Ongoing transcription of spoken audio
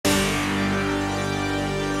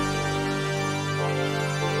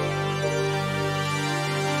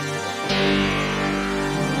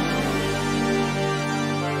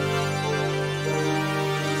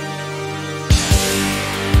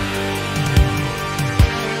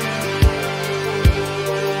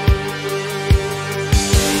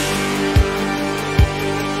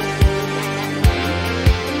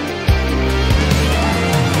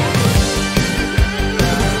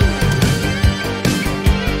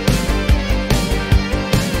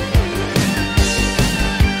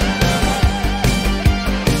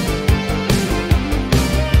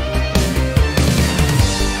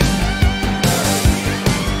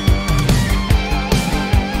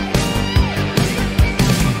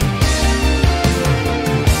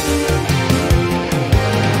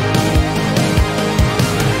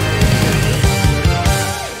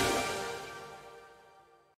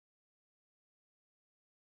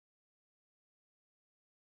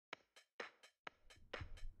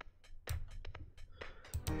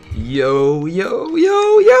Yo, yo,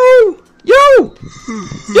 yo, yo, yo,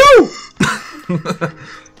 yo,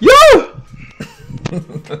 yo,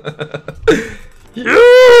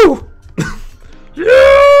 yo,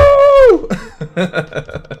 yo.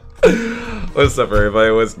 What's up,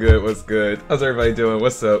 everybody? What's good? What's good? How's everybody doing?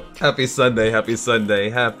 What's up? Happy Sunday, happy Sunday,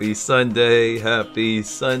 happy Sunday, happy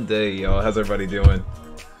Sunday, y'all. How's everybody doing?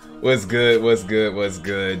 What's good? What's good? What's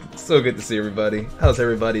good? So good to see everybody. How's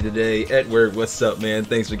everybody today? Edward, what's up, man?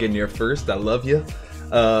 Thanks for getting here first. I love you.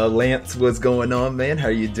 Lance, what's going on, man? How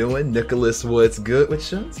you doing? Nicholas, what's good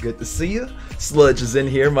with you? It's good to see you. Sludge is in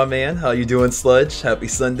here, my man. How you doing, Sludge? Happy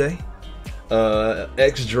Sunday.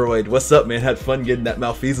 X-Droid, what's up, man? Had fun getting that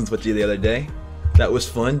malfeasance with you the other day. That was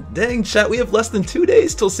fun. Dang, chat, we have less than 2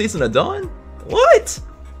 days till Season of Dawn? What?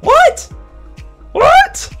 What?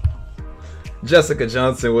 What? Jessica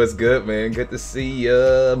Johnson, what's good, man? Good to see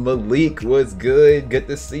ya. Malik, what's good? Good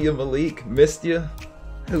to see you, Malik. Missed ya.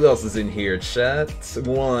 Who else is in here, chat?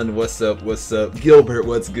 Juan, what's up? What's up? Gilbert,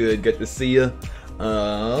 what's good? Good to see ya.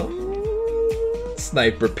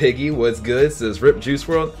 Sniper Piggy, what's good? Says Rip Juice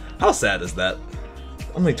World. How sad is that?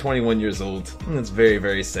 Only 21 years old. It's very,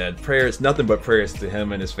 very sad. Prayers, nothing but prayers to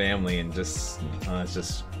him and his family, and just, it's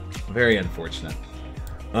just very unfortunate.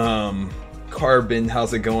 Carbon,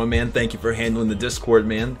 how's it going, man? Thank you for handling the Discord,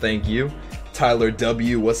 man. Thank you. Tyler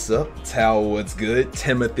W, what's up? Tao, what's good?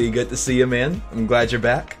 Timothy, good to see you, man. I'm glad you're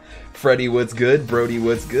back. Freddie, what's good? Brody,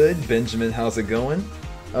 what's good? Benjamin, how's it going?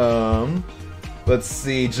 Let's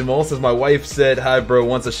see. Jamal says, my wife said hi, bro.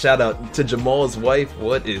 Wants a shout out to Jamal's wife.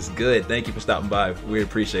 What is good? Thank you for stopping by. We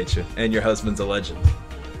appreciate you. And your husband's a legend.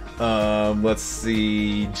 Let's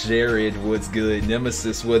see. Jared, what's good?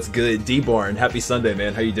 Nemesis, what's good? D-Barn, happy Sunday,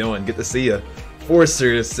 man. How you doing? Good to see you.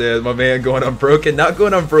 Forcer says, my man, going unbroken. Not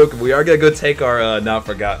going unbroken. We are gonna go take our Not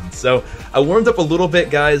Forgotten. So I warmed up a little bit,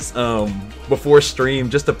 guys, before stream,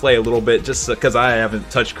 just to play a little bit, just because I haven't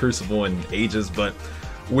touched Crucible in ages, but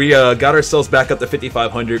we got ourselves back up to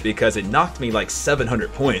 5,500 because it knocked me like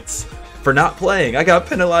 700 points for not playing. I got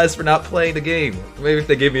penalized for not playing the game. Maybe if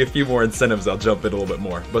they gave me a few more incentives, I'll jump in a little bit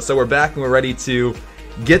more. But so we're back and we're ready to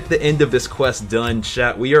get the end of this quest done,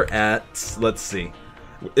 chat. We are at, let's see.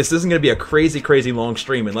 This isn't going to be a crazy, crazy long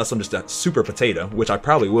stream unless I'm just a super potato, which I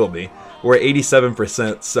probably will be. We're at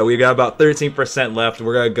 87%, so we got about 13% left.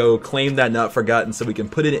 We're going to go claim that Not Forgotten so we can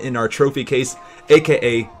put it in our trophy case,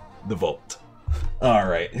 aka the vault.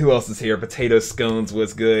 Alright, who else is here? Potato Scones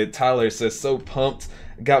was good. Tyler says, so pumped.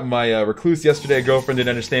 Got my recluse yesterday. Girlfriend didn't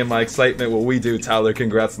understand my excitement. Well, we do, Tyler.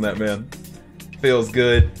 Congrats on that, man. Feels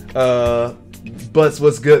good. Butts,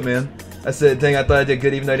 what's good, man? I said, dang, I thought I did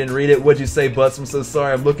good even though I didn't read it. What'd you say, Butts? I'm so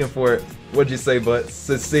sorry. I'm looking for it. What'd you say, Butts?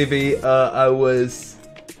 Says CB, I was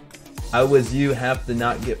you have to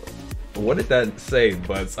not get... What did that say,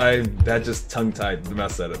 Butts? That just tongue-tied the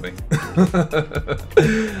mess out of me.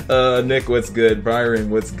 Nick, what's good? Byron,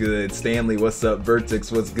 what's good? Stanley, what's up?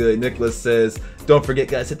 Vertex, what's good? Nicholas says, don't forget,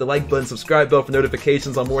 guys, hit the like button, subscribe bell for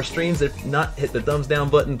notifications on more streams. If not, hit the thumbs down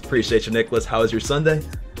button. Appreciate you, Nicholas. How was your Sunday?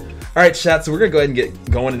 Alright, chat, so we're going to go ahead and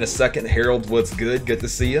get going in a second. Harold, what's good? Good to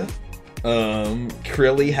see you.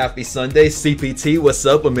 Krilly, happy Sunday. CPT, what's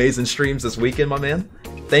up? Amazing streams this weekend, my man.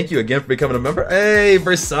 Thank you again for becoming a member. Hey,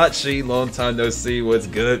 Versace, long time no see. What's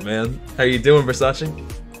good, man? How you doing, Versace?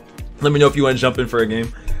 Let me know if you want to jump in for a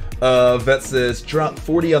game. Vet says, drop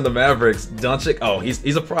 40 on the Mavericks. Doncic, oh,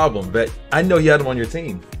 he's a problem, Vet. I know you had him on your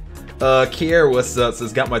team. Kier, what's up?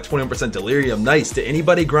 Says, got my 21% delirium. Nice. Did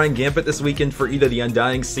anybody grind Gambit this weekend for either the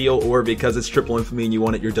Undying Seal or because it's triple infamy and you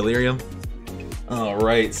wanted your delirium?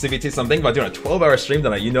 Alright, CVT, so I'm thinking about doing a 12-hour stream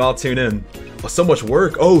tonight. You know I'll tune in. Oh, so much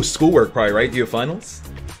work. Oh, schoolwork probably, right? Do you have finals?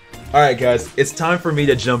 Alright, guys, it's time for me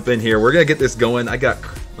to jump in here. We're gonna get this going. Let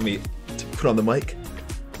me put on the mic.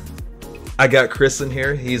 I got Chris in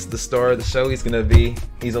here. He's the star of the show. He's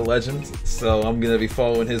a legend. So I'm gonna be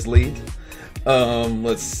following his lead.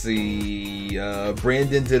 Let's see.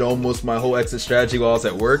 Brandon did almost my whole exit strategy while I was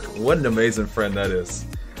at work. What an amazing friend that is.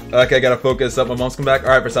 Okay, I gotta focus up. My mom's come back.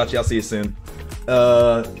 Alright, Versace, I'll see you soon.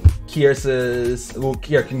 Kier says, well,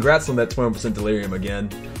 Kier, congrats on that 21% delirium again.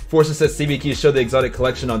 Forcer says, CBQ showed the exotic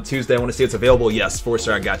collection on Tuesday. I want to see it's available. Yes,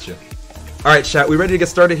 Forcer, I got you. Alright, chat, we ready to get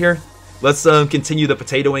started here? Let's continue the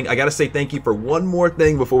potatoing. I gotta say thank you for one more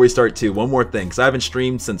thing before we start too. One more thing, because I haven't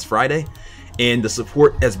streamed since Friday, and the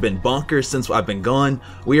support has been bonkers since I've been gone.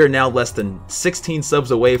 We are now less than 16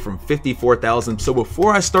 subs away from 54,000. So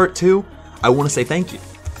before I start too, I want to say thank you.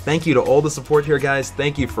 Thank you to all the support here, guys.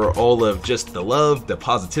 Thank you for all of just the love, the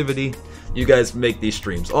positivity. You guys make these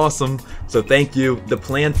streams awesome. So thank you. The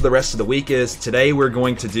plan for the rest of the week is today we're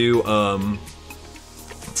going to do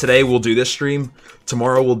today we'll do this stream.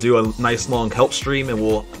 Tomorrow we'll do a nice long help stream and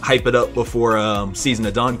we'll hype it up before Season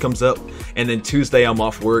of Dawn comes up. And then Tuesday I'm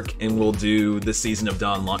off work and we'll do the Season of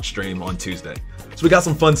Dawn launch stream on Tuesday. So we got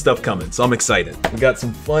some fun stuff coming, so I'm excited. We got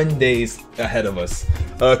some fun days ahead of us.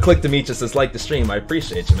 Click Demetrius says, like the stream. I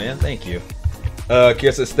appreciate you, man. Thank you.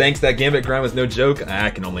 Kier says, thanks. That Gambit grind was no joke. I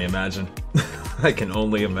can only imagine. I can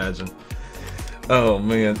only imagine. Oh,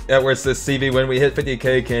 man. Edward says, CV, when we hit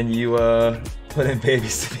 50k, can you put in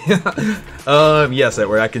babies? Yes,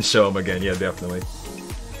 Edward. I can show them again. Yeah, definitely.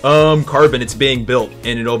 Carbon, it's being built,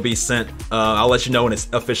 and it'll be sent. I'll let you know when it's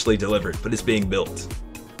officially delivered, but it's being built.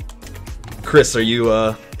 Chris, are you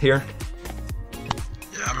here?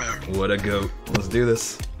 Yeah, I'm here. What a goat. Let's do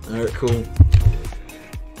this. Alright, cool.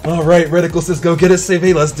 Alright, Riddick says go get it,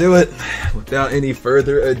 CV. Let's do it. Without any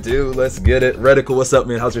further ado, let's get it. Riddick, what's up,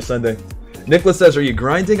 man? How's your Sunday? Nicholas says, are you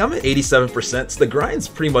grinding? I'm at 87%, so the grind's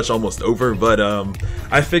pretty much almost over, but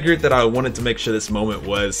I figured that I wanted to make sure this moment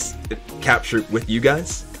was captured with you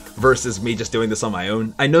guys versus me just doing this on my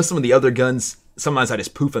own. I know some of the other guns, sometimes I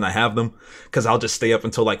just poof and I have them, because I'll just stay up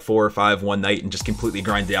until like 4 or 5 one night and just completely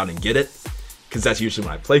grind down and get it. Because that's usually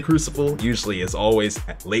when I play Crucible, usually is always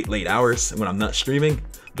at late hours when I'm not streaming.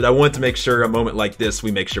 But I wanted to make sure a moment like this, we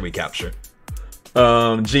make sure we capture.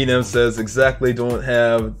 Genome says, exactly, don't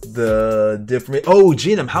have the different... Oh,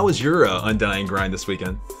 Genome, how was your Undying grind this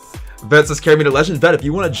weekend? Vet says, carry me to Legend. Vet, if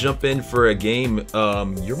you want to jump in for a game,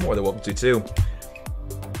 you're more than welcome to too.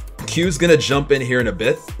 Q's gonna jump in here in a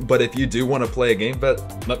bit, but if you do want to play a game, Vet,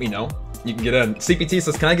 let me know. You can get in. CPT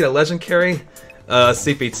says, can I get a Legend carry?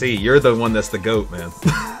 CPT, you're the one that's the GOAT, man.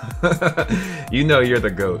 You know you're the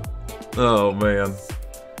GOAT. Oh, man.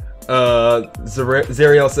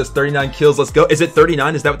 Zariel says 39 kills, let's go. Is it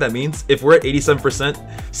 39? Is that what that means? If we're at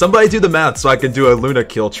 87%, somebody do the math so I can do a Luna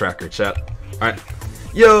kill tracker, chat. Alright.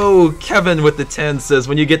 Yo, Kevin with the 10 says,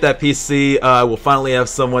 when you get that PC, we'll finally have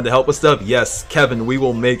someone to help with stuff. Yes, Kevin, we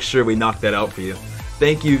will make sure we knock that out for you.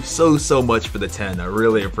 Thank you so much for the 10. I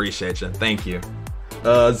really appreciate you. Thank you.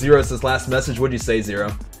 Zero says, last message. What'd you say,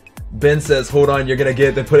 Zero? Ben says, hold on, you're gonna get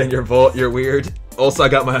it, then put it in your vault. You're weird. Also, I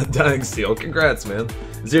got my Undying seal. Congrats, man.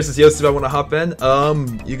 Zero says, Yosef, I want to hop in.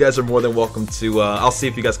 You guys are more than welcome to, I'll see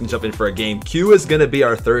if you guys can jump in for a game. Q is gonna be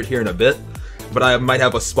our third here in a bit, but I might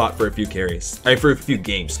have a spot for a few carries. I mean, for a few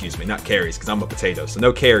games, excuse me, not carries, because I'm a potato, so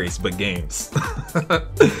no carries, but games.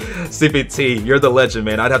 CPT, you're the legend,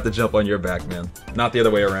 man. I'd have to jump on your back, man. Not the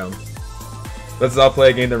other way around. Let's all play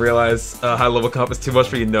a game to realize high level comp is too much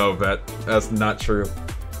for you. No, Vet. That's not true.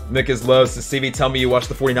 Nick is loves to CV. Tell me you watched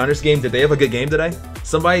the 49ers game. Did they have a good game today?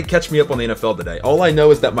 Somebody catch me up on the NFL today. All I know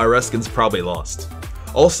is that my Redskins probably lost.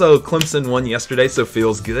 Also, Clemson won yesterday, so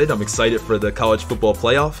feels good. I'm excited for the college football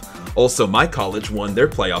playoff. Also, my college won their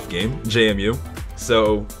playoff game, JMU.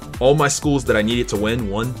 So, all my schools that I needed to win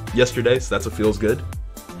won yesterday, so that's what feels good.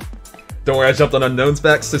 Don't worry, I jumped on Unknown's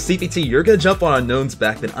back. So CPT, you're going to jump on Unknown's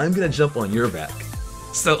back, then I'm going to jump on your back.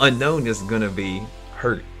 So Unknown is going to be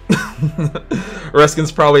hurt.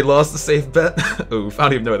 Redskins probably lost the safe bet. Oof, I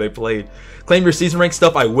don't even know where they played. Claim your season rank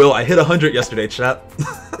stuff, I will. I hit 100 yesterday, chat.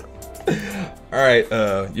 Alright,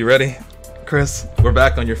 you ready, Chris? We're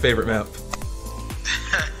back on your favorite map.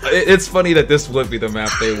 It's funny that this would be the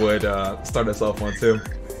map they would start us off on, too.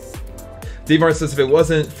 D-Mart says, if it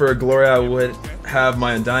wasn't for Glory, I would have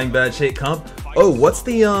my Undying badge hate comp. Oh, what's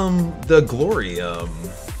the Glory,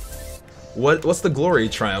 what's the Glory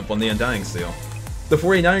triumph on the Undying seal? The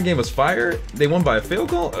 49er game was fire? They won by a field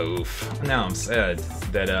goal? Oof. Now I'm sad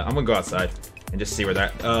that, I'm gonna go outside and just see where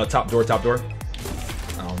that, top door.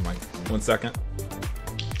 Oh my, 1 second.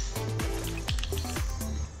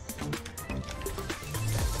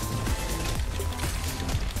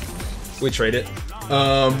 We trade it.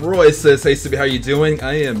 Roy says, hey Subi, how you doing?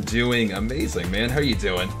 I am doing amazing, man. How are you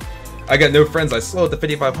doing? I got no friends. I slowed the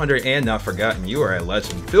 5500 and not forgotten. You are a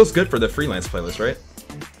legend. Feels good for the freelance playlist, right?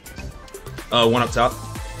 One up top.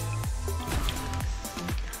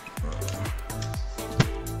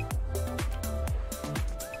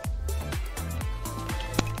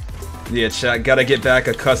 Yeah, chat, gotta get back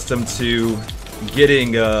accustomed to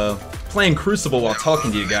getting, playing Crucible while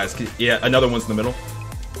talking to you guys. Yeah, another one's in the middle.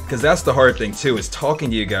 Because that's the hard thing too, is talking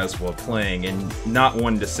to you guys while playing and not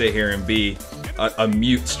wanting to sit here and be a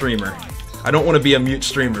mute streamer. I don't want to be a mute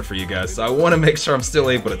streamer for you guys, so I want to make sure I'm still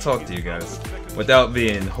able to talk to you guys without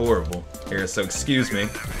being horrible here, so excuse me.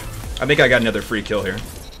 I think I got another free kill here.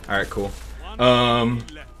 Alright, cool.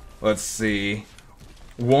 Let's see.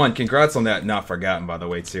 One, congrats on that not forgotten, by the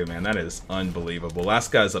way, too, man. That is unbelievable.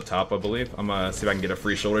 Last guy's up top, I believe. I'm gonna see if I can get a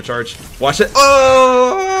free shoulder charge. Watch it.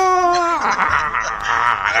 Oh!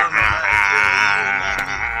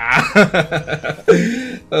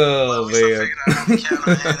 Oh man.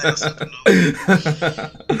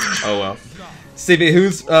 Oh well. CB,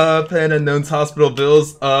 who's paying Unknown's hospital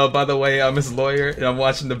bills? By the way, I'm his lawyer and I'm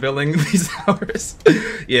watching the billing these hours.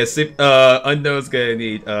 Yeah, Unknown's gonna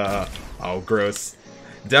need oh gross.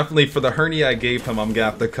 Definitely for the hernia I gave him, I'm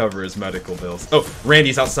gonna have to cover his medical bills. Oh,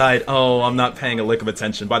 Randy's outside. Oh, I'm not paying a lick of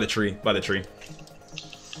attention. By the tree, by the tree.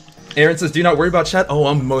 Aaron says, do not worry about chat. Oh,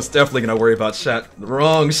 I'm most definitely gonna worry about chat.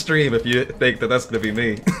 Wrong stream if you think that that's gonna be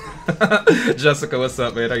me. Jessica, what's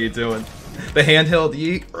up, man? How you doing? The handheld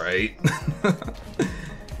yeet? Right.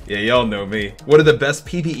 Yeah, y'all know me. What are the best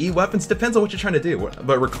PvE weapons? Depends on what you're trying to do.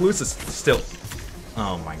 But Recluse is still...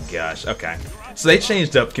 Oh my gosh, okay. So they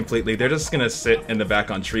changed up completely. They're just gonna sit in the back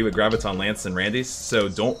on tree with Graviton Lance and Randy's, so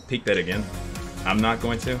don't peek that again. I'm not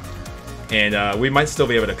going to. And we might still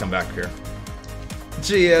be able to come back here.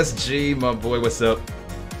 GSG, my boy, what's up?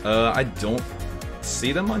 I don't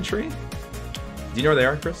see them on tree. Do you know where they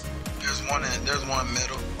are, Chris? There's one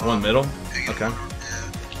middle. One middle? Okay. Yeah.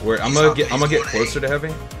 Where I'm gonna get closer to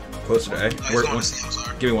heavy. Closer to A.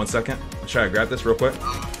 Give me 1 second. I'll try to grab this real quick.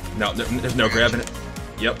 No, there's no grabbing it.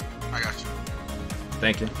 Yep. I got you.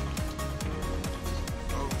 Thank you.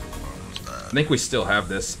 I think we still have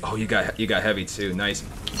this. Oh, you got heavy too. Nice.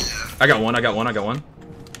 Yeah. I got one.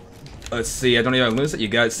 Let's see. I don't even lose it. You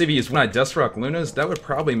got CVUs. When I Dust Rock Lunas, that would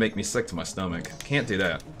probably make me sick to my stomach. Can't do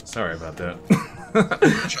that. Sorry about that. I'm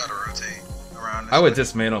gonna try to rotate around. I would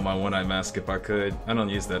dismantle my one-eye mask if I could. I don't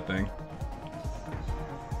use that thing.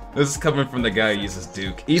 This is coming from the guy who uses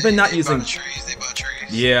Duke. Even not using. They bought trees.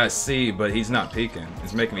 Yeah, I see, but he's not peeking.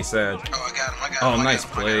 It's making me sad. Oh, I got him. Oh, nice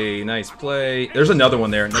play, nice play. There's another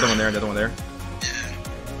one there, another one there. Yeah,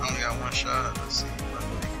 I only got one shot. Let's see if I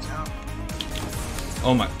can make it count.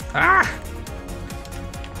 Oh my, ah!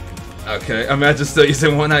 Okay, imagine still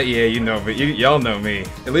using one eye. Yeah, you know, but y'all know me.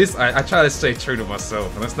 At least I try to stay true to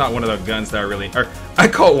myself, and that's not one of the guns that I really. Or I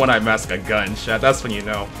call one eye mask a gun, chat. That's when you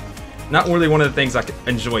know. Not really one of the things I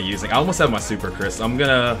enjoy using. I almost have my super, Chris. I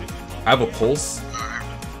have a pulse.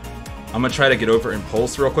 I'm gonna try to get over in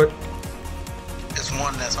pulse real quick. There's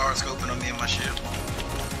one that's hard scoping on me and my shield.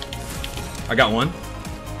 I got one.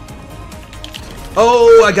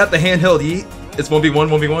 Oh, I got the handheld yeet. It's 1v1,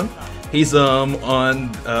 1v1. He's on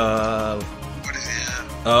What is he?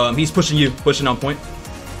 he's pushing on point.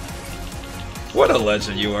 What a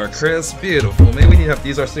legend you are, Chris. Beautiful. Maybe we need to have to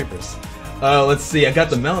use our supers. Let's see. I got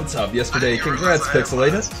the mountaintop yesterday. Congrats,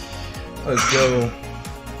 Pixelated. Let's go.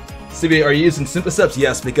 CB, are you using Synthoceps?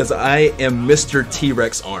 Yes, because I am Mr.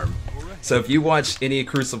 T-Rex arm. So if you watch any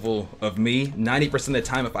Crucible of me, 90% of the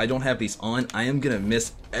time, if I don't have these on, I am gonna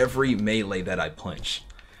miss every melee that I punch.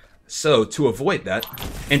 So to avoid that,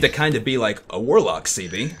 and to kind of be like a Warlock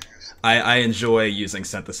CB, I enjoy using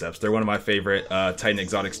Synthoceps. They're one of my favorite Titan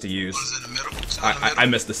exotics to use. One's in the middle. I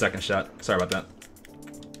missed the second shot. Sorry about that.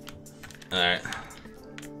 Alright.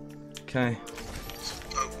 Okay.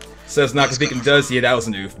 Says not speaking does. Yeah, that was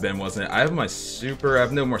an oof, Ben, wasn't it? I have my super. I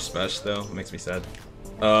have no more special though. It makes me sad.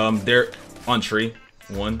 They're on tree.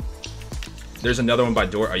 One. There's another one by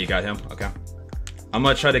door. Oh, you got him? Okay. I'm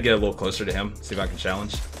gonna try to get a little closer to him. See if I can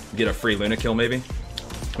challenge. Get a free Luna kill, maybe.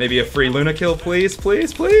 Maybe a free Luna kill, please,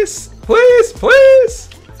 please, please, please, please.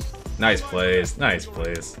 Nice plays. Nice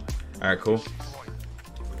plays. All right, cool.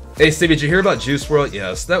 Hey, Steve, did you hear about Juice WRLD?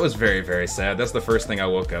 Yes, that was very, very sad. That's the first thing I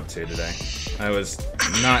woke up to today. I was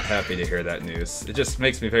not happy to hear that news. It just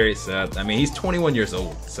makes me very sad. I mean, he's 21 years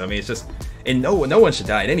old, so I mean, it's just, and no one should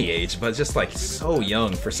die at any age, but it's just like so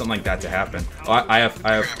young for something like that to happen. Oh, I have.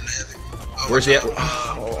 Where's he at?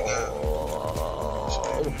 Oh.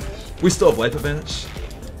 We still have life advantage.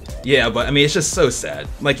 Yeah, but I mean, it's just so sad.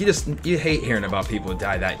 Like you hate hearing about people who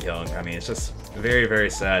die that young. I mean, it's just very, very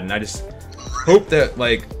sad, and I just hope that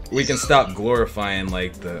like we can stop glorifying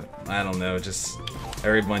like the, I don't know, just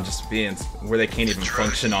everyone just being where they can't even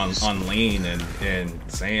function on lean and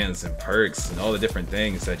sands and perks and all the different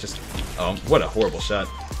things that just, what a horrible shot.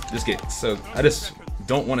 Just get so, I just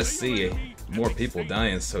don't want to see more people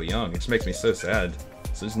dying so young. It just makes me so sad.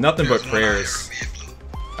 So there's nothing but prayers.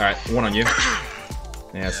 Alright, one on you.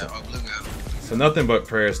 Yeah, so nothing but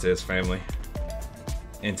prayers to his family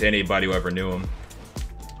and to anybody who ever knew him.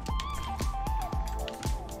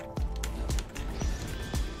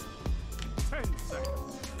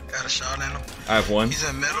 Got a shot in him. I have one. He's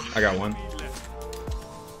in middle. I got one.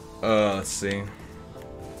 Let's see.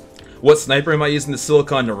 What sniper am I using? The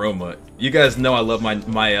Silicon Aroma. You guys know I love my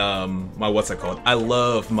what's it called? I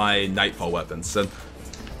love my Nightfall weapons. So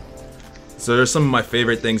So there's some of my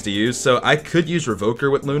favorite things to use. So I could use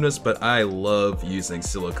Revoker with Lunas, but I love using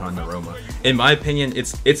Silicon Aroma. In my opinion,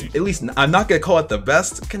 it's at least, I'm not gonna call it the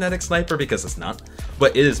best kinetic sniper because it's not,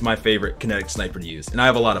 but it is my favorite kinetic sniper to use, and I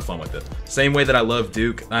have a lot of fun with it. Same way that I love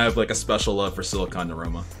Duke, I have like a special love for Silicon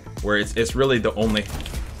Aroma, where it's really the only,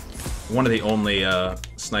 one of the only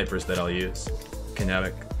snipers that I'll use,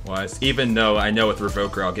 kinetic wise. Even though I know with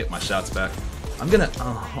Revoker I'll get my shots back. I'm gonna,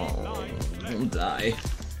 oh, I'll die.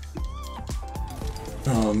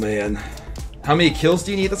 Oh man. How many kills do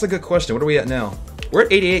you need? That's a good question. What are we at now? We're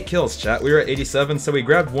at 88 kills, chat. We were at 87, so we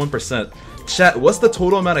grabbed 1%. Chat, what's the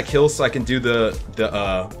total amount of kills so I can do the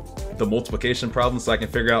multiplication problem so I can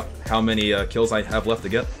figure out how many kills I have left to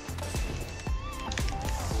get?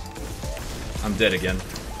 I'm dead again.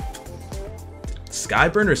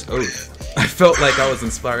 Skyburner's Oath. I felt like I was in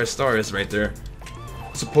Spire Stars right there.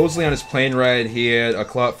 Supposedly on his plane ride, he had a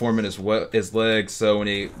clot form in his leg, so when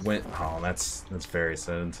he went... Oh, that's very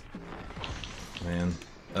sad. Man.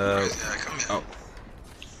 Oh.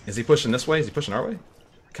 Is he pushing this way? Is he pushing our way? I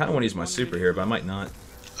kind of want to use my super here, but I might not.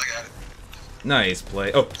 I got it. Nice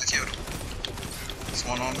play. Oh. I killed him. There's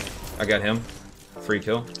one on me. I got him. Free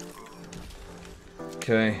kill.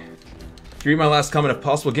 Okay. If you read my last comment, if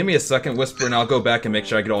possible, give me a second, Whisper, and I'll go back and make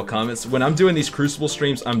sure I get all comments. When I'm doing these Crucible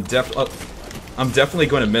streams, I'm definitely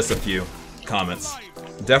going to miss a few comments.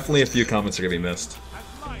 Definitely a few comments are going to be missed.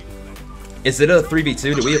 Is it a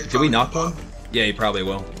 3v2? Did we knock one? Yeah, he probably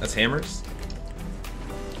will. That's hammers.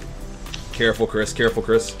 Careful, Chris. Careful,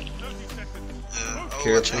 Chris.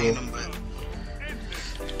 Careful.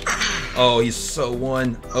 Oh, he's so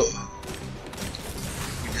one. Oh.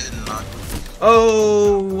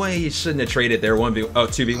 Oh, wait, you shouldn't have traded there.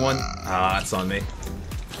 2v1. Ah, that's on me.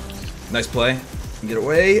 Nice play. Get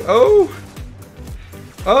away. Oh.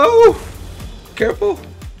 Oh. Careful.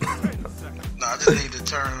 No, I just need to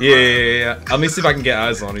turn. Yeah. Let me see if I can get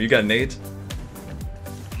eyes on him. You got nades?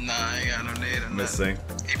 Nah, I ain't got no nade. Missing.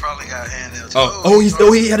 He probably got handheld. Oh,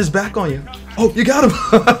 he had his back on you. Oh, you got him.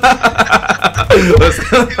 Let's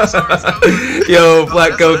go. Yo,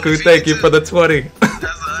 Black Goku, thank you for the 20.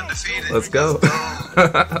 Let's go.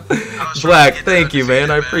 Black, thank you,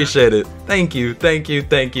 man. I appreciate it. Thank you.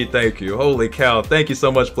 Holy cow. Thank you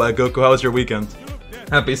so much, Black Goku. How was your weekend?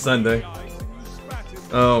 Happy Sunday.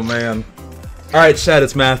 Oh, man. Alright, chat,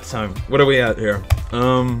 it's math time. What are we at here?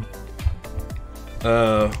 What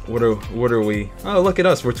are we? Oh, look at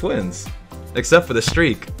us. We're twins. Except for the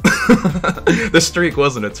streak. The streak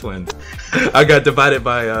wasn't a twin. I got divided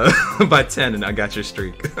by by 10 and I got your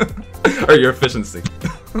streak. Or your efficiency.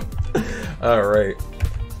 Alright.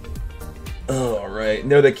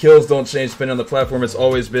 No, the kills don't change depending on the platform. It's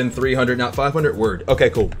always been 300, not 500. Word. Okay,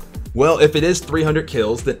 cool. Well, if it is 300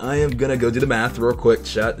 kills, then I am gonna go do the math real quick,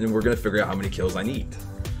 chat, and we're gonna figure out how many kills I need.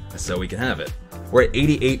 So we can have it. We're at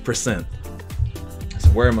 88%. So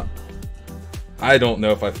where am I? I don't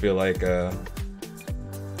know if I feel like, let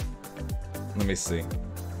me see.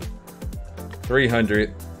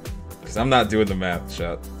 300, because I'm not doing the math,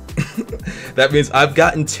 chat. That means I've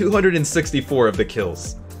gotten 264 of the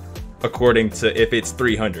kills, according to if it's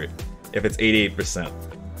 300, if it's 88%.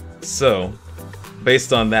 So,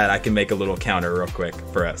 based on that, I can make a little counter real quick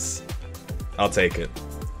for us. I'll take it.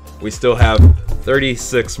 We still have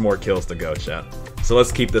 36 more kills to go, chat. So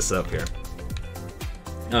let's keep this up here.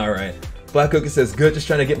 Alright. Black Cookie says, good, just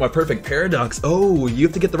trying to get my perfect paradox. Oh, you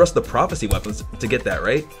have to get the rest of the prophecy weapons to get that,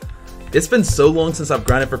 right? It's been so long since I've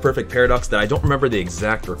grinded for perfect paradox that I don't remember the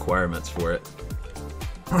exact requirements for it.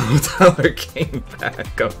 Oh, Tyler came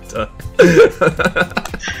back. I'm done. He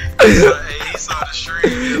saw the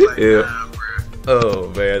stream. He was like, yeah. Nah, oh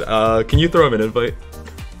man. Can you throw him an invite?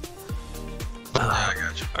 Yeah, I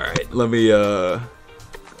got you. Alright, let me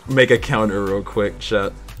make a counter real quick,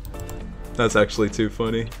 chat. That's actually too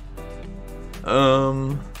funny.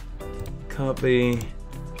 Copy.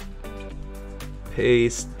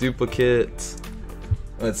 Paste, duplicate.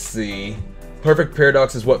 Let's see. Perfect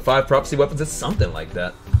paradox is what, 5 prophecy weapons? It's something like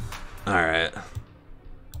that. Alright.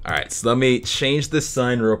 Alright, so let me change this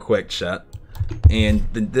sign real quick, chat. And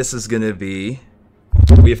this is gonna be...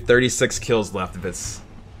 We have 36 kills left if it's...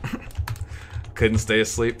 Couldn't stay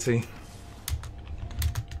asleep, T.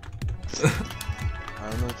 I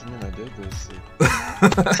don't know what you mean, I did go to sleep.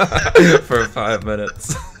 For 5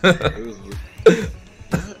 minutes.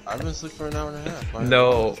 I've been asleep for an hour and a half.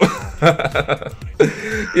 No.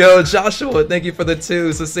 Yo, Joshua, thank you for the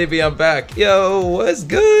 2. So CB, I'm back. Yo, what's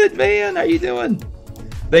good, man? How you doing?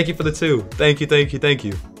 Thank you for the 2. Thank you.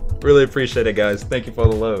 Really appreciate it, guys. Thank you for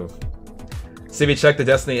the love. CB, check the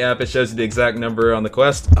Destiny app. It shows you the exact number on the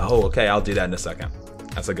quest. Oh, okay. I'll do that in a second.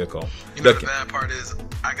 That's a good call. You know the bad part is,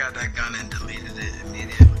 I got that gun and deleted it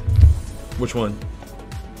immediately. Which one?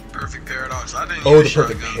 Perfect Paradox. I didn't Oh, use the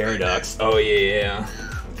Perfect shotgun Paradox. Oh, yeah.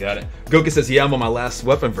 Got it. Goku says, yeah, I'm on my last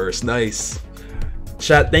weapon verse. Nice.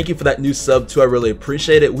 Chat, thank you for that new sub, too. I really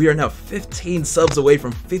appreciate it. We are now 15 subs away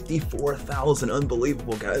from 54,000.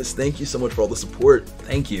 Unbelievable, guys. Thank you so much for all the support.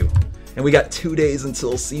 Thank you. And we got 2 days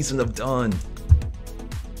until Season of Dawn.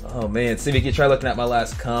 Oh, man. See if you can try looking at my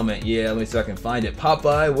last comment. Yeah, let me see if I can find it.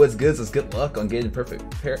 Popeye, what's good? Says good luck on getting perfect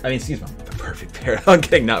I'm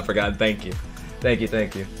getting not forgotten. Thank you. Thank you,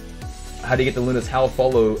 thank you. How do you get the Luna's Howell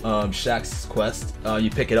follow Shaq's quest? You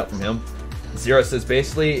pick it up from him. Zero says,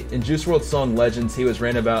 basically, in Juice WRLD's song Legends, he was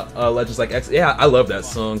ranting about Legends like X. Yeah, I love that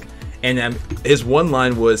song. And his one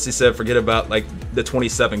line was, he said, forget about like the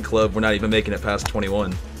 27 club, we're not even making it past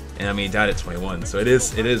 21. And I mean, he died at 21. So it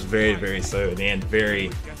is very, very sad. And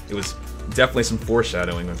it was definitely some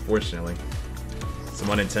foreshadowing, unfortunately. Some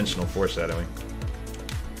unintentional foreshadowing.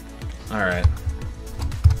 Alright.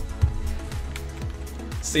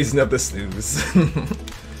 Season of the snooze.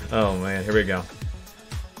 Oh man, here we go.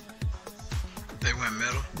 They went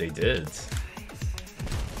middle. They did.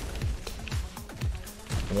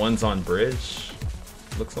 One's on bridge,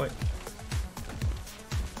 looks like.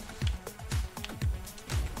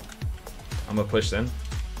 I'm gonna push in.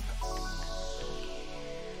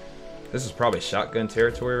 This is probably shotgun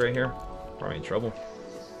territory right here. Probably in trouble.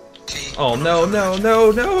 Oh no, no,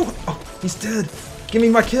 no, no! Oh, he's dead! Give me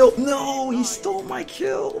my kill! No, he stole my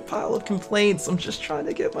kill! Pile of complaints, I'm just trying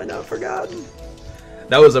to get my not forgotten.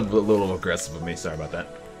 That was a little aggressive of me, sorry about that.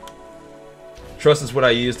 Trust is what I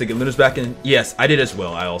use to get Luna's back in. Yes, I did as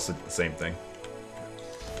well, I also did the same thing.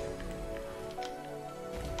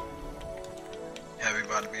 Yeah, we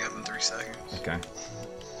about to be up in 3 seconds. Okay.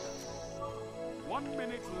 1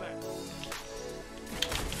 minute left.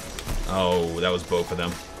 Oh, that was both of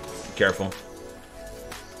them. Careful.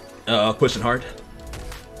 Pushing hard.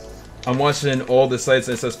 I'm watching all the sites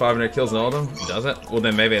and it says 500 kills in all of them. Does it? Well,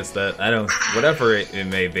 then maybe it's that. I don't. Whatever it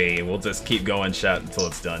may be, we'll just keep going chat until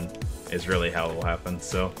it's done. Is really how it will happen.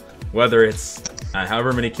 So, whether it's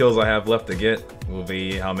however many kills I have left to get, will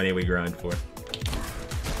be how many we grind for.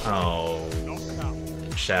 Oh,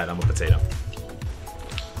 chat. I'm a potato.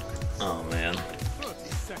 Oh man.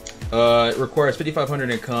 It requires 5,500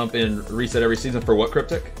 in comp and reset every season for what,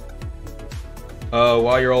 Cryptic?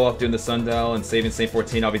 While you're all off doing the sundial and saving Saint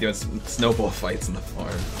 14, I'll be doing some snowball fights in the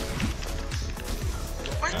farm.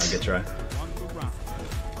 Good try.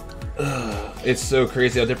 It's so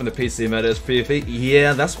crazy how different the PC meta is PvP.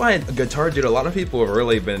 Yeah, that's why Guitar Dude, a lot of people have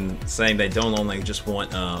really been saying they don't only just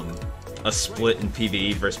want a split in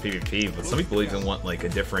PvE versus PvP, but some people even want like a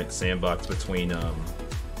different sandbox between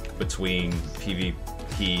PvP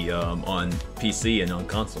on PC and on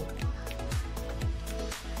console.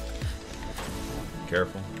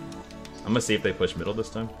 Careful. I'm gonna see if they push middle this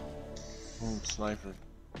time. Sniper.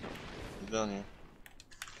 He's down here.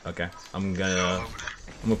 Okay. I'm gonna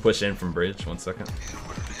push in from bridge. 1 second.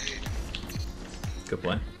 Good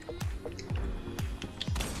play.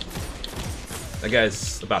 That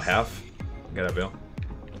guy's about half. Got that bill.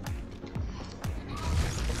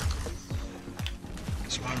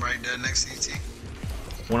 There's one right there next to ET.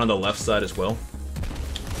 One on the left side as well.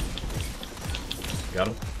 Got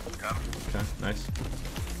him. Got him. Okay, nice.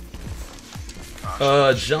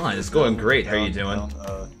 John, it's going great. How are you doing? On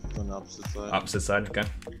the opposite side. Opposite side, okay.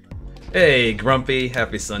 Hey, Grumpy.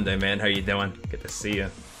 Happy Sunday, man. How you doing? Good to see you.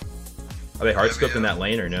 Are they hard scoped in that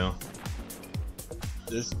lane or no?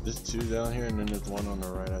 There's 2 down here and then there's 1 on the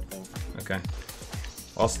right, I think. Okay.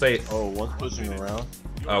 I'll stay. Oh, one's pushing around.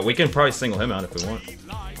 We can probably single him out if we want.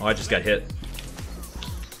 Oh, I just got hit.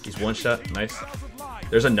 He's one shot. Nice.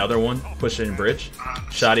 There's another one pushing bridge.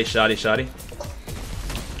 Shoddy, shoddy, shoddy.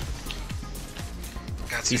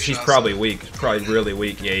 He's probably weak. Probably really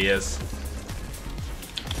weak. Yeah, he is.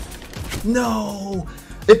 No!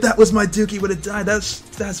 If that was my Duke, he would have died.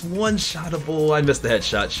 That's one-shottable. I missed the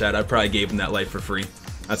headshot shot. I probably gave him that life for free.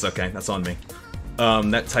 That's okay. That's on me.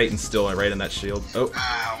 That Titan's still right in that shield. Oh.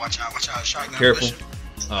 Watch out, shotgun. Careful.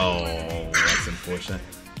 Oh, that's unfortunate.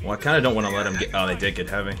 Well, I kind of don't want to let him get... Oh, they did get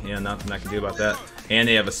heavy. Yeah, nothing I can do about that. And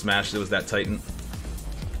they have a smash. It was that Titan.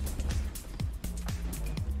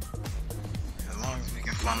 As long as we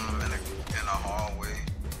can funnel them in a hallway.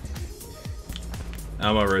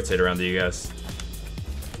 I'm gonna rotate around to you guys.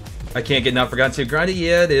 I can't get not forgotten too grindy.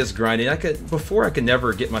 Yeah, it is grinding. Before I could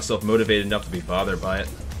never get myself motivated enough to be bothered by it.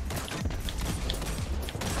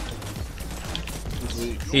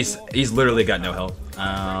 He's literally got no health.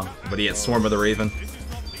 But he had Swarm of the Raven.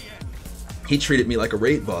 He treated me like a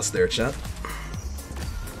raid boss there, chat.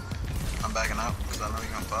 I'm backing out because I know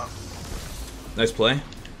you're gonna pop. Nice play.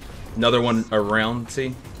 Another one around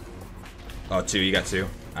T. Oh, 2. You got 2.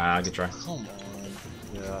 Good try. Come on.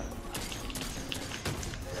 Yeah.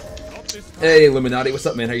 Hey, Illuminati. What's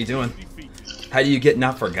up, man? How you doing? How do you get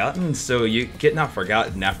Not Forgotten? So you get Not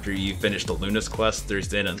Forgotten after you finish the Luna's quest. There's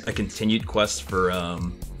then a continued quest for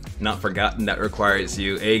Not Forgotten that requires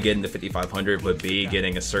you A, getting to 5,500, but B,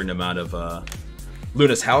 getting a certain amount of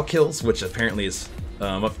Luna's Howell kills, which apparently is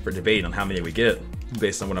up for debate on how many we get,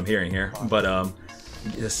 based on what I'm hearing here. But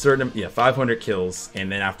a certain 500 kills,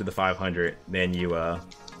 and then after the 500, then you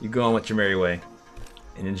go on with your merry way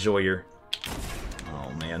and enjoy your. Oh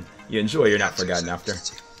man, you enjoy your Not Forgotten after.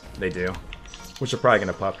 They do. Which are probably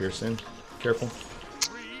gonna pop here soon. Careful.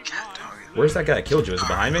 Where's that guy that killed you? Is it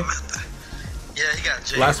behind me? Yeah, he got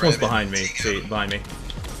J. Last one's behind me. See, behind me.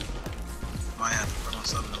 Might have to put on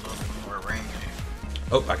something a little bit more range.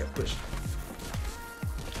 Oh, I got pushed.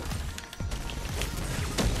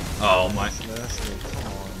 Oh my.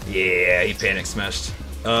 Yeah, he panic smashed.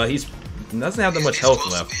 He doesn't have that much health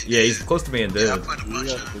left. Yeah, he's close to being dead.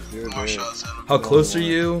 How close are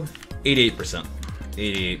you? 88%.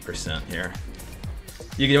 88% here.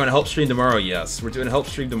 You doing a help stream tomorrow? Yes, we're doing a help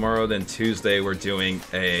stream tomorrow. Then Tuesday we're doing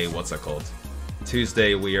a what's that called?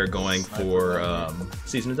 Tuesday we are going for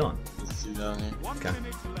Season of Dawn. Okay.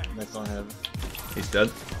 He's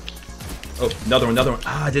dead. Oh, another one.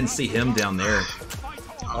 Ah, I didn't see him down there.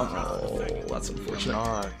 Oh, that's unfortunate.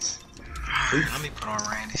 Let me put on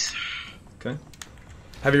Randy's. Okay.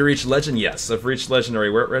 Have you reached Legend? Yes, I've reached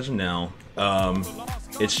Legendary. We're at Legend now.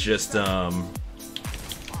 It's just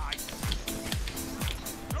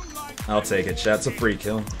I'll take it, chat. It's a free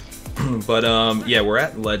kill. But yeah, we're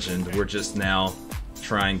at Legend. We're just now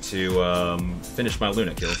trying to finish my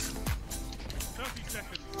Luna kills.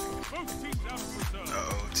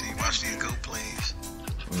 Uh-oh, T, watch these go plays.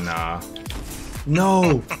 Nah.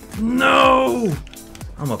 No! No!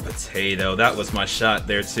 I'm a potato. That was my shot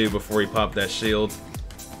there too before he popped that shield.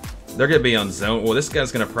 They're gonna be on zone. Well, this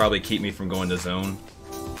guy's gonna probably keep me from going to zone.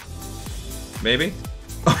 Maybe?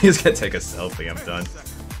 Oh, he's gonna take a selfie. I'm done.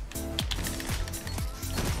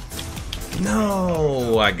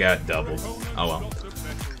 No, I got doubled. Oh well.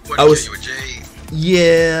 I was.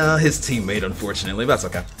 Yeah, his teammate, unfortunately. But that's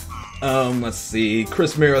okay. Let's see.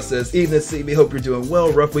 Chris Marrow says, "Evening, CB. Hope you're doing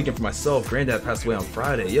well. Rough weekend for myself. Granddad passed away on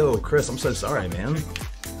Friday. Yo, Chris, I'm so sorry, man.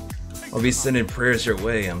 I'll be sending prayers your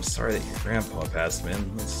way. I'm sorry that your grandpa passed,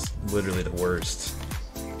 man. That's literally the worst.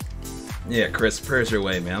 Yeah, Chris, prayers your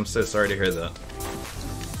way, man. I'm so sorry to hear that.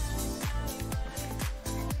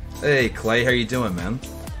 Hey, Clay, how you doing, man?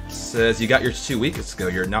 Says you got yours 2 weeks ago.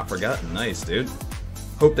 You're Not Forgotten. Nice, dude.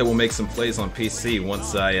 Hope that we'll make some plays on PC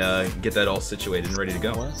once I get that all situated and ready to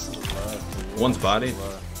go. One's body.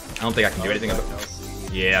 I don't think I can do anything about it.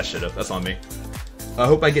 Yeah, I should have. That's on me. I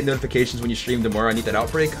hope I get notifications when you stream tomorrow. I need that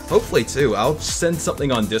Outbreak. Hopefully, too. I'll send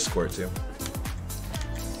something on Discord, too.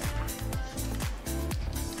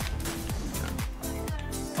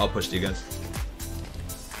 I'll push to you guys.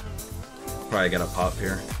 Probably got a pop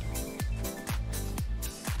here.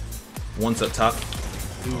 One's up top.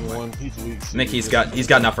 Nick, he's got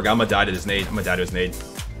Not Forgotten. I'm gonna die to his nade.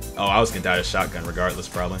 Oh, I was gonna die to shotgun regardless,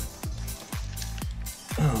 probably.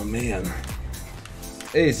 Oh man.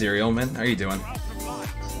 Hey Zerial, man, how you doing?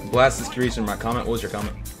 Blast is curious in my comment. What was your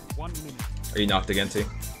comment? Are you knocked again, T?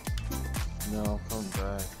 No, come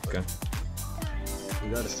back. Okay. We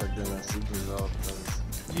gotta start doing that supers off.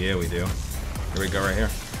 Yeah, we do. Here we go, right here.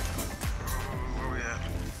 Where we at?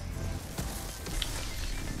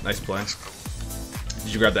 Nice play.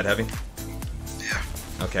 Did you grab that heavy? Yeah.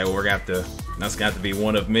 Okay, well we're gonna have to. That's gonna have to be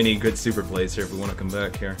one of many good super plays here if we want to come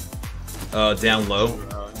back here. Down low,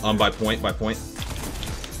 by point.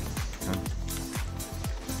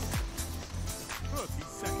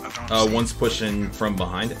 Okay. One's pushing from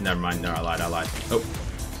behind. Never mind. No, I lied. Oh.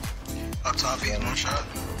 Up top, he's one shot.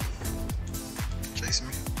 Chasing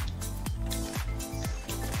me.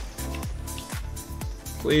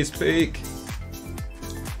 Please peek.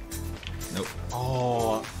 Nope.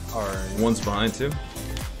 Oh, alright. One's behind too.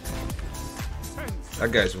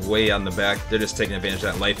 That guy's way on the back. They're just taking advantage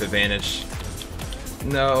of that life advantage.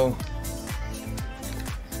 No.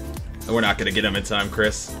 We're not gonna get him in time,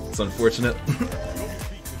 Chris. It's unfortunate.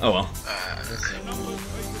 Oh well.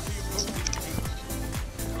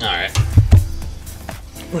 Alright.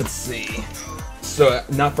 Let's see. So,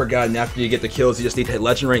 Not Forgotten, after you get the kills, you just need to hit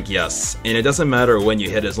Legend rank? Yes. And it doesn't matter when you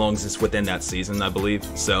hit as long as it's within that season, I believe.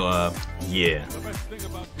 So, yeah.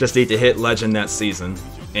 Just need to hit Legend that season,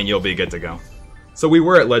 and you'll be good to go. So we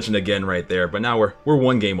were at Legend again right there, but now we're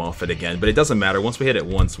one game off it again. But it doesn't matter. Once we hit it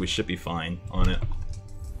once, we should be fine on it.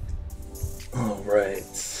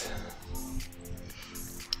 Alright.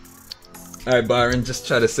 Alright, Byron, just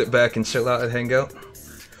try to sit back and chill out and hang out.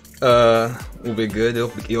 We'll be good.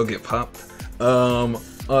 You'll get popped.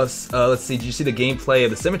 Let's see. Did you see the gameplay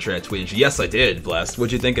of the Symmetry I tweeted? Yes, I did, Blast.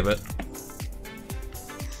 What'd you think of it?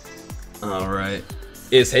 Alright.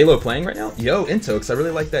 Is Halo playing right now? Yo, ToKz, I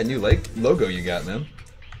really like that new logo you got, man.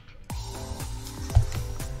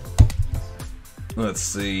 Let's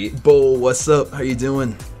see. Bull, what's up? How you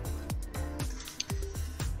doing?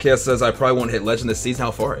 Chaos says I probably won't hit Legend this season.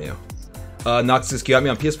 How far are you? Noxus got me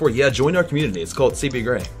on PS4. Yeah, join our community. It's called CB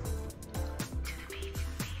Gray.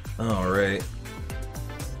 Alright.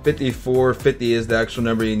 5450 is the actual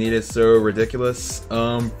number you need. It's so ridiculous.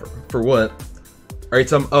 For what?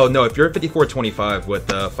 Alright, oh no, if you're at 5425 with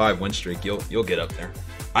a 5 win streak, you'll get up there.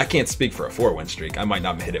 I can't speak for a 4 win streak. I might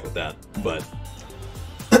not hit it with that, but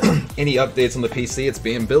any updates on the PC, it's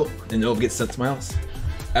being built and it'll get sent to my house.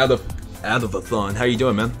 Out of a thon. How you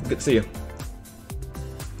doing, man? Good to see you.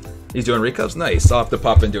 He's doing recubs? Nice. I'll have to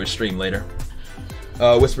pop into a stream later.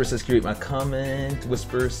 Whisper says, can you read my comment?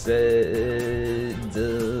 Whisper said,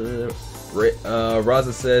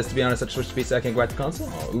 Raza says, to be honest, I switched to PC, I can't go back to console.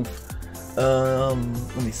 Oh, oof.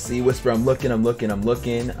 Let me see. Whisper, I'm looking. I am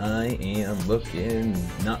looking,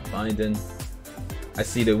 not finding. I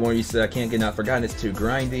see the one you said, I can't get Not Forgotten, it's too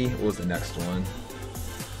grindy. What was the next one?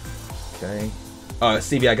 Okay.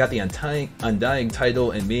 CB, I got the Undying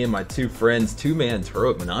title, and me and my 2 friends, 2-man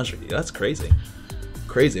heroic menagerie. That's crazy.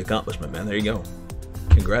 Crazy accomplishment, man. There you go.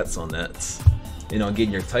 Congrats on that. You know,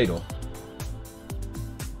 getting your title.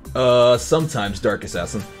 Sometimes, Dark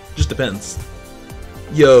Assassin. Just depends.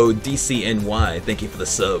 Yo, DCNY, thank you for the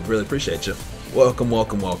sub. Really appreciate you. Welcome,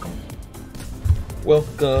 welcome, welcome.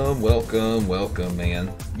 Welcome, welcome, welcome,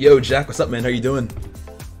 man. Yo, Jack, what's up, man? How you doing?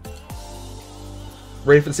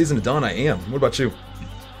 Ready for the season of Dawn? I am. What about you?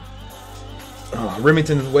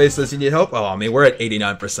 Remington Way says you need help? Oh, I mean, we're at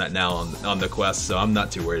 89% now on the quest, so I'm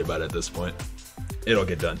not too worried about it at this point. It'll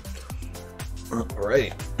get done.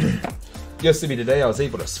 Alright. Yes, CB, today I was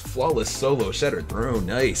able to flawless solo Shattered Throne.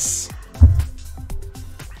 Nice.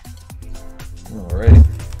 Alright.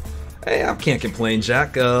 Hey, I can't complain,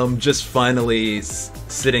 Jack. Just finally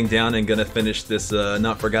sitting down and gonna finish this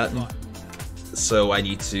Not Forgotten. So I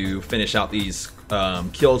need to finish out these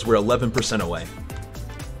kills. We're 11% away.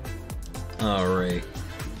 Alright.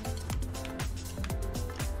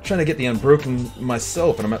 Trying to get the Unbroken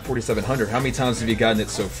myself, and I'm at 4,700. How many times have you gotten it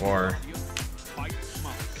so far?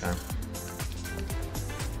 Okay. I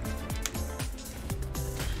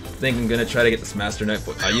think I'm gonna try to get this Master Knight.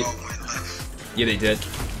 Yeah, they did.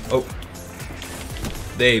 Oh.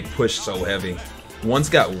 They pushed so heavy. One's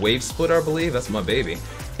got Wave Splitter, I believe. That's my baby.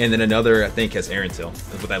 And then another, I think, has Aaron Tail.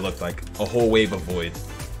 That's what that looked like. A whole wave of Void.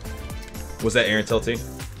 Was that Aaron Tail too?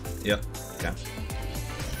 Yep. Okay.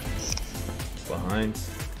 Behind.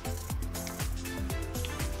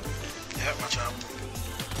 Yeah, watch out.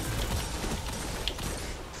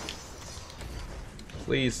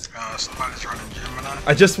 Please. Somebody's running Gemini.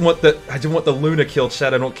 I just want the Luna kill,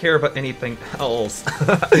 chat. I don't care about anything else.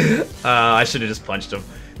 I should have just punched him.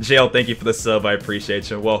 Jail, thank you for the sub. I appreciate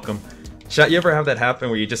you. Welcome. Chat, you ever have that happen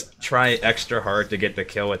where you just try extra hard to get the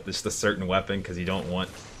kill with just a certain weapon because you don't want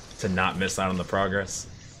to not miss out on the progress?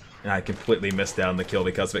 And I completely missed out on the kill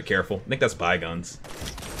because of it. Careful. I think that's Bygones.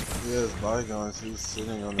 Yeah, it's Bygones. He's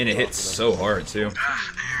sitting on the and it hits so hard, too.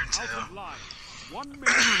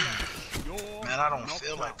 Man, I don't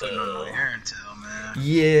feel like putting on no Aaron Tail, man.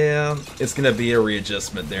 Yeah, it's gonna be a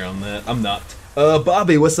readjustment there on that. I'm not.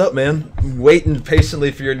 Bobby, what's up, man? Waiting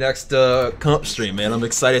patiently for your next comp stream, man. I'm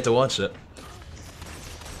excited to watch it.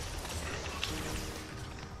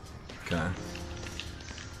 Okay.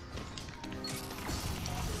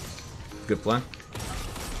 Good plan.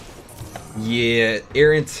 Yeah,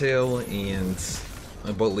 Aaron Tail and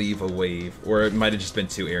I believe a wave, or it might have just been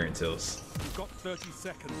 2 Aaron Tails. You've got 30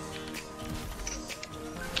 seconds.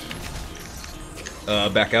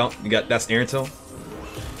 Back out. You got that's Aaron Tail.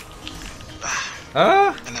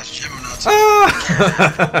 And that's Gemini too.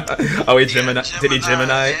 Oh, he Gemini. Did he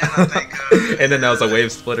Gemini? And then that was a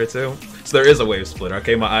wave splitter too. So there is a wave splitter.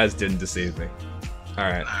 Okay, my eyes didn't deceive me. All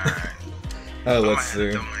right. Let's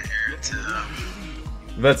see.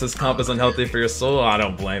 Vets' comp is unhealthy for your soul. I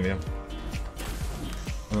don't blame you.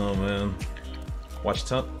 Oh man. Watch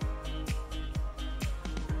top.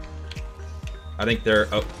 I think they're.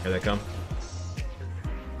 Oh, here they come.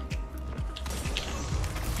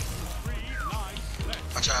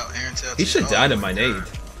 Watch out, Aaron Tail. He should die to my nade. I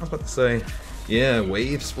was about to say, yeah,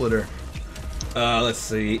 wave splitter. Let's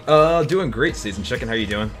see. Doing great, Season Chicken. How you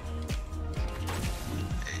doing?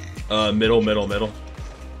 Middle.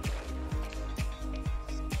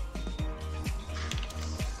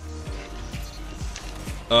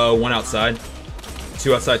 One outside.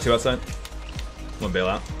 Two outside, two outside. One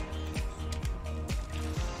bailout.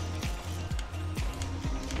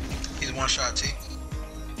 He's one shot T.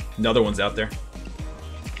 Another one's out there.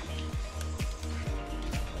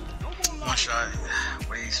 One shot.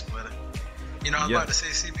 Wave splitter. You know, I was about to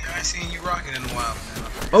say, CB, I ain't seen you rocking in a while,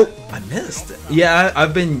 man. Oh, I missed. Yeah,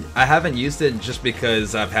 I haven't used it just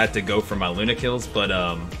because I've had to go for my Luna kills, but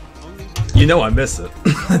you know I miss it.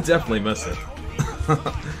 I definitely miss it.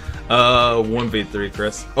 1v3,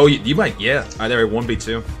 Chris. Oh, you might, yeah. Either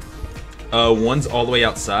 1v2. One's all the way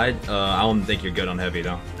outside. I don't think you're good on heavy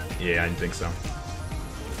though. Yeah, I didn't think so.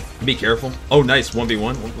 Be careful. Oh, nice.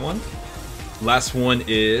 1v1. 1v1. Last one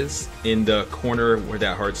is in the corner where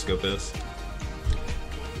that hard scope is.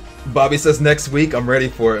 Bobby says next week. I'm ready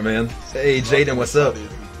for it, man. Hey, Jaden, what's up?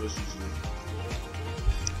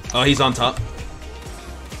 Oh, he's on top.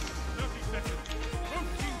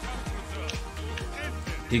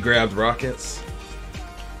 He grabbed rockets.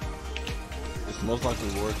 It's most likely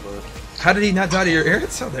worth it. How did he not die to your air?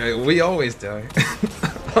 It's out there. We always die.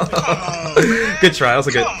 Good try. That was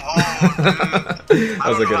a good. That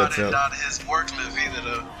was a good attempt.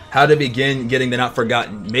 How to begin getting the Not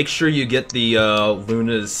Forgotten. Make sure you get the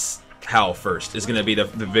Luna's Howell first. Is going to be the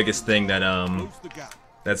biggest thing that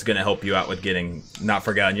that's going to help you out with getting Not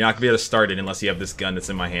Forgotten. You're not going to be able to start it unless you have this gun that's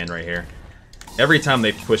in my hand right here. Every time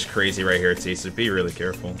they push crazy right here, T, so be really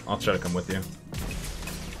careful. I'll try to come with you.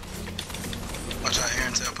 Watch out,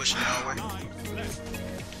 Aaron Tail pushing our way.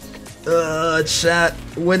 Chat,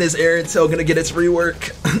 when is Aaron Tail gonna get its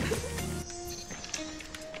rework?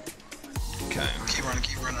 Okay. Keep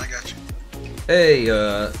running, I got you. Hey,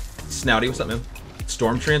 Snouty, what's up, man?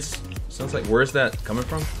 Storm Trance? Sounds like, where's that coming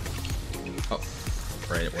from? Oh,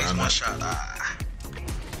 right where I'm at. Shot.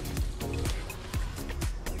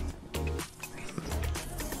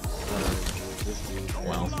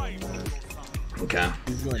 Well. Okay.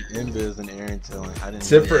 He's going invis and Aaron Tail.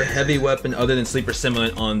 Tip for heavy weapon other than sleeper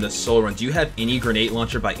simulant on the soul run. Do you have any grenade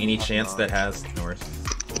launcher by any chance that has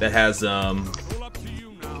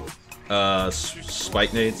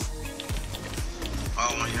spike nades?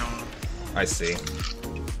 Oh, you know. I see.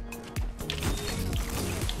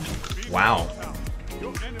 Wow.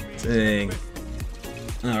 Dang.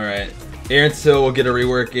 All right. Aaron Till will get a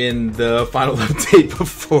rework in the final update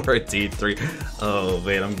before D3. Oh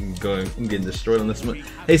man, I'm getting destroyed on this one.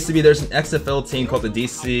 Hey CB, there's an XFL team called the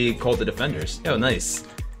DC, called the Defenders. Oh, nice.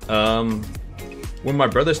 When my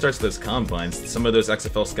brother starts those combines, some of those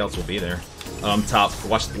XFL scouts will be there. Top.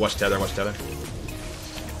 Watch tether. Watch tether.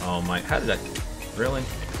 Oh my! How did I? Really?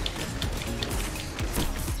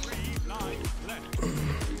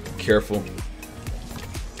 Careful.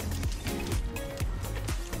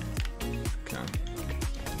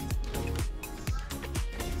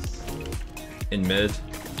 In mid.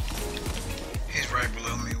 He's right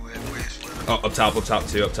below me with waves. Oh, up top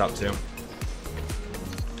two.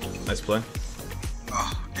 Nice play.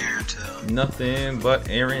 Oh, Aaron Tail. Nothing but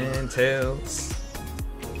Aaron Tails.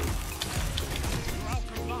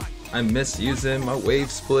 I miss using my wave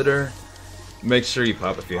splitter. Make sure you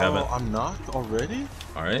pop if you haven't. I'm knocked already?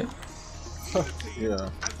 Alright. Yeah.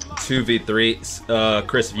 2v3.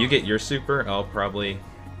 Chris, if you get your super, I'll probably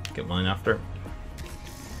get mine after.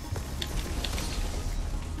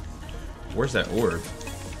 Where's that orb?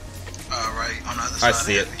 Right on the other side. I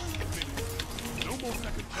see it.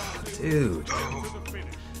 Dude.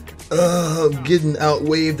 I'm getting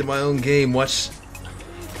outwaved in my own game. Watch.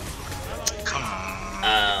 Come on.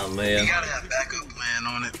 Ah, man. You gotta have backup plan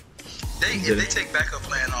on it. If they take backup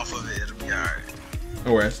plan off of it, it'll be alright.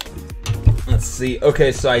 No worries. Let's see.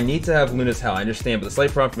 Okay, so I need to have Luna's Howell. I understand, but the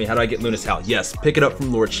slight problem for me, how do I get Luna's Howell? Yes, pick it up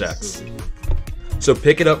from Lord Shax. So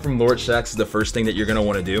pick it up from Lord Shax is the first thing that you're going to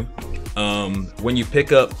want to do. When you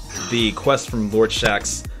pick up the quest from Lord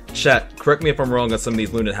Shax, chat, correct me if I'm wrong on some of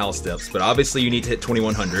these Luna Howell steps, but obviously you need to hit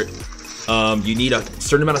 2100. You need a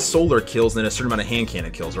certain amount of solar kills and then a certain amount of hand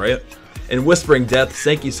cannon kills, right? And Whispering Death,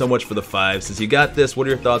 thank you so much for the 5. Since you got this, what are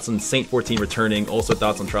your thoughts on Saint 14 returning? Also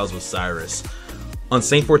thoughts on Trials of Osiris. On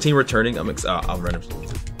Saint 14 returning, I'll run it.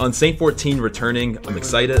 On Saint 14 returning, I'm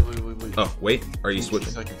excited. Wait. Oh, wait, are you switching?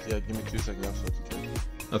 2 seconds. Yeah, give me 2 seconds. I'm switching.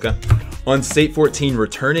 Okay. On Saint 14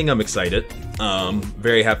 returning, I'm excited.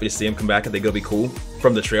 Very happy to see him come back. I think it'll be cool.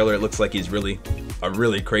 From the trailer, it looks like he's really a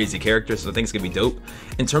really crazy character, so I think it's gonna be dope.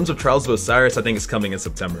 In terms of Trials of Osiris, I think it's coming in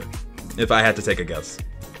September, if I had to take a guess.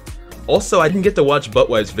 Also, I didn't get to watch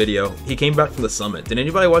Buttwhite's video. He came back from the summit. Did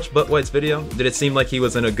anybody watch Buttwhite's video? Did it seem like he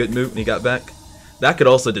was in a good mood when he got back? That could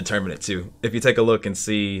also determine it too. If you take a look and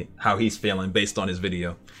see how he's feeling based on his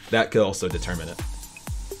video, that could also determine it.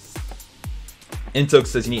 ToKz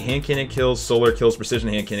says you need hand cannon kills, solar kills, precision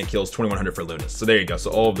hand cannon kills, 2100 for Lunas. So there you go.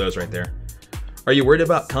 So all of those right there. Are you worried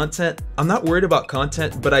about content? I'm not worried about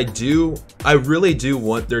content, but I really do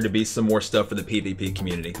want there to be some more stuff for the PvP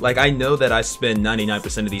community. Like, I know that I spend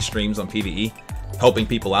 99% of these streams on PvE, helping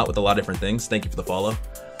people out with a lot of different things. Thank you for the follow.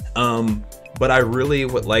 But I really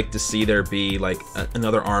would like to see there be like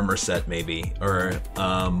another armor set maybe, or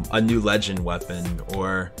a new legend weapon,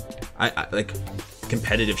 or I like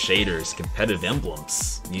competitive shaders, competitive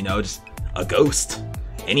emblems, you know, just a ghost,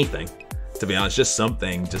 anything. To be honest, just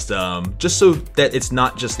something, just so that it's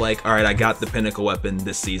not just like, all right, I got the pinnacle weapon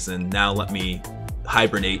this season, now let me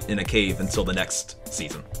hibernate in a cave until the next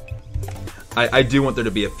season. I do want there to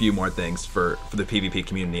be a few more things for the PvP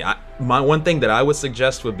community. My one thing that I would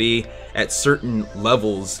suggest would be at certain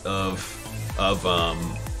levels of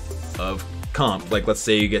comp, like let's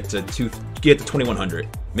say you get to 2100,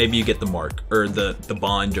 maybe you get the mark or the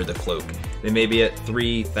bond or the cloak. Then maybe at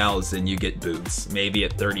 3000 you get boots. Maybe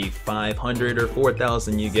at 3500 or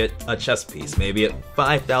 4000 you get a chest piece. Maybe at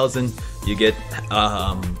 5000 you get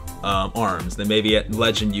arms. Then maybe at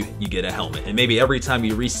legend you get a helmet. And maybe every time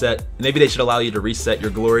you reset, maybe they should allow you to reset your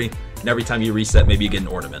glory. And every time you reset, maybe you get an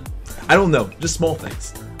ornament. I don't know, just small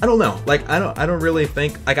things. I don't know. Like I don't really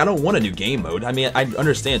think, like I don't want a new game mode. I mean, I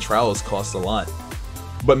understand trials cost a lot.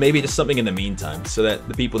 But maybe just something in the meantime, so that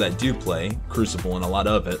the people that do play Crucible and a lot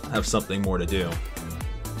of it have something more to do.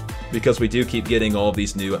 Because we do keep getting all of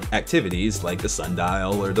these new activities, like the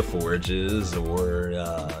sundial or the forages, or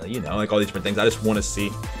you know, like all these different things. I just want to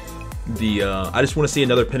see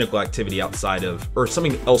another pinnacle activity outside of, or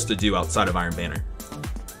something else to do outside of Iron Banner.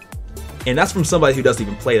 And that's from somebody who doesn't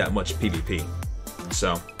even play that much PvP.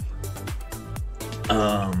 So,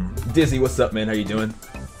 Dizzy, what's up, man? How you doing?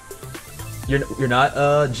 You're not,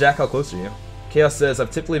 Jack, how close are you? Chaos says,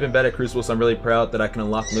 I've typically been bad at Crucible, so I'm really proud that I can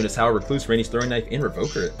unlock Luna's Howell, Recluse, Rainy's Throwing Knife, and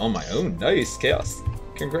Revoker on my own. Nice, Chaos.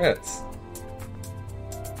 Congrats.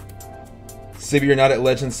 Sibby, you're not at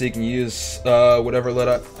Legend, so you can use, whatever let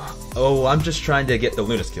up. Oh, I'm just trying to get the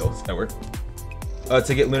Luna's kills, Edward.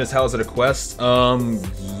 To get Luna's Howell, is it a quest?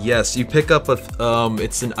 Yes, you pick up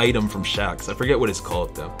it's an item from Shaxx. I forget what it's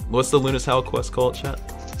called, though. What's the Luna's Howell quest called, chat?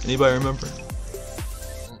 Anybody remember?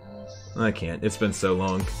 I can't. It's been so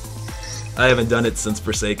long. I haven't done it since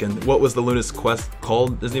Forsaken. What was the Luna's quest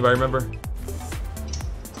called? Does anybody remember?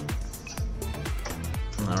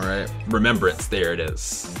 Alright. Remembrance. There it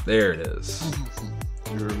is. There it is.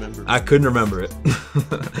 You remember? I couldn't remember it.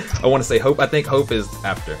 I want to say Hope. I think Hope is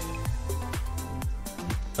after.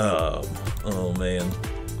 Oh man.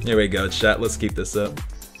 Here we go, chat. Let's keep this up.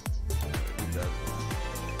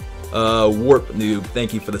 Warp Noob,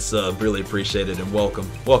 thank you for the sub, really appreciate it, and welcome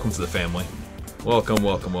to the family. Welcome to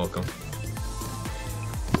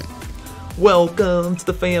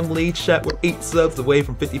the family, chat. We're 8 subs away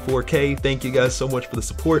from 54K. Thank you guys so much for the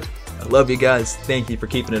support. I love you guys. Thank you for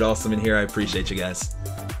keeping it awesome in here. I appreciate you guys.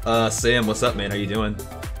 Sam, what's up, man? How you doing?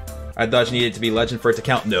 I thought you needed to be legend for it to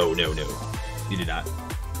count. No, you did not.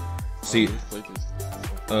 See,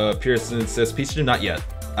 Pearson says PC, not yet.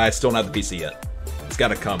 I still don't have the PC yet. It's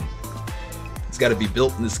gotta come. It's gotta be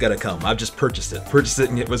built and it's gotta come. I've just purchased it.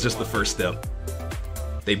 And it was just the first step.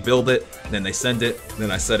 They build it, then they send it, then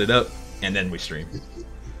I set it up, and then we stream.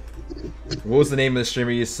 What was the name of the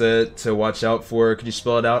streamer you said to watch out for? Could you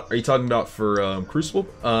spell it out? Are you talking about for Crucible?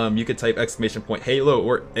 You could type !Halo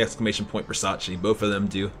or !Versace. Both of them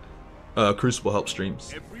do Crucible help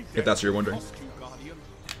streams, if that's what you're wondering.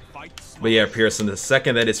 But yeah, Pearson, the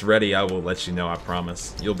second that it's ready, I will let you know, I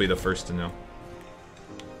promise. You'll be the first to know.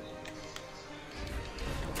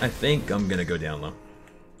 I think I'm gonna go down low.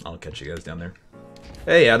 I'll catch you guys down there.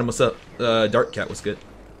 Hey Adam, what's up? Dark Cat, what's good?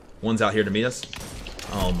 One's out here to meet us.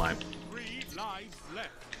 Oh my.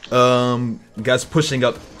 Guys pushing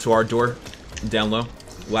up to our door, down low.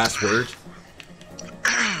 Last word.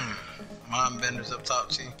 Mom Bender's up top,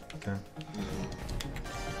 T. Okay.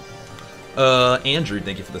 Andrew,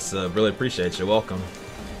 thank you for the sub. Really appreciate you. Welcome.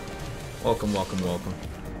 Welcome.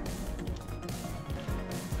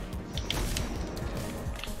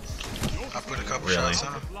 I put a couple shots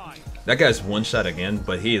on him. That guy's one shot again,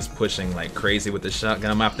 but he is pushing like crazy with the shotgun.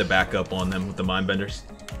 I'm gonna have to back up on them with the mindbenders.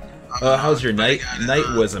 How's your night? Night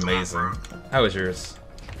was amazing. How was yours?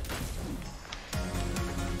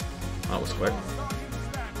 That was quick.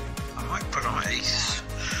 I might put on Ace.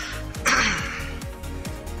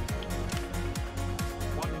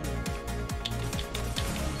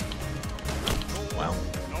 Wow.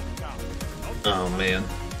 Oh man.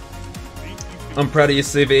 I'm proud of you,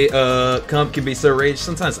 CV. Comp can be so raged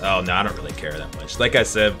sometimes. Oh no, I don't really care that much. Like I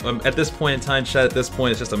said, at this point in time, chat, at this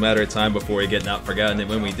point, it's just a matter of time before we get not forgotten. And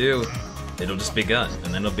when we do, it'll just be gut,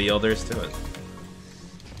 and then it'll be all there is to it.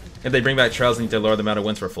 If they bring back trials, they need to lower the amount of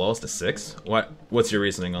wins for flawless to 6. What's your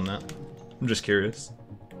reasoning on that? I'm just curious.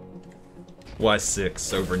 Why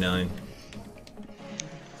 6 over 9?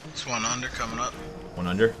 It's 1 under coming up. 1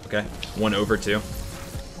 under? Okay. 1 over 2.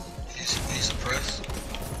 He's suppressed.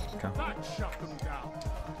 Okay.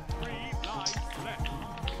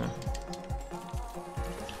 Okay.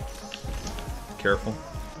 Careful.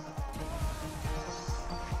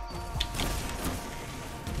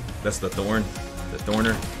 That's the Thorn. The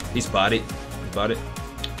Thorner. He's bodied. He bought it.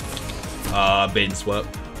 Bait and swap.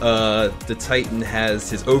 The Titan has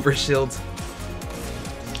his overshield.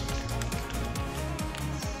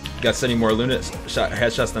 Got 70 more Luna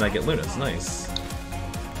headshots than I get Lunas. Nice.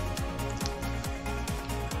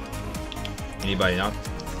 Anybody not?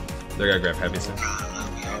 They're gonna grab heavy soon.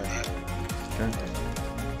 Okay.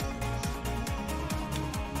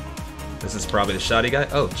 This is probably the shoddy guy.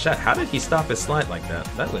 Oh, chat, how did he stop his slide like that?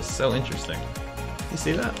 That was so interesting. You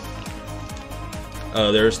see that?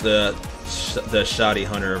 Oh, there's the shoddy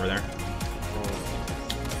hunter over there.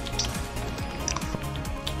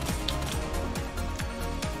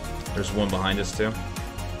 There's one behind us too.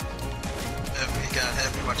 Heavy, got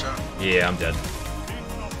heavy, watch out. Yeah, I'm dead.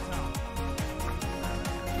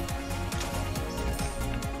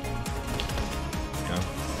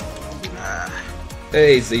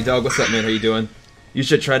 Hey Z-Dog, what's up, man? How you doing? You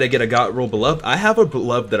should try to get a God roll beloved. I have a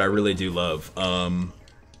beloved that I really do love.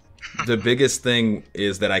 The biggest thing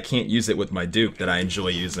is that I can't use it with my Duke that I enjoy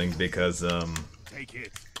using because I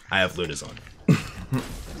have Lunas on.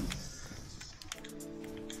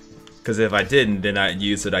 Because if I didn't, then I'd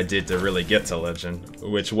use what I did to really get to Legend,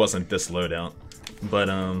 which wasn't this loadout. But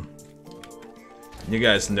you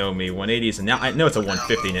guys know me, 180s, and now I know it's a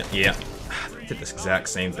 150 now. Yeah, I did this exact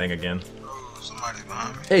same thing again. Somebody's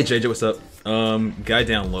behind me. Hey JJ, what's up? Guy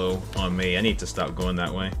down low on me. I need to stop going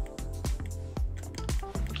that way.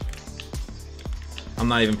 I'm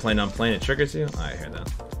not even planning on playing. It triggers you? I hear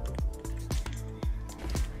that.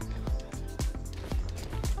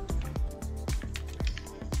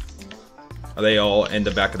 Are they all in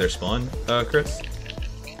the back of their spawn, Chris?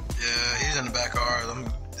 Yeah, he's in the back R.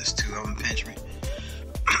 There's 2 of them pinch me.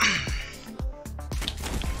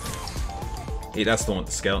 Hey, that's the one with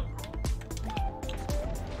the scout.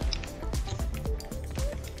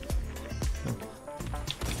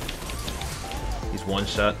 He's 1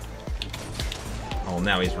 shot. Oh,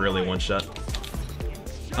 now he's really 1 shot.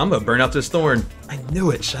 I'm gonna burn out this Thorn. I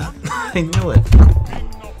knew it, chat. I knew it.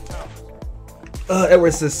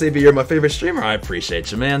 Edward says, Sabi, you're my favorite streamer. I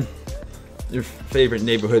appreciate you, man. Your favorite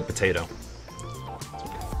neighborhood potato.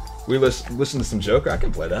 We listen to some Joker. I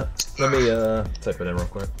can play that. Let me type it in real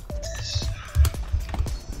quick.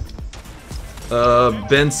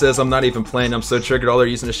 Ben says, I'm not even playing. I'm so triggered. All they're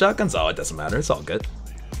using the shotguns. Oh, it doesn't matter. It's all good.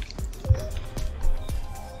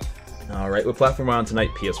 Alright, what platform are we on tonight?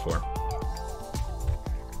 PS4.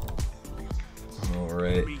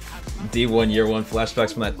 Alright. D1 year 1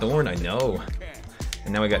 flashbacks from that Thorn, I know.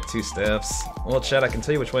 And now we got 2 staffs. Well, chat, I can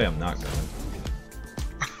tell you which way I'm not going.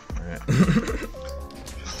 Alright.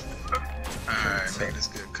 Alright, make this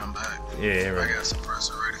good. Come back. Yeah, right. I got some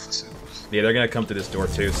suppressor ready for supers. Yeah, they're gonna come through this door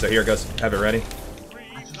too, so here it goes. Have it ready.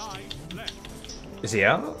 Is he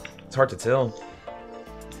out? It's hard to tell.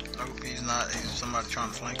 Nope, he's not. He's somebody trying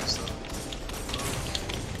to flank us though.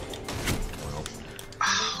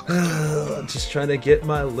 Just trying to get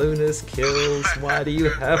my Lunas kills. Why do you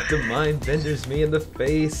have to mind vendors me in the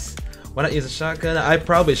face? Why not use a shotgun? I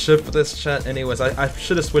probably should for this chat anyways. I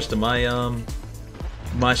should have switched to my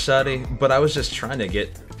my shoddy, but I was just trying to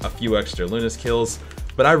get a few extra Lunas kills.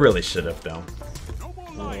 But I really should have though.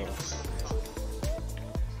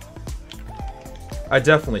 I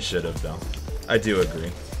definitely should have though. I do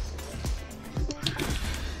agree.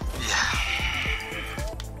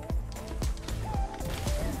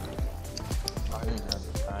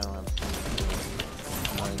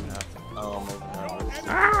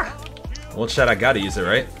 Well, chat, I gotta use it,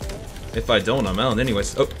 right? If I don't, I'm out.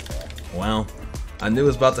 Anyways, oh, wow. I knew it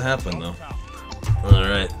was about to happen, though.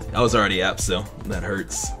 Alright, I was already apt, so that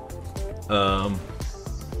hurts.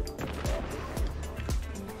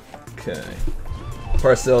 Okay.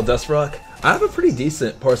 Parcel Dustrock. I have a pretty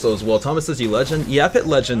decent parcel as well. Thomas says you Legend. Yeah, I've hit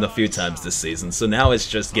Legend a few times this season, so now it's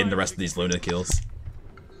just getting the rest of these Luna kills.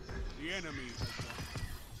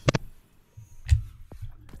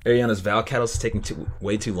 Ariana's Val Catalyst is taking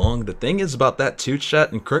way too long. The thing is about that too,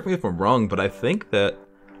 chat, and correct me if I'm wrong, but I think that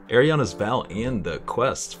Ariana's Val and the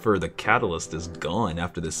quest for the Catalyst is gone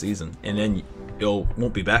after this season, and then it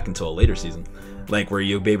won't be back until a later season, like where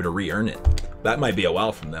you'll be able to re-earn it. That might be a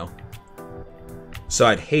while from now. So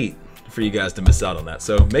I'd hate for you guys to miss out on that.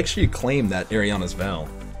 So make sure you claim that Ariana's Vow.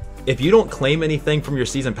 If you don't claim anything from your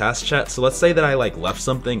season pass, chat, so let's say that I like left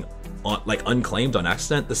something on, like unclaimed on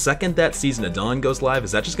accident, the second that Season of Dawn goes live,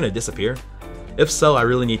 is that just gonna disappear? If so, I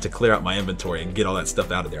really need to clear out my inventory and get all that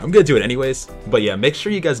stuff out of there. I'm gonna do it anyways, but yeah, make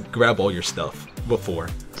sure you guys grab all your stuff before.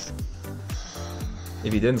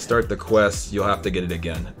 If you didn't start the quest, you'll have to get it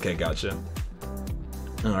again. Okay, gotcha.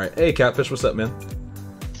 Alright, hey Catfish, what's up, man?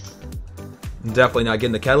 I'm definitely not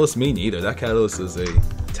getting the catalyst. Me neither. That catalyst is a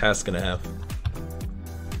task and a half.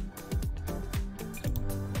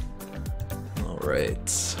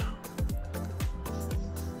 Alright.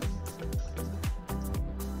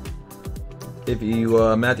 If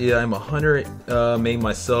you, Matthew, I'm a hunter, main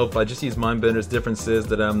myself. I just use Mindbender's. Difference is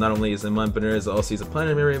that I'm not only using Mindbender's, I also use a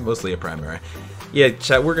primary, mostly a primary. Yeah,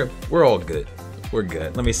 chat, we're all good. We're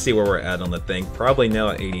good. Let me see where we're at on the thing. Probably now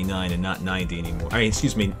at 89 and not 90 anymore. I mean,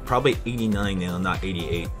 excuse me, probably 89 now, not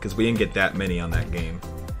 88, because we didn't get that many on that game.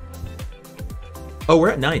 Oh, we're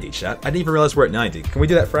at 90, chat. I didn't even realize we're at 90. Can we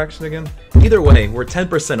do that fraction again? Either way, we're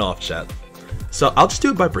 10% off, chat. So I'll just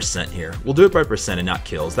do it by percent here. We'll do it by percent and not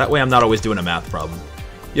kills. That way I'm not always doing a math problem.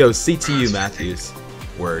 Yo, CTU Matthews.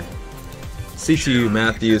 Word. CTU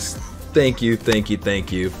Matthews. Thank you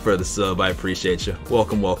for the sub. I appreciate you.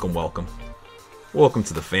 Welcome, welcome, welcome. Welcome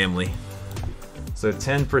to the family. So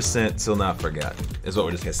 10% till not forgotten is what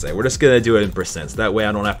we're just gonna say. We're just gonna do it in percents. That way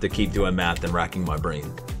I don't have to keep doing math and racking my brain.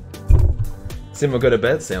 Sim will go to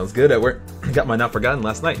bed. Sounds good. I got my not forgotten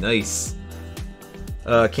last night. Nice.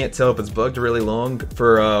 Can't tell if it's bugged really long.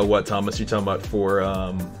 For what, Thomas? You talking about for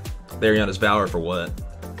Ariana's Vow or for what?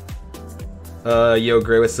 Yo,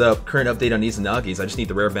 Gray, what's up? Current update on Izanagi's. I just need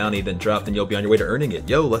the rare bounty, then drop, then you'll be on your way to earning it.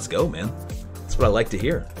 Yo, let's go, man. That's what I like to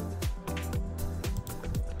hear.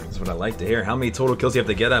 That's what I like to hear. How many total kills do you have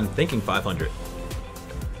to get? I'm thinking 500.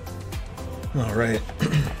 Alright.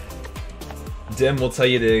 Dim will tell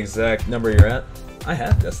you the exact number you're at. I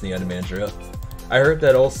have Destiny Item Manager up. I heard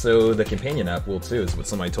that also the companion app will too, is what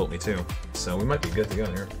somebody told me too. So we might be good to go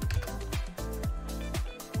here.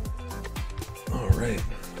 Alright.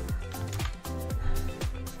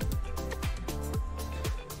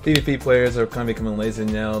 PvP players are kind of becoming lazy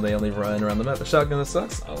now. They only run around the map. The shotgun that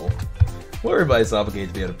sucks. Oh. Well, everybody's obligated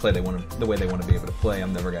to be able to play the way they want to be able to play.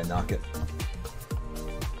 I'm never gonna knock it.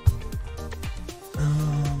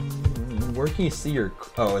 Where can you see your...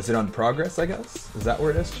 Oh, is it on progress, I guess? Is that where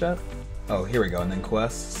it is, chat? Oh, here we go. And then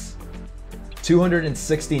quests.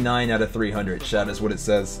 269 out of 300, chat, is what it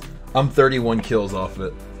says. I'm 31 kills off of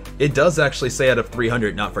it. It does actually say out of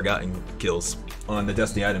 300 not forgotten kills on the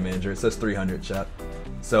Destiny Item Manager. It says 300, chat.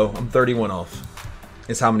 So I'm 31 off.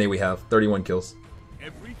 Is how many we have. 31 kills.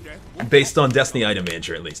 Based on Destiny Item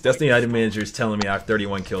Manager, at least. Destiny Item Manager is telling me I have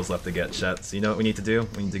 31 kills left to get, chat. So you know what we need to do?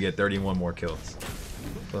 We need to get 31 more kills.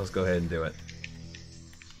 So let's go ahead and do it.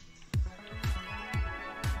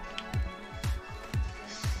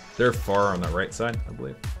 They're far on the right side, I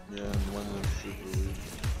believe. Yeah, and one of them super weak.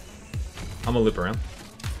 I'm gonna loop around.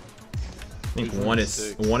 I think one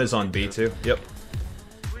is on B too. Yep.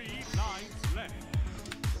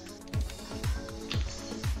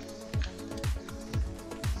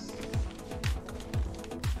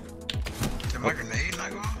 Did my grenade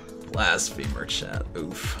not go off? Blasphemer, chat.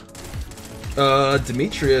 Oof.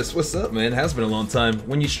 Demetrius, what's up, man? Has been a long time.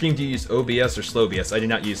 When you stream, do you use OBS or SlowBS? I do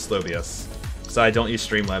not use SlowBS. So I don't use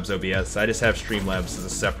Streamlabs OBS. I just have Streamlabs as a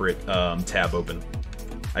separate tab open.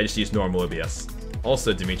 I just use normal OBS.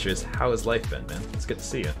 Also, Demetrius, how has life been, man? It's good to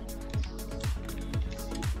see you.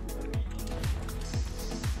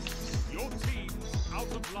 Your team out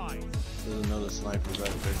of line. There's another sniper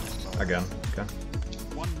back there. I got him. Okay.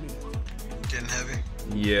 1 minute. Getting heavy.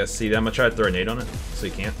 Yeah, see, I'm gonna try to throw a nade on it, so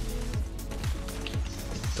you can't.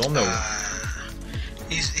 Don't know.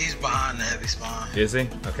 He's behind the heavy spawn. Is he?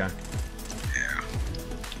 Okay. Yeah.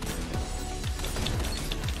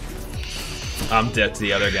 I'm dead to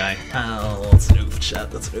the other guy. Oh, that's an oof, chat.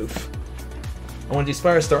 That's an oof. I want to do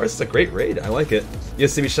Spire Stars. It's a great raid. I like it.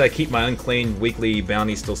 Yes, should I keep my unclaimed weekly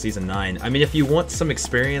bounties till season 9? I mean, if you want some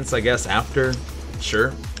experience, I guess, after,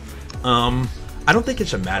 sure. I don't think it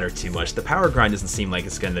should matter too much. The power grind doesn't seem like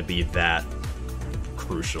it's going to be that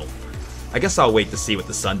crucial. I guess I'll wait to see what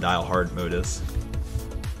the Sundial hard mode is.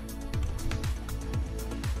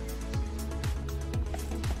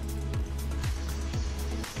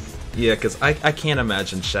 Yeah, because I can't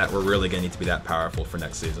imagine, chat, we're really going to need to be that powerful for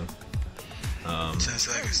next season. 10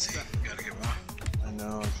 seconds, T. You gotta get one. I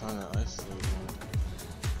know, I'm trying to isolate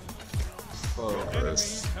one. Oh,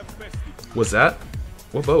 was that?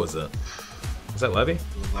 What bow was that? Was that Levy?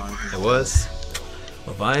 It was.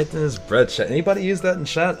 Leviathan's bread, chat. Anybody use that in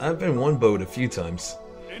chat? I've been one bowed a few times.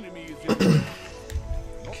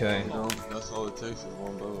 Okay. You know, that's all it takes is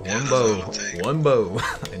one bow. Yeah, One that's bow. all it'll take. One bow.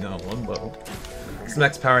 I know, one bow. It's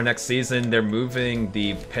max power next season. They're moving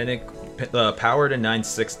the power to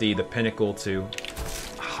 960, the pinnacle to...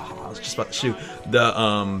 Oh, I was just about to shoot.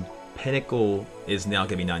 The pinnacle is now going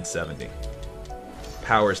to be 970.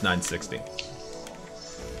 Power is 960.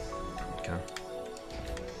 Okay.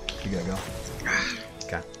 You gotta go.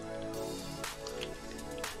 Okay.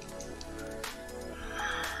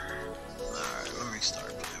 Alright, let me start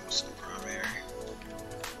playing with some primary.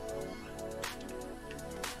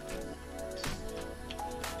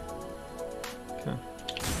 Okay.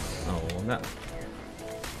 Oh, well, that.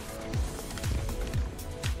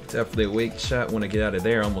 Definitely weak shot. Want to get out of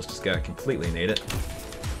there. Almost just got completely naded.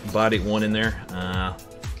 Body one in there.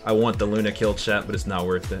 I want the Luna kill chat, but it's not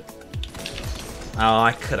worth it. Oh,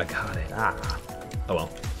 I could have got it. Ah. Oh well.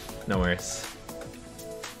 No worries.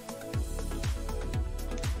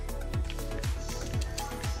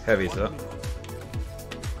 Heavy's up.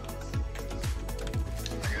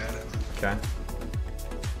 I got it.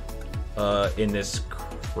 Okay. In this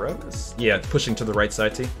crevice? Yeah, pushing to the right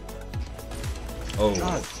side, T. Oh.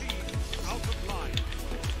 God. Out of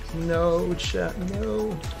line. No, chat,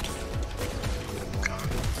 no.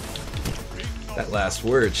 That last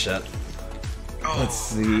word, chat. Oh, Let's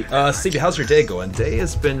see. Stevie, how's your day going? Day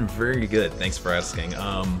has been very good. Thanks for asking.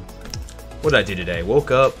 What did I do today?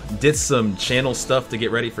 Woke up, did some channel stuff to get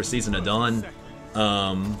ready for Season of Dawn.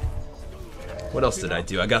 What else did I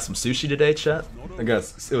do? I got some sushi today, chat. It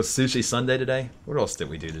was Sushi Sunday today. What else did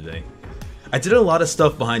we do today? I did a lot of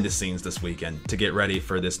stuff behind the scenes this weekend to get ready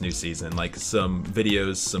for this new season, like some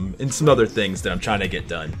videos, and some other things that I'm trying to get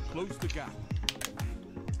done. Close the gap.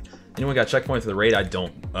 Anyone got checkpoint for the raid? I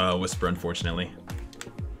don't, Whisper, unfortunately.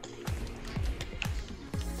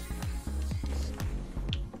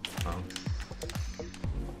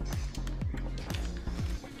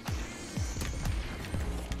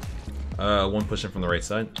 One pushing from the right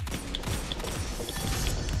side.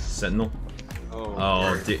 Sentinel.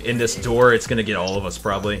 Oh, dude, in this door, it's gonna get all of us,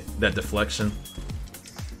 probably. That deflection.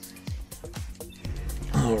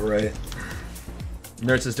 Alright.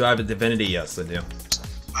 Nerd says, do I have a divinity? Yes, I do.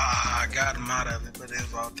 I got him out of it, but it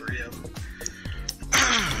was all three of them.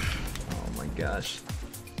 Oh my gosh.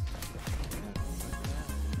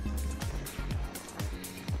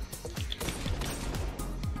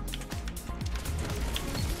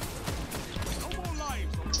 No more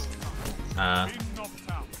lives on this time. Being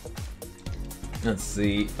knocked out. Let's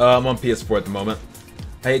see. I'm on PS4 at the moment.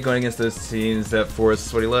 I hate going against those teams that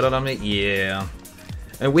force what he let out on me. Yeah.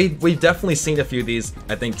 And we've definitely seen a few of these,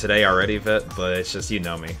 I think, today already, Vet, but it's just, you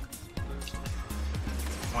know me.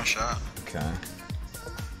 One shot. Okay.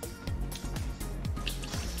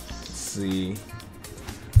 Let's see.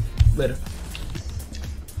 Later.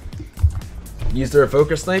 Use the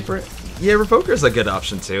Revoker Sniper? Yeah, Revoker's a good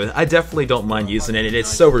option too. I definitely don't mind using it. It's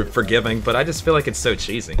so forgiving, but I just feel like it's so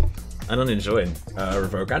cheesy. I don't enjoy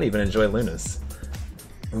Revoker. I don't even enjoy Luna's.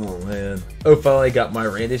 Oh man. Oh, finally got my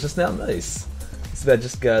Randy's just now. Nice. So I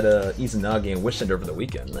just got Izanagi and Wishend over the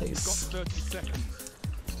weekend. Nice. Got 30 seconds.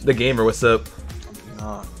 The Gamer, what's up?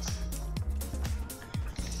 Nah.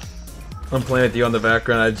 I'm playing with you on the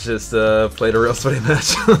background. I just played a real sweaty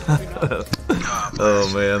match.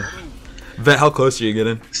 Oh man. Vet, how close are you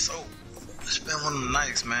getting? So, it's been one of the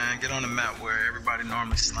nights, man. Get on the map where everybody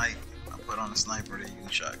normally snipe. I put on a sniper that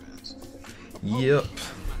use shotguns. Yep.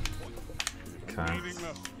 Okay. Leaving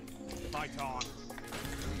the fight on.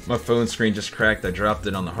 My phone screen just cracked. I dropped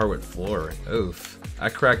it on the hardwood floor. Oof. I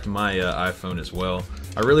cracked my iPhone as well.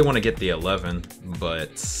 I really want to get the 11,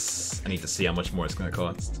 but I need to see how much more it's going to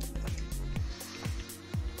cost.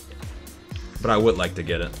 But I would like to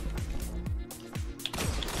get it.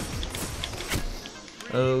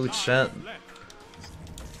 Oh, chat.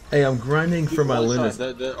 Hey, I'm grinding for my Luna.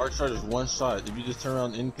 That arc shot is one shot. If you just turn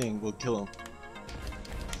around anything, we'll kill him.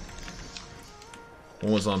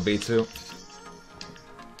 One was on B2.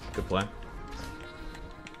 Good play.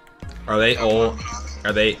 Are they all?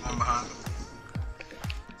 Are they? I'm behind him.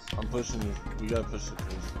 I'm pushing you. We gotta push it,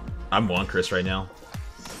 please. I'm on Chris right now.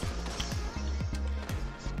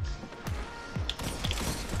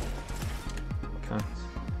 Okay.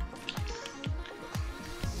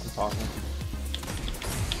 I'm talking.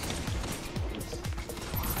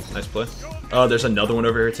 Nice play. Oh, there's another one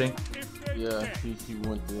over here too. Yeah, he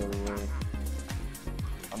went the other way.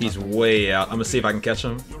 He's way out. I'm gonna see if I can catch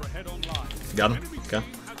him. You're ahead on line. Got him. Okay.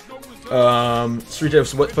 Has no reserve. Street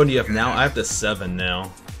Jokes, what phone do you have now? I have the 7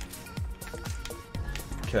 now.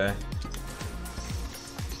 Okay.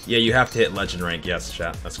 Yeah, you have to hit legend rank. Yes,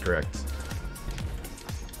 chat. That's correct.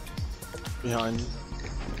 Behind you.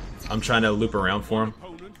 I'm trying to loop around for him.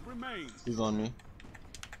 Opponent remains. He's on me.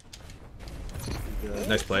 Good.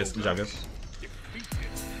 Nice plays. Good job, guys.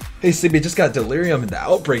 Hey, CB, just got delirium in the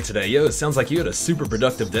outbreak today. Yo, it sounds like you had a super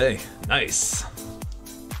productive day. Nice.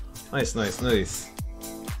 Nice, nice, nice.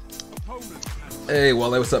 Hey,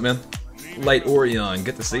 Wale, what's up, man? Light Orion,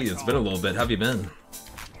 good to see you. It's been a little bit. How have you been?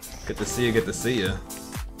 Good to see you, good to see you.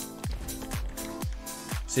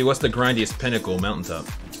 See, what's the grindiest pinnacle? Mountaintop,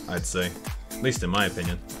 I'd say. At least in my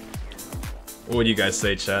opinion. What would you guys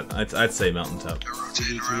say, chat? I'd say mountaintop. To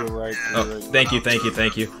your right, Oh, thank you, thank you,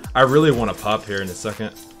 thank you. I really want to pop here in a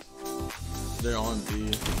second. They're on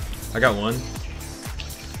B. I got one.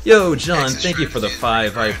 Yo, John, thank you for the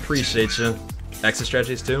 5. I appreciate you. Exit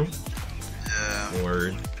strategies too? Yeah.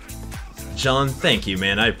 Word. John, thank you,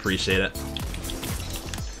 man. I appreciate it.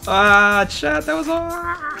 Ah, chat, that was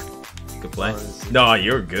good play. No,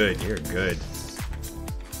 you're good. You're good.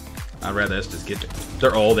 I'd rather us just get.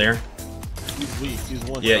 They're all there. He's weak. He's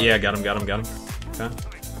one. Yeah, yeah, got him, got him, got him. Okay.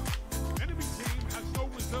 Enemy team has no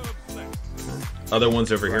reserves left. Other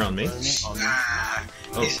ones over here on me. Nah,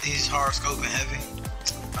 Oh. he's hard scoping heavy.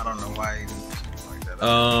 I don't know why he like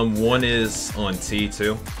that. One is on T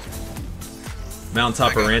too.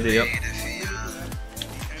 Mountaintop or Randy, yep.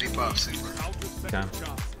 He pops super. Okay.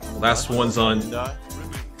 Last one's on.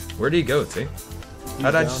 Where did he go, T?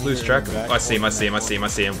 How did I just lose track of him? Oh, I see him, I see him, I see him, I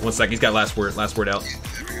see him. 1 sec, he's got last word out.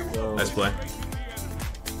 Nice play.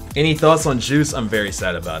 Any thoughts on Juice? I'm very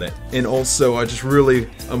sad about it. And also,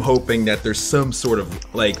 I'm hoping that there's some sort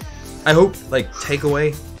of, like, I hope, like,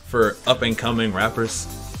 takeaway for up-and-coming rappers,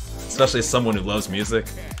 especially someone who loves music.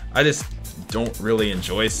 I just don't really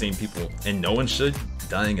enjoy seeing people, and no one should,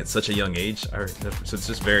 dying at such a young age. So it's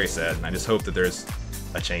just very sad, and I just hope that there's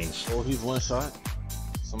a change. Oh, he's one shot.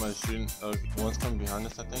 Somebody's shooting. One's coming behind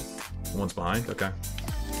us, I think. One's behind? Okay.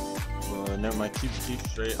 Never mind. Keep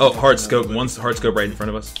straight. Oh, hard scope. One's hard scope right in front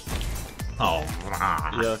of us. Oh.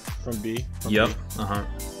 Yeah, from B. Yep. B. Uh-huh.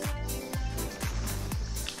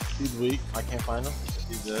 He's weak. I can't find him.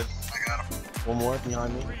 He's dead. I got him. One more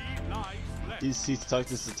behind me. He's tucked.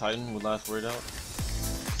 This is Titan with last word out.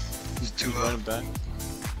 He's Two running back.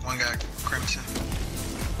 One guy crimson.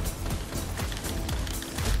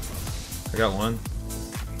 I got one.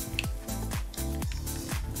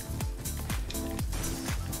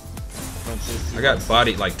 I got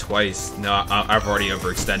bodied like twice. No, I've already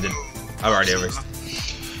overextended. I've already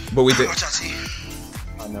overextended. But we did. Watch out, T.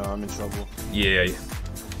 I know. I'm in trouble. Yeah.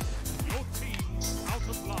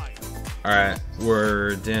 Alright,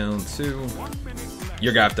 we're down to.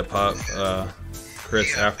 You're gonna have to pop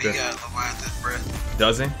Chris after. He got Leviathan breath.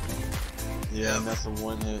 Does he? Yeah, and that's a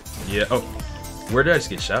one hit. Yeah. Oh, where did I just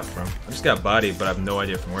get shot from? I just got bodied, but I have no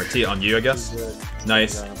idea from where. T on you, I guess.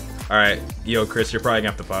 Nice. Alright, yo, Chris, you're probably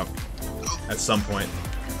gonna have to pop at some point.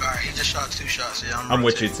 Alright, he just shot 2 shots. Yeah, I'm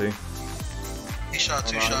with you, T. He shot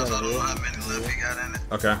 2 shots. I don't know how many left he got in it.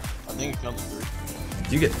 Okay. I think it comes 3.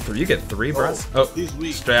 You get 3. You get 3, bros. Oh, he's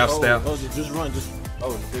weak. Staff. Oh, just run. Just.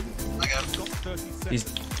 Oh, I got him. He's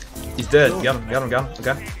dead. Got him.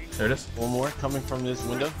 Okay. There it is. one more coming from this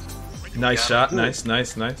window. Nice shot. Nice.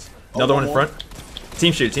 Another one in front.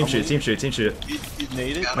 Team shoot. Team shoot. He's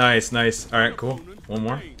naded. Nice. Alright, cool. One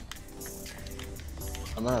more.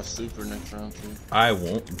 I'm gonna have super next round too. I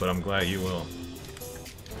won't, but I'm glad you will.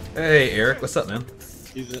 Hey, Eric. What's up, man?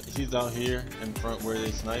 He's out here in front where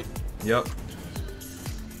they snipe. Yep.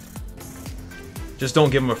 Just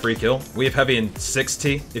don't give him a free kill. We have heavy in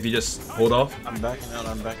 6T if you just hold off. I'm backing out.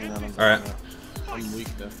 Alright. I'm weak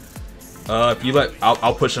though. If you let,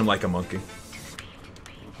 I'll push him like a monkey.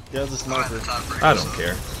 He has a sniper. I don't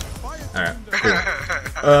care. Alright, cool.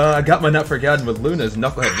 I got my Not Forgotten with Luna's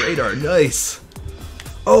Knucklehead Radar. Nice.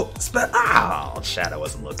 Oh, chat, I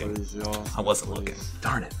wasn't looking. I wasn't looking.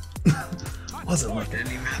 Darn it. Wasn't looking.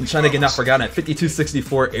 I'm trying to get Not Forgotten at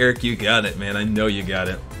 5264. Eric, you got it, man. I know you got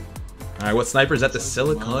it. Alright, what sniper's at the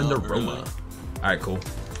Silicon Aroma? Alright, cool.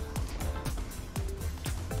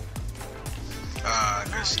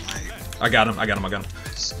 Good snipe. I got him. Okay.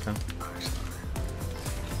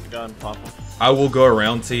 Got him, pop him. I will go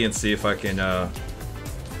around T and see if I can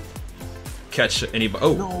catch anybody.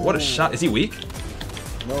 Oh, no. What a shot. Is he weak?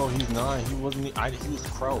 No, he's not. He wasn't. He was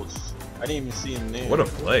crouched. I didn't even see him there. What a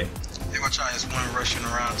play. Hey, watch out. There's one rushing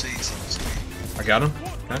around T. I got him.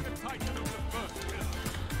 Okay.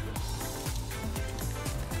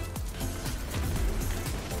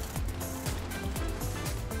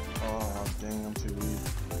 Oh, dang, I'm too weak.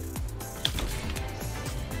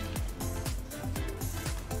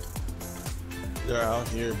 They're out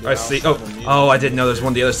here. I see. Oh, I didn't know there's one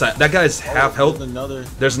on the other side. That guy's half health.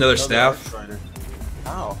 There's another staff.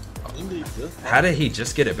 Ow. How did he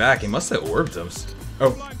just get it back? He must have orbed him.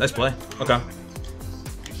 Oh, nice play. Okay.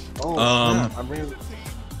 Oh, I'm bringing...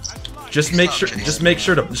 Just make sure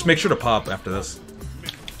to pop after this.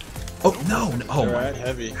 Oh no! Oh my!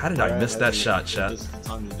 How did I miss that shot, chat?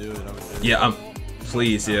 Yeah,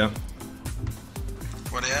 please, yeah.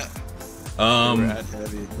 Where they at?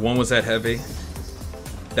 One was at heavy.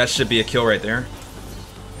 That should be a kill right there.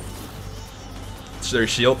 Their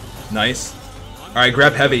shield, nice. All right,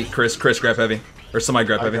 grab heavy, Chris, grab heavy, or somebody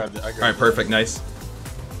grab heavy. All right, perfect, nice.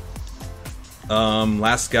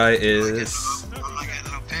 Last guy is.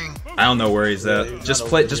 I don't know where he's at. Just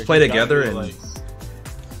play together and.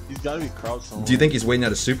 He's gotta be crouched somewhere. Do you think he's waiting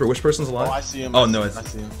at a super? Which person's alive? Oh, I see him. Oh no, I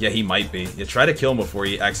see him. Yeah, he might be. Yeah, try to kill him before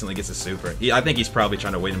he accidentally gets a super. I think he's probably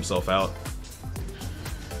trying to wait himself out.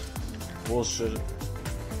 Bullshit.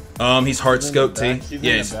 He's hard scope T.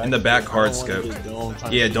 Yeah, he's in the back hard scope.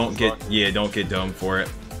 Yeah, don't get domed for it.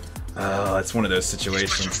 It's one of those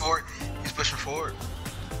situations. He's pushing forward.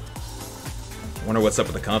 Wonder what's up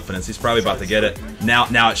with the confidence. He's probably about to get it.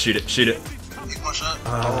 Now shoot it. He's one shot.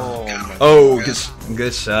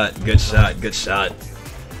 Good shot.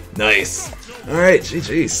 Nice. All right,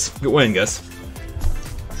 GG's. Good win, guys.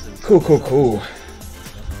 Cool.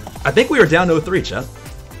 I think we were down 0-3, chat.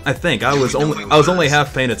 I think I was only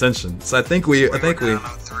half paying attention, so I think we were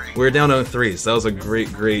down 0-3. So that was a great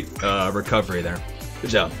recovery there.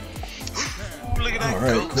 Good job. Look at that. All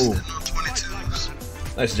right, cool.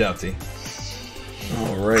 Nice job, T.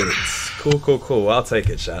 All right, cool. I'll take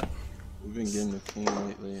it, chat. We've been getting the team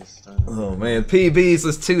lately. Oh man, PBs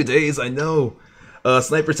is 2 days. I know.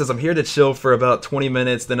 Sniper says I'm here to chill for about 20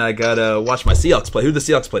 minutes. Then I gotta watch my Seahawks play. Who did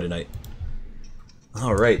the Seahawks play tonight?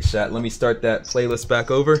 Alright, chat, let me start that playlist back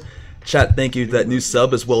over. Chat, thank you for that new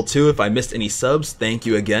sub as well, too. If I missed any subs, thank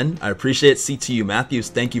you again. I appreciate it. CTU Matthews,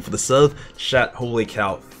 thank you for the sub. Chat, holy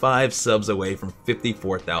cow, 5 subs away from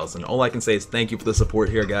 54,000. All I can say is thank you for the support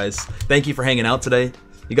here, guys. Thank you for hanging out today.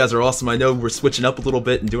 You guys are awesome. I know we're switching up a little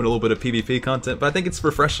bit and doing a little bit of PvP content, but I think it's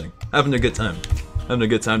refreshing. Having a good time. Having a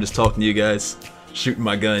good time just talking to you guys, shooting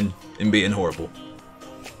my gun, and being horrible.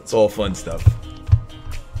 It's all fun stuff.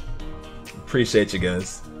 Appreciate you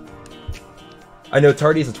guys. I know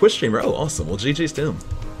Tardy's a Twitch streamer. Oh, awesome. Well, GG's to him.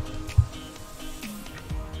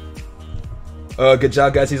 Good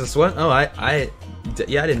job, guys. He's a sweat. Oh,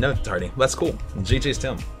 yeah, I didn't know Tardy. That's cool. GG's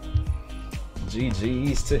to him.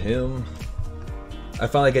 GG's to him. I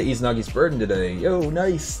finally got Izanagi's burden today. Yo,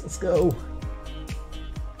 nice. Let's go.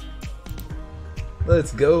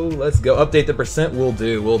 Let's go. Update the percent. We'll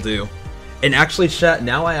do. And actually, chat,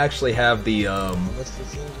 now I actually have the,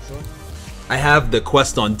 I have the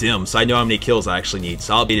quest on Dim, so I know how many kills I actually need,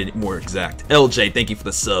 so I'll be more exact. LJ, thank you for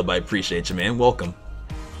the sub. I appreciate you, man. Welcome.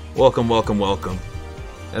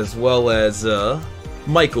 As well as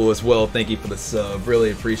Michael as well. Thank you for the sub.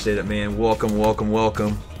 Really appreciate it, man. Welcome.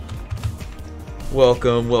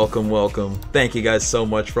 Thank you guys so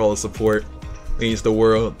much for all the support. It means the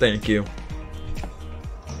world. Thank you.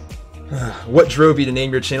 What drove you to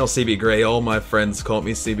name your channel CB Gray? All my friends call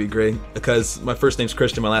me CB Gray because my first name's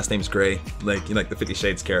Christian, my last name's Gray, like the 50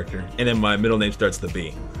 Shades character, and then my middle name starts with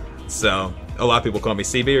the B. So a lot of people call me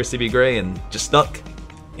CB or CB Gray, and just stuck.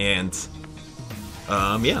 And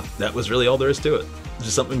yeah, that was really all there is to it.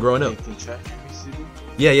 Just something growing up. Can chat hear me, CB?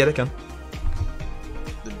 Yeah, they can.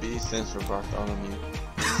 The B stands for Bartholomew.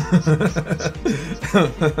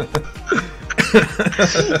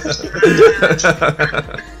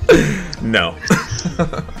 No.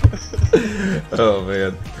 Oh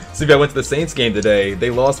man. See, I went to the Saints game today.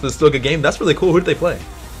 They lost, but it's still a good game. That's really cool. Who did they play?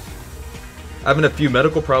 I've been a few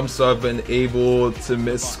medical problems, so I've been able to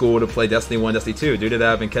miss school to play Destiny 1, Destiny 2. Due to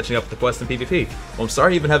that, I've been catching up with the quest and PvP. Well, I'm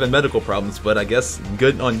sorry you've been having medical problems, but I guess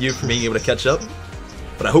good on you for being able to catch up.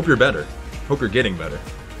 But I hope you're better. Hope you're getting better.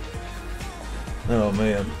 Oh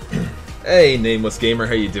man. Hey, Nameless Gamer,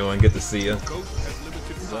 how you doing? Good to see you.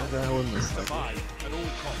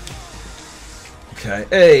 Okay.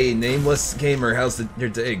 Hey, Nameless Gamer, how's your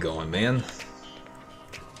day going, man?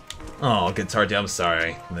 Oh, Guitar D, I'm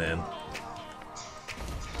sorry, man.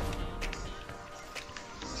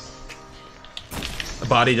 I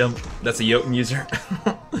bodied him. That's a Jotun user.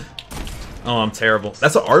 Oh, I'm terrible.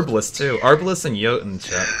 That's an Arbalest, too. Arbalest and Jotun,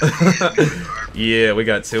 chat. Yeah, we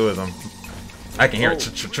got 2 of them. I can hear it.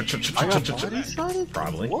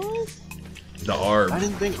 Probably. What? The Arb. I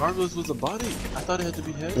didn't think Arbalest was a body. I thought it had to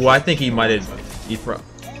be head. Well, I think he might have.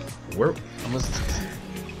 Where?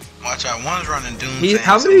 Watch out, one's running Doom.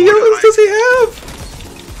 How many Jotuns does he have?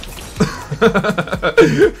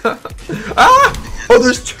 Ah! Oh,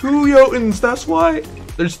 there's 2 Jotuns. That's why.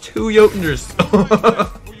 There's 2 Jotuners.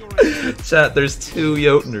 Chat, there's 2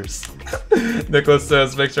 Jotuners. Nicholas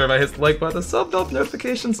says, make sure if I hit the like button, the sub bell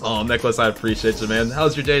notifications. Oh, Nicholas, I appreciate you, man.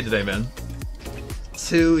 How's your day today, man?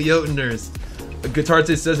 2 Jotuners. Guitar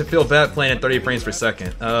 2 says it feel bad playing at 30 frames per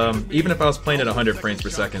second. Even if I was playing at 100 frames per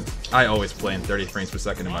second, I always play in 30 frames per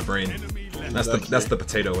second in my brain. That's the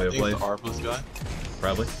potato way of playing. The guy?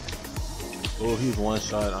 Probably. Oh, he's one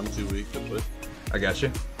shot. I'm too weak to play. I got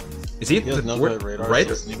you. Is he has no radar, right?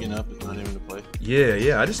 So sneaking up is not even to play.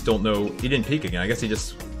 Yeah. I just don't know. He didn't peek again. I guess he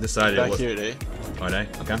just decided Back it was. here today. Oh, day.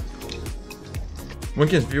 Okay. When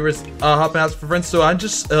can viewers hop out for friends? So I'm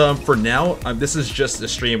just for now. This is just a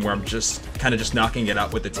stream where I'm just kind of just knocking it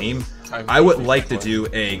out with the team. I would like to do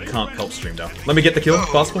a comp help stream though. Let me get the kill if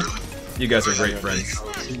possible. You guys are great friends.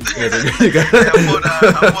 You guys are good. I'm on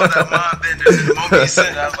that mind bender. The moment he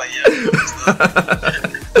said it, I was like, yeah.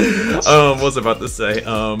 What was I about to say?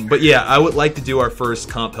 But yeah, I would like to do our first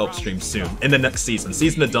comp help stream soon in the next season.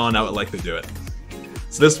 Season of Dawn, I would like to do it.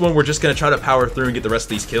 So this one, we're just gonna try to power through and get the rest of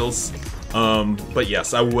these kills. But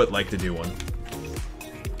yes, I would like to do one.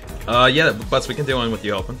 Yeah, but we can do one with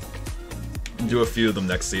you helping. Do a few of them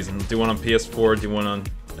next season. Do one on PS4, do one on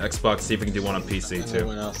Xbox, see if we can do one on PC too. They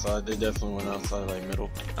went outside. They definitely went outside, like middle.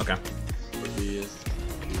 Okay. He's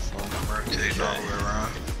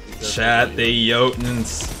Chat, the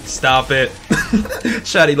Jotuns. Stop it.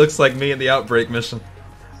 Chat, he looks like me in the Outbreak mission.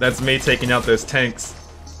 That's me taking out those tanks.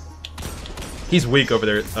 He's weak over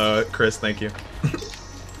there, Chris, thank you.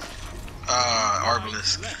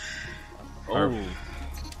 Arbalist. Oh.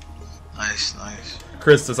 Nice.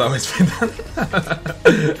 Chris has always been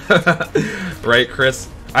that. Right, Chris?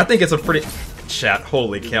 I think it's a pretty... Chat,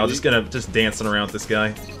 holy cow, just dancing around with this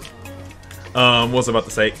guy. What was I about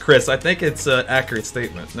to say? Chris, I think it's an accurate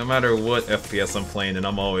statement. No matter what FPS I'm playing, and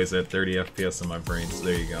I'm always at 30 FPS in my brain, so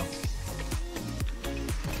there you go.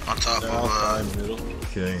 On top of, middle.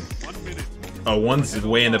 Okay. Oh, one's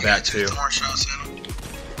way in the back, too.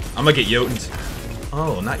 I'm gonna get Jotuned.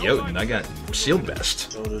 Oh, not Jotun. I got shield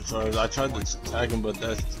bashed. I tried to tag him, but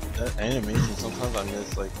that animation, sometimes I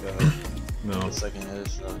miss, like, no. the second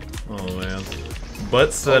headshot. Oh, man.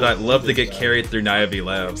 But said I'd love to get carried through Niobe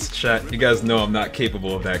Labs. Chat, you guys know I'm not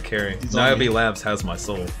capable of that carry. Niobe Labs has my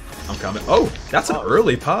soul. I'm coming. Oh, that's an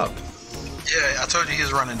early pop. Yeah, I told you he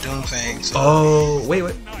was running Doom things. So oh,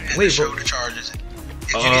 wait. Shoulder charges.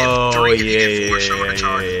 Oh, yeah,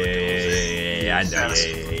 I know.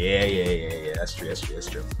 Yeah. That's true.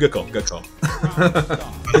 Good call.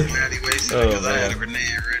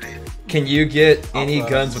 Can you get any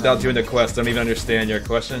guns without doing the quest? I don't even understand your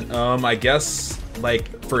question. I guess,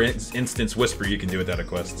 like, for instance, Whisper, you can do without a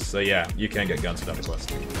quest. So yeah, you can get guns without a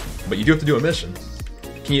quest. But you do have to do a mission.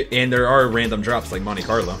 And there are random drops like Monte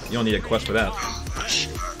Carlo. You don't need a quest for that.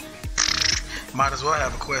 Might as well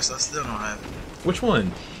have a quest. I still don't have it. Which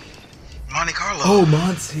one? Monte Carlo. Oh,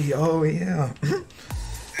 Monty. Oh, yeah. Dude,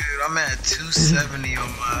 I'm at 270 on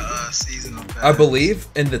my seasonal pass. I believe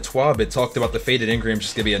in the TWAB it talked about the faded engram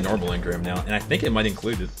just gonna be a normal engram now, and I think it might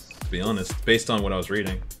include it, to be honest, based on what I was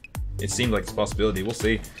reading. It seemed like it's a possibility. We'll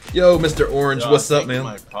see. Yo, Mr. Orange, what's up,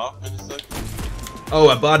 man? Oh,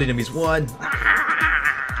 I bodied him. He's one.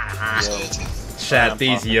 Chat,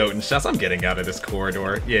 these Jotun shots. I'm getting out of this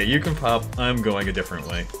corridor. Yeah, you can pop. I'm going a different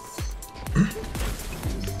way.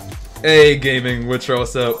 Hey, Gaming Witcher,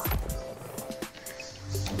 what's up?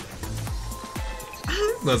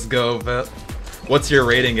 Let's go, Vet. What's your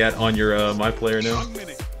rating at on your My Player now? I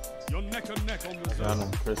don't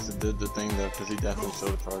know, Chris did the thing though, because he definitely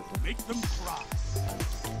showed charge.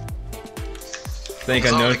 Think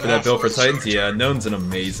I known for that build for Titans? Yeah, Known's an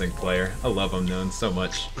amazing player. I love him, Known, so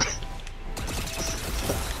much.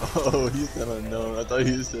 Oh, he said unknown. I thought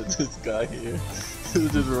you said this guy here. He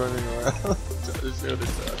was just running around trying to show the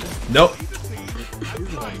charge. Nope.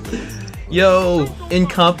 Yo,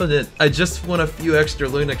 incompetent. I just want a few extra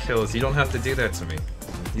Luna kills. You don't have to do that to me.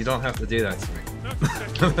 You don't have to do that to me.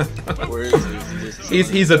 Where is he?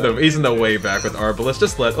 He's in the way back with Arbor. Let's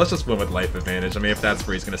just win with life advantage. I mean, if that's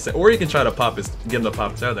where he's gonna sit, or you can try to get him to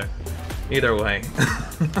pop tether. Either way,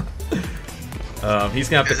 he's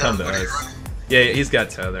gonna have to come to us. Yeah, he's got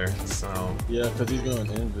tether. So yeah, because he's going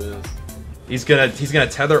invis. He's gonna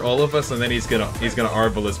tether all of us, and then he's gonna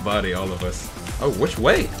Arbalist body all of us. Oh, which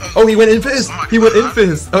way? Oh, he went invis. He went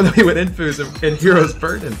invis. Oh no, he went invis in Hero's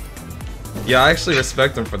Burden. Yeah, I actually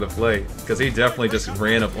respect him for the play, because he definitely just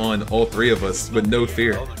ran up on all three of us with no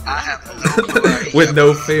fear. With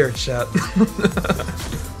no fear, chat.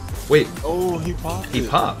 Wait. Oh, he popped. He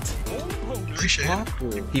popped. Appreciate it.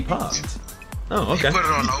 He popped. Oh, okay. He put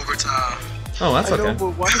it on overtime. Oh, that's okay. I know,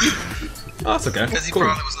 but why did Oh, that's okay. Because he cool.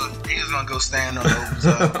 probably was gonna go stand on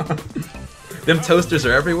overtime. Them toasters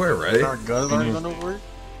are everywhere, right? Our guns aren't gonna work?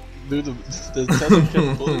 Dude, the Tesla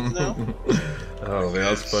can bullets now? Oh man,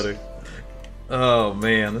 that's funny. Oh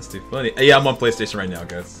man, that's too funny. Yeah, I'm on PlayStation right now,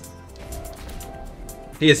 guys.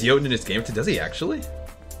 He has Jotun in his game too. Does he actually?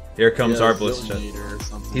 Here comes our bliss chat.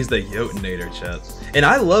 He's the Jotunator, chat. And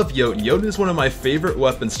I love Jotun. Jotun is one of my favorite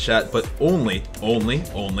weapons, chat, but only in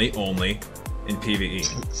PvE.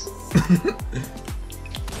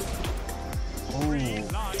 Oh,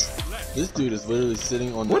 this dude is literally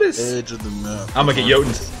sitting on the edge of the map. I'm gonna get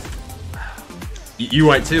Jotun. You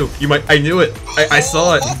might too. You might. I knew it. I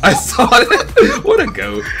saw it. I saw it. What a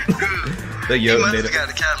goat. The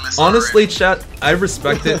Jotunator. Honestly, chat, I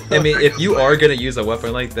respect it. I mean, if you are gonna use a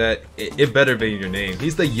weapon like that, it better be in your name.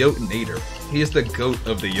 He's the Jotunator. He is the goat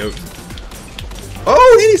of the Jotun.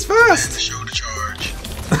 Oh, and he's fast! Show the charge.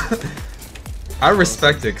 I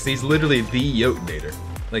respect it, because he's literally the Jotunator.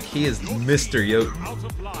 Like, he is Mr. Jotun.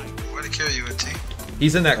 Where'd he kill you at, T?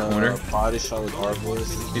 He's in that corner. Body shot with our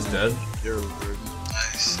voice. He's dead.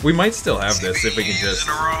 Nice. We might still have this if we can just... Using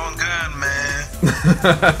the wrong gun, man.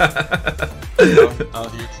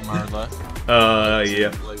 Out here to my left.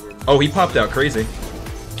 Yeah. Oh, he popped out crazy.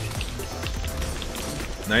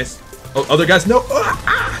 Nice. Oh, other guys, no!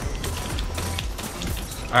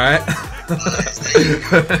 Alright. Dude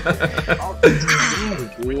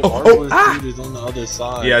is on the other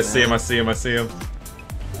side. Yeah, I see him, I see him, I see him.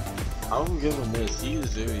 I don't give him this. He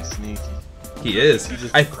is very sneaky. He is.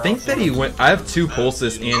 I think that he went... I have 2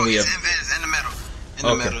 pulses and we have... in the middle. In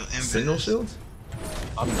the middle. Signal shields?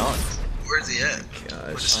 I'm not. Where's he at?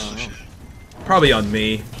 Gosh. Probably on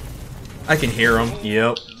me. I can hear him.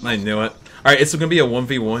 Yep. I knew it. Alright, it's gonna be a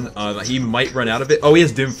 1v1. He might run out of it. Oh, he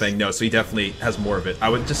has Doomfang. No, so he definitely has more of it. I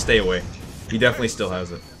would just stay away. He definitely still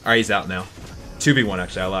has it. Alright, he's out now. 2v1,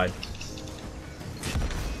 actually. I lied.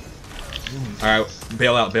 Alright,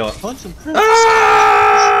 bail out, bail out. Punch him, Chris.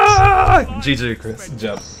 Ah! GG, Chris.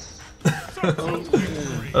 Jump.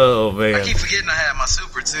 Oh, man. I keep forgetting I had my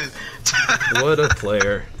super, too. What a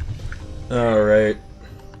player. Alright.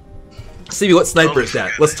 Stevie, what sniper is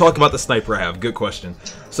that? Let's talk about the sniper I have. Good question.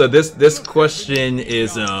 So this question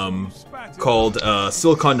is called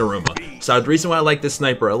Silicon Naruma. So the reason why I like this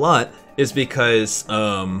sniper a lot is because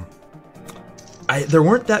there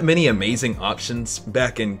weren't that many amazing options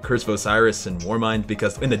back in Curse of Osiris and Warmind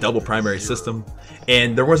because in the double primary system,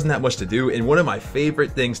 and there wasn't that much to do. And one of my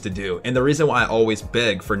favorite things to do, and the reason why I always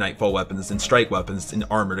beg for Nightfall weapons and strike weapons and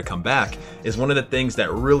armor to come back, is one of the things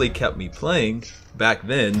that really kept me playing back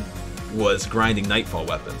then was grinding Nightfall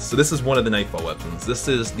weapons. So this is one of the Nightfall weapons. This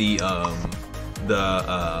is the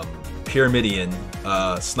Pyramidian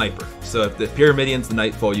sniper. So if the Pyramidian's the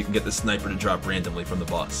Nightfall, you can get the sniper to drop randomly from the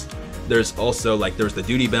boss. There's also, like, there's the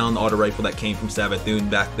Duty Bound auto rifle that came from Savathun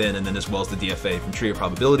back then, and then as well as the DFA from Tree of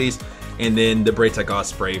Probabilities, and then the Braytech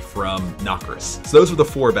Osprey from Nokris. So those were the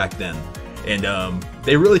 4 back then, and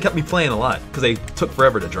they really kept me playing a lot because they took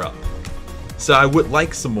forever to drop. So I would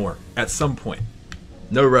like some more at some point.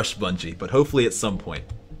 No rush, Bungie, but hopefully at some point.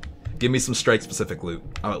 Give me some strike-specific loot.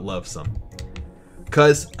 I would love some.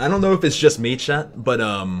 Cause I don't know if it's just me, chat, but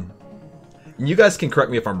you guys can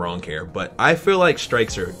correct me if I'm wrong here, but I feel like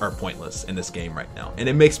strikes are pointless in this game right now. And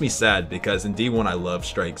it makes me sad because in D1 I love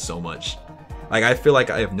strikes so much. Like, I feel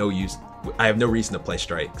like I have no reason to play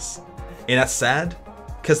strikes. And that's sad,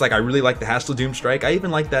 because like I really like the Hassel Doom strike. I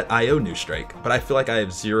even like that IO new strike, but I feel like I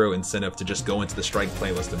have zero incentive to just go into the strike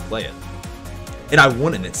playlist and play it. And I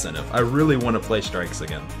want an incentive. I really want to play strikes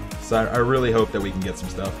again. So I really hope that we can get some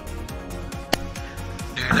stuff.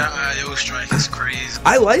 Dude, that IO strike is crazy.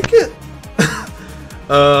 I like it.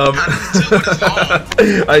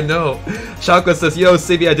 I know. Chocolate says, yo,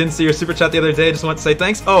 CB, I didn't see your super chat the other day. I just want to say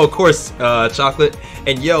thanks. Oh, of course, Chocolate.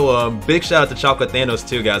 And yo, big shout out to Chocolate Thanos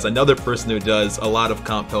too, guys. Another person who does a lot of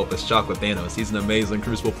comp help is Chocolate Thanos. He's an amazing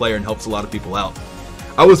Crucible player and helps a lot of people out.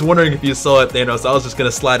 I was wondering if you saw it, Thanos. I was just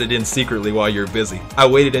gonna slide it in secretly while you were busy. I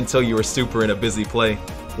waited until you were super in a busy play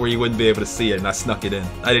where you wouldn't be able to see it, and I snuck it in.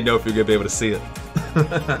 I didn't know if you were gonna be able to see it.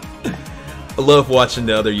 I love watching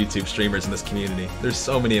the other YouTube streamers in this community. There's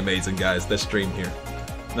so many amazing guys that stream here.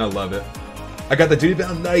 And I love it. I got the duty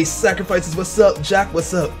bound. Nice. Sacrifices, what's up? Jack,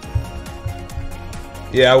 what's up?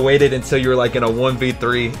 Yeah, I waited until you were like in a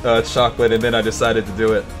 1v3 Chocolate, and then I decided to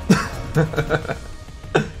do it.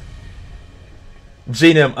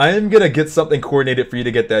 GNM, I am gonna get something coordinated for you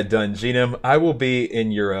to get that done. GNM, I will be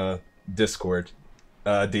in your Discord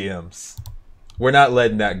DMs. We're not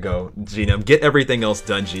letting that go, GNM. Get everything else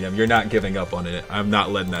done, GNM. You're not giving up on it. I'm not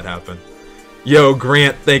letting that happen. Yo,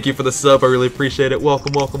 Grant, thank you for the sub. I really appreciate it.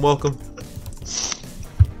 Welcome, welcome, welcome.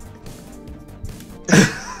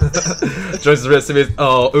 Joyce's recipe is,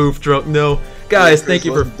 oh, oof, drunk. No. Guys, thank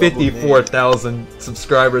you for 54,000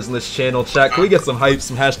 subscribers on this channel. Chat, can we get some hype,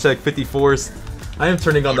 some hashtag 54s? I am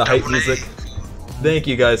turning on the hype music. Thank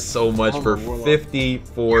you guys so much for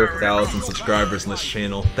 54,000 subscribers on this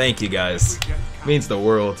channel. Thank you guys. Means the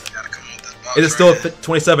world. It is still at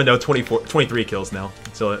 27, no, 23 kills now.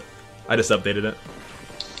 So I just updated it.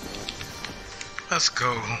 Let's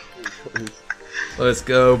go. Let's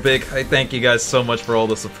go, big. I thank you guys so much for all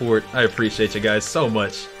the support. I appreciate you guys so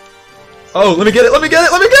much. Oh, let me get it! Let me get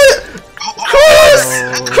it! Let me get it! Chris!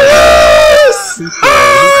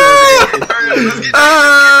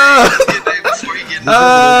 I'm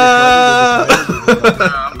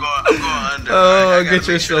going under. Oh, get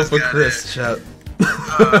yourself a Chris, chat.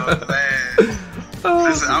 Oh, man.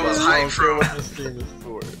 Listen, I was hyped for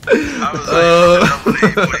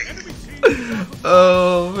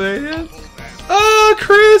Oh, man. Oh,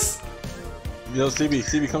 Chris! Yo,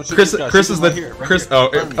 CB, come shoot Chris, this guy. Chris Shoot is him the right here, right Chris. here. Oh,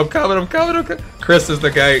 I'm coming. Chris is the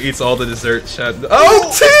guy who eats all the dessert. Chat. Oh,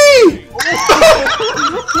 T!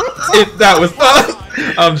 That was.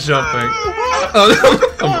 I'm jumping.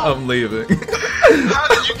 I'm leaving. How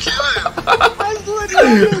did you kill him? I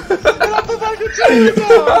literally I'm about to tell you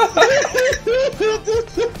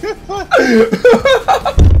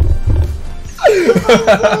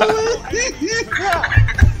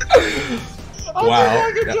Wow.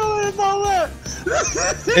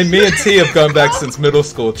 And me and T have gone back since middle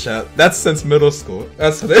school, chat. That's since middle school.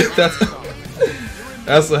 That's what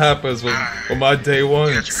happens with my day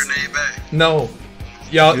ones. Got your grenade back. No,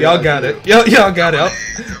 y'all got it. Y'all got it.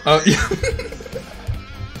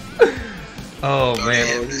 Oh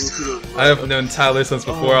man, I have known Tyler since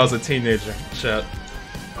before I was a teenager, chat.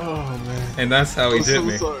 Oh man. And that's how he I'm did so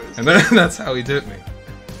me. sorry. And that's how he did me.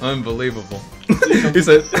 Unbelievable. He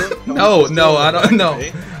said, "No, I don't know."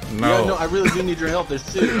 Yeah, no, I really do need your help. There's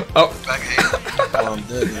two. Oh, Oh, I'm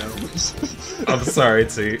dead now. I'm sorry,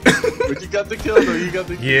 T. But you got the kill, though. You got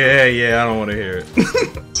the kill. Yeah, I don't want to hear it.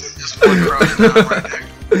 Just one cross down right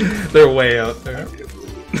there. They're way out there.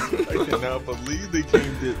 I cannot believe the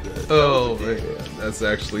king did that. Oh man, that's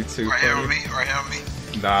actually too Right here on funny. me, right here on me.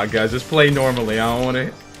 Nah, guys, just play normally. I don't want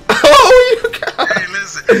to. Oh, you got. Hey,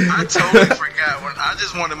 listen, I totally forgot when I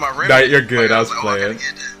just wanted my remedy. Nah, you're good. I was like, playing. gotta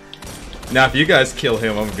get that. Now, if you guys kill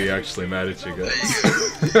him, I'm gonna be actually mad at you guys.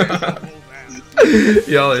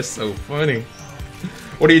 Y'all are so funny.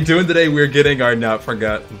 What are you doing today? We're getting our not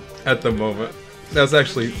forgotten at the moment. That was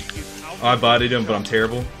actually. I bodied him, but I'm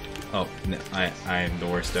terrible. Oh, no, I am the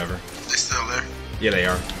worst ever. They still there? Yeah, they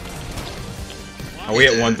are. Are we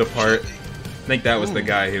at one depart? I think that was the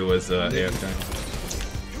guy who was AFK.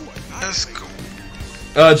 That's cool.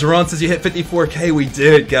 Jerron says you hit 54k. We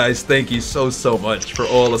did, guys. Thank you so much for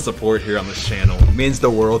all the support here on this channel. It means the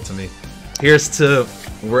world to me. Here's to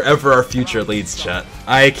wherever our future leads, chat.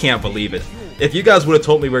 I can't believe it. If you guys would have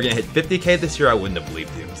told me we were gonna hit 50k this year, I wouldn't have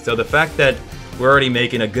believed you. So the fact that we're already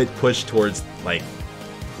making a good push towards, like,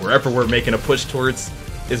 wherever we're making a push towards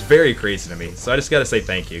is very crazy to me. So I just gotta say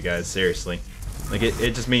thank you, guys. Seriously. Like,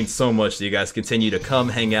 it just means so much that you guys continue to come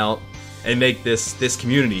hang out and make this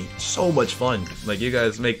community so much fun. Like, you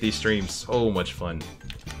guys make these streams so much fun.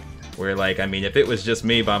 Where, like, I mean, if it was just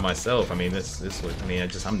me by myself, I mean, this would, I mean,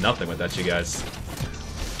 I'm nothing without you guys.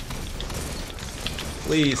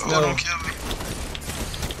 Please, no. Don't kill me.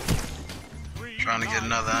 Trying to get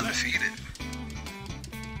another undefeated.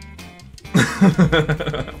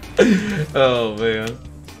 Oh, man.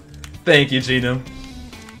 Thank you, Gino.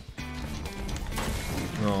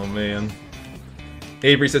 Oh, man.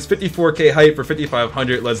 Avery says 54k hype for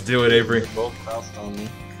 5500. Let's do it, Avery. They're both bounced on me.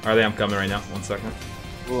 Are they? I'm coming right now. 1 second.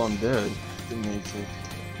 Well, I'm dead. Didn't need to.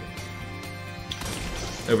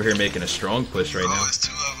 Over here making a strong push right now. There's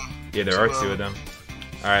two of them. Yeah, there are two of them.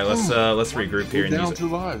 All right, let's regroup here and We're down use it. 2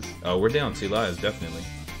 lives. Oh, we're down 2 lives, definitely.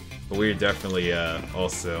 But we're definitely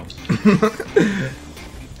also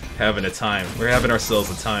having a time. We're having ourselves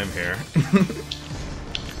a time here.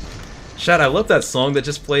 Chat, I love that song that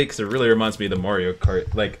just played because it really reminds me of the Mario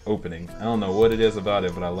Kart, like, opening. I don't know what it is about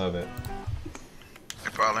it, but I love it.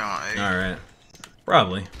 They're probably on A. Alright.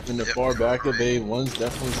 Probably. In the far back of A, one's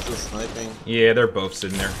definitely still sniping. Yeah, they're both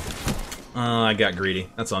sitting there. I got greedy.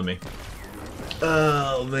 That's on me.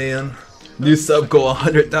 Oh, man. New sub goal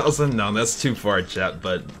 100,000? No, that's too far, chat,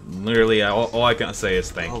 but literally all I can say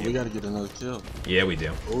is thank you. We gotta get another kill. Yeah, we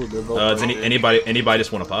do. Oh, they're both Does anybody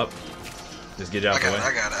just want to pop? Just get it out the way.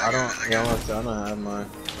 I got it. I don't have mine.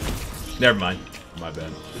 Never mind. My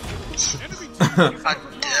bad. I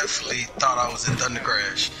definitely thought I was in Thunder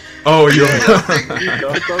Crash. Oh, you're.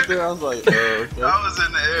 I was like, okay. I was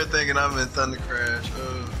in the air thinking I'm in Thunder Crash.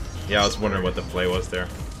 Yeah, I was wondering what the play was there.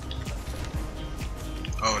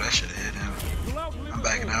 Oh, that should have hit him.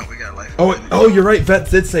 I'm backing out. We got life. Oh, you're right. Vet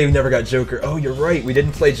did say we never got Joker. Oh, you're right. We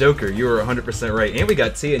didn't play Joker. You were 100% right. And we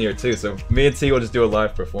got T in here too. So me and T will just do a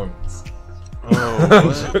live performance.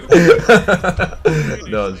 Oh,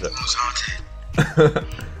 No, I'm joking.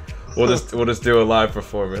 we'll just do a live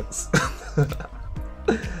performance.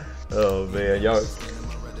 Oh man, y'all.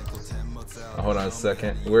 Hold on a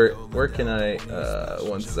second. Where can I?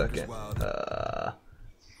 1 second.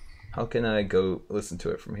 How can I go listen to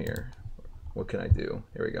it from here? What can I do?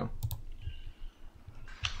 Here we go.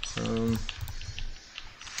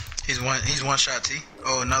 He's one shot T.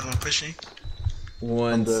 Oh, another one pushing.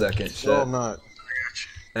 1 second, chat. No, I'm not.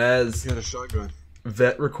 As You got a shotgun.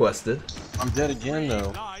 Vet requested. I'm dead again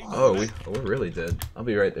though. Oh, we're really dead. I'll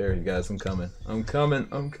be right there, you guys. I'm coming. I'm coming.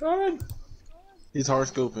 He's hard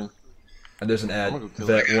scoping. And there's an ad. I'm gonna go kill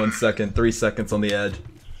Vet, him. 1 second. 3 seconds on the ad.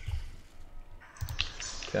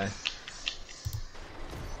 Okay.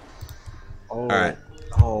 Oh. Alright.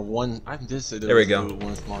 Oh, one. I did say There we go.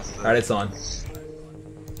 One small step. Alright, it's on.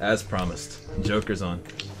 As promised. Joker's on.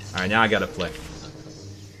 Alright, now I gotta play.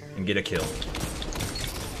 And get a kill.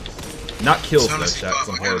 Not kills though, chat, 'cause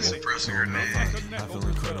I'm horrible.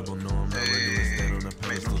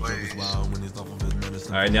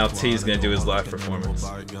 Alright, now T's gonna do his live performance.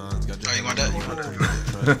 Oh, you want that?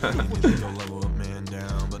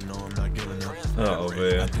 Oh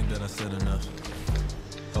man.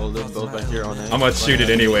 Oh, they're both back here on that. I'm gonna shoot it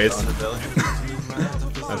anyways. On the belly.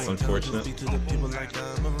 That's unfortunate.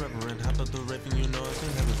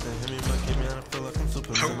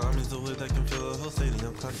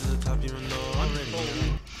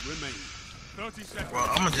 Well,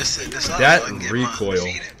 I'm gonna just sit this out. That so I can get recoil. my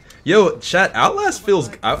feet in. Yo, chat, Outlast feels.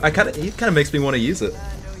 It kind of makes me want to use it.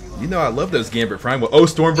 You know, I love those Gambit Prime. Oh,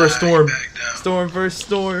 Storm vs Storm. Storm vs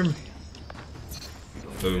Storm.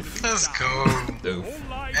 Oof. Let's go. Oof.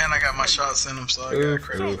 And I got my shots in them, so I got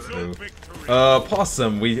credit for that.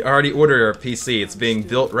 Possum, we already ordered our PC. It's being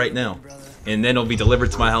built right now. And then it'll be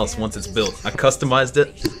delivered to my house once it's built. I customized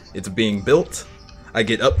it. It's being built. I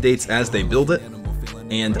get updates as they build it.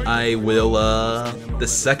 And I will, the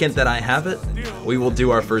second that I have it, we will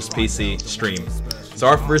do our first PC stream. So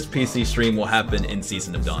our first PC stream will happen in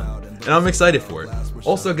Season of Dawn. And I'm excited for it.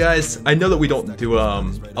 Also guys, I know that we don't do a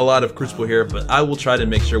lot of Crucible here, but I will try to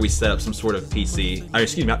make sure we set up some sort of PC,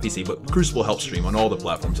 excuse me, not PC, but Crucible help stream on all the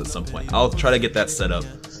platforms at some point. I'll try to get that set up.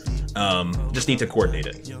 Just need to coordinate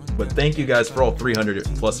it. But thank you guys for all 300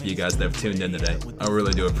 plus of you guys that have tuned in today. I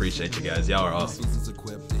really do appreciate you guys. Y'all are awesome.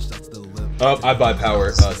 I buy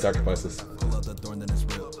power sacrifices.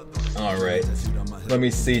 Alright. Let me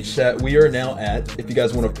see, chat. We are now at, if you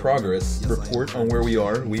guys want a progress report on where we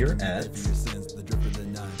are at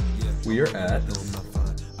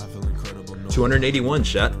 281,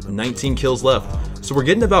 chat. 19 kills left. So we're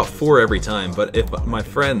getting about 4 every time, but if my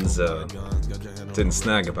friends didn't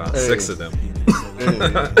snag about 6 of them,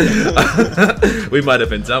 we might have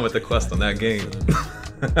been done with the quest on that game.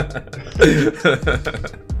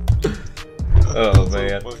 Oh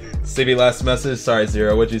man. CB last message, sorry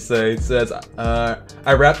Zero, what'd you say? It says,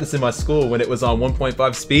 I wrapped this in my school when it was on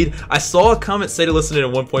 1.5 speed. I saw a comment say to listen in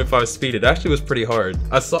at 1.5 speed. It actually was pretty hard.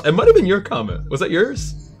 It might have been your comment. Was that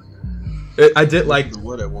yours? I did like,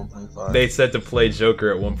 What at 1.5? they said to play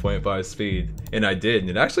Joker at 1.5 speed, and I did, and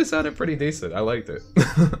it actually sounded pretty decent. I liked it.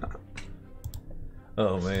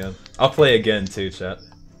 Oh man. I'll play again too, chat.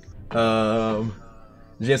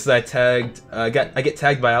 Just I tagged, I get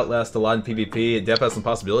tagged by Outlast a lot in PvP. It definitely has some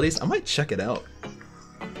possibilities. I might check it out.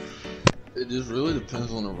 It just really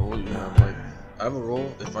depends on the role you have. Like, I have a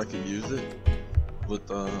role if I could use it with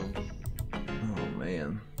Oh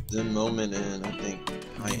man. Zen Moment and I think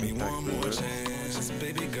High Impact Booster.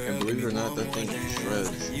 And believe it or not, that thing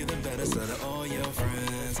shreds.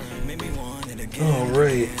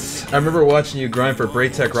 Alright. I remember watching you grind for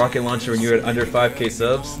Braytech Rocket Launcher when you had under 5k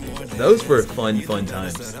subs. Those were fun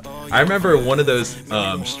times. I remember one of those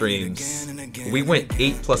streams, we went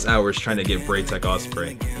 8+ hours trying to get Braytech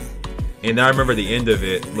Osprey. And I remember the end of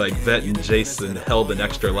it, like Vet and Jason held an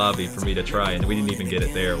extra lobby for me to try and we didn't even get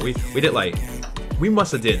it there. We did like, we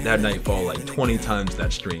must have did that Nightfall like 20 times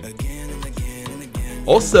that stream.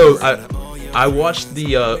 Also, I watched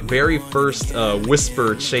the very first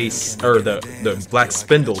Whisper chase, or the Black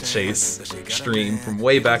Spindle chase stream from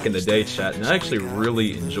way back in the day, chat, and I actually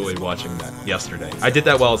really enjoyed watching that yesterday. I did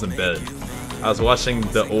that while I was in bed. I was watching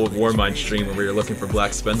the old Warmind stream where we were looking for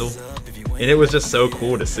Black Spindle, and it was just so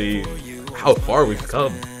cool to see how far we've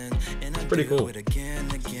come. It's pretty cool.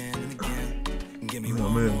 Oh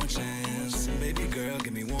man.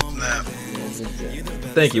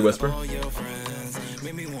 Thank you, Whisper.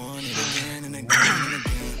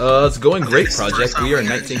 It's going great, Project. We are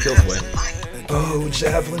 19 kills away. Oh,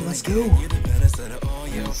 Javelin, let's go.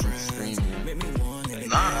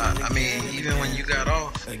 Nah, I mean, even when you got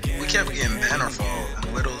off, we kept getting banner fall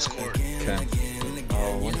in Widow's Court. Okay.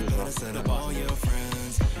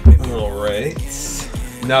 Alright.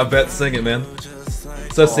 Now, Bet, sing it, man.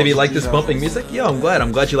 So, Stevie, you like this bumping music? Yeah, I'm glad.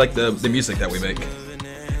 I'm glad you like the music that we make.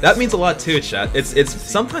 That means a lot too, chat.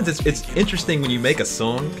 Sometimes it's interesting when you make a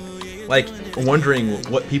song, like wondering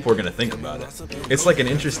what people are gonna think about it. It's like an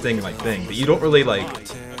interesting like thing that you don't really like,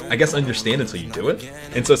 I guess, understand until you do it.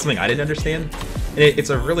 And so it's something I didn't understand. And it's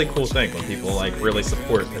a really cool thing when people like really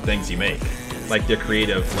support the things you make, like they're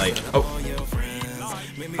creative. Like, oh,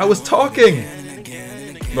 I was talking.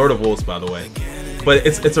 Lord of Wolves, by the way. But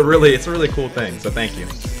it's a really cool thing. So thank you.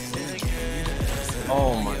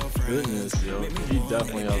 Oh my goodness, yo. He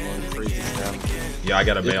definitely has one crazy stamina. Yeah, I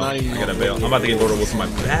gotta bail. I gotta bail. I'm about to get Lord of Wolves on my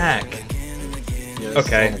back. Yeah,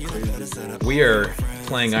 okay. We are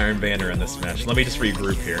playing Iron Banner in this match. Let me just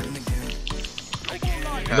regroup here.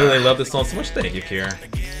 I literally love this song so much. Thank you, Kira.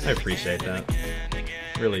 I appreciate that.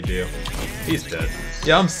 Really do. He's dead.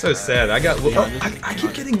 Yeah, I'm so sad. I got. Oh, I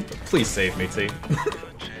keep getting. Please save me, T.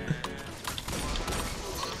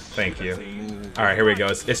 Thank you. Alright, here we go.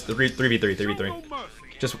 It's 3v3.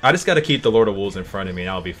 I just gotta keep the Lord of Wolves in front of me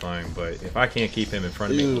and I'll be fine, but if I can't keep him in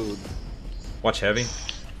front of me... Watch heavy.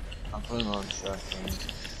 I'm putting on shot.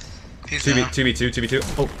 2v2.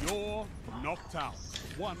 Oh. You're knocked out.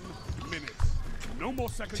 1 minute. No more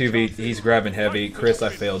second 2v, he's grabbing heavy. Chris, I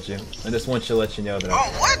failed you. I just want you to let you know that I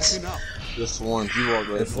failed. Oh, what? The Swarm, you are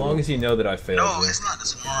good. As long as you know that I failed you. No, it's not the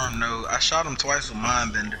Swarm, no. I shot him twice with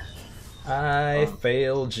Mindbender. I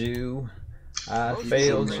failed you. I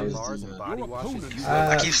failed you.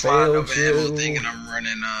 I keep sliding over everything thinking I'm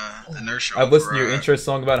running inertia. I've listened to your intro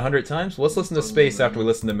song about 100 times. Let's listen to Space after we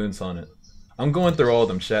listen to Moon Sonnet. I'm going through all of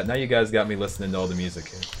them, chat. Now you guys got me listening to all the music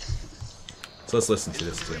here. So let's listen to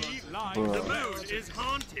this too.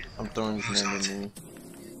 I'm throwing his name at me.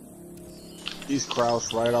 He's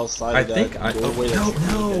crouched right outside I of that. think I...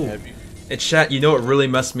 No! And chat, you know what really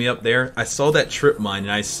messed me up there? I saw that trip mine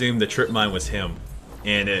and I assumed the trip mine was him.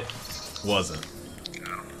 And it wasn't.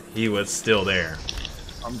 He was still there.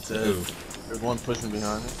 I'm dead. Ooh. There's one pushing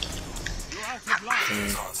behind me.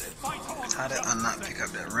 How did I not pick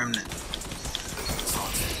up that remnant?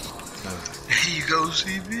 Here you go,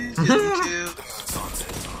 CB.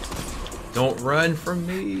 Don't run from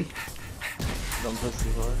me. Don't push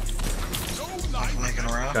too hard. I'm flanking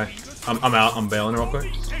around. Okay. I'm out. I'm bailing real quick.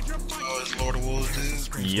 Oh, it's Lord of Wolves,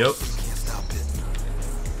 dude. Yep.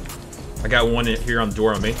 I got one here on the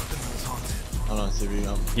door on me. Hold on,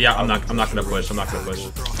 CB. Yeah, I'm not gonna push. I'm not gonna push.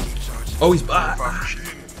 Oh, he's back.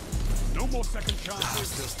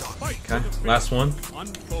 Okay, last one.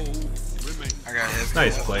 I got hit.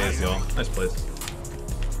 Nice plays, y'all. Nice plays.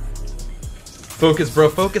 Focus, bro.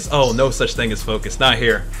 Focus. Oh, no such thing as focus. Not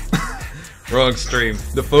here. Wrong stream.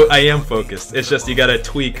 I am focused. It's just you gotta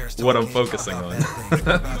tweak what I'm focusing on.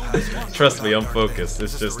 Trust me, I'm focused.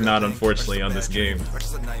 It's just not, unfortunately, on this game.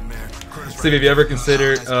 Steve, have you ever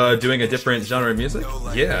considered doing a different genre of music?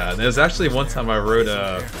 Yeah, there's actually one time I wrote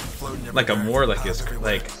a more like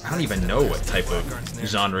I don't even know what type of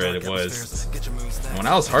genre it was. When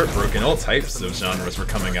I was heartbroken, all types of genres were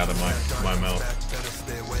coming out of my mouth.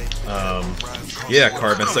 Yeah,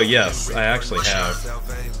 Carbon. So yes, I actually have.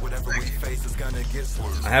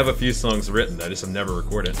 I have a few songs written that I just have never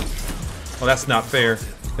recorded. Well, that's not fair.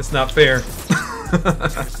 It's not fair.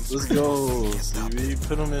 Let's go, CB.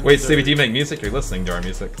 Put them in. Wait, CB, do you make music? You're listening to our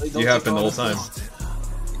music. You have been the whole time.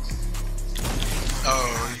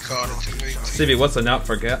 Oh, you called it too late. CB, what's a not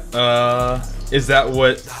forget? Is that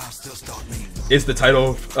what is the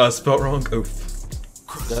title spelled wrong? Oof.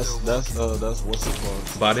 That's what's it called?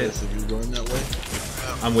 About it. If you're going that way.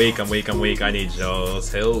 I'm weak. I need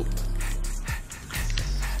y'all's help.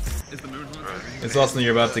 It's awesome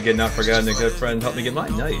you're about to get not forgotten. A good friend help me get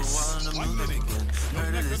mine. Nice.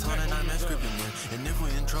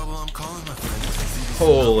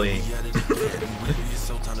 Holy.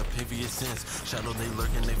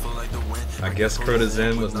 I guess Crota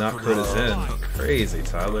Zen was not Crota Zen. Crazy,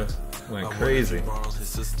 Tyler. Went crazy.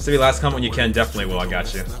 See, last comment when you can. Definitely will. I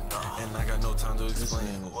got you.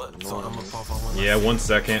 Yeah, 1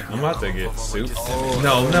 second. I'm about to get soup.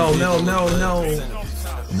 No.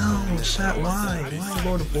 No, chat, why? Why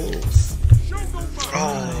Lord of Wolves?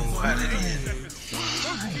 Oh, I didn't.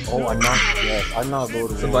 Oh, I knocked Lord of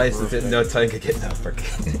Wolves. Somebody said no time to get that for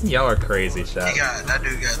y'all are crazy, chat. That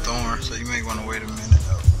dude got Thorn, so you may want to wait a minute.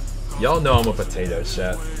 Y'all know I'm a potato,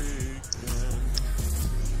 chat.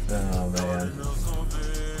 Oh, man.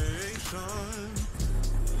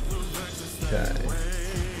 Okay.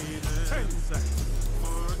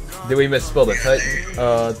 Did we misspell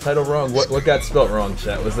the title wrong? What got spelled wrong,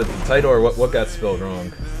 chat? Was it the title or what got spelled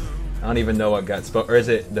wrong? I don't even know what got spelled. Or is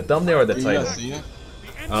it the thumbnail or the title?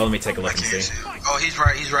 Oh, let me take a look and see. Oh, he's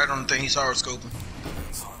right. He's right on the thing. He's horoscoping.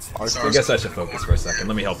 I guess I should focus for a second.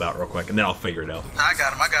 Let me help out real quick, and then I'll figure it out. Nah, I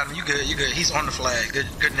got him. I got him. You good? You good? He's on the flag. Good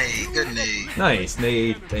nade. Good nade. Nice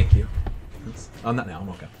nade. Thank you. I'm not now. I'm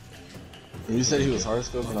okay. When you said he was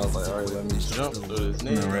horoscoping, I was like, alright, let me jump to his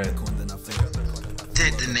name. Alright.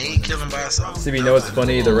 Did the nade kill him by itself? CB, you know what's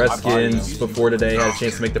funny? The Redskins before today had a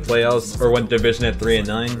chance to make the playoffs, or went division at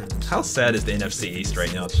 3-9. How sad is the NFC East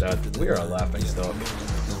right now, Chad? We are a laughing stock.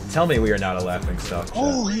 Tell me we are not a laughing stock, Chad.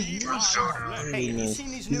 Oh, he's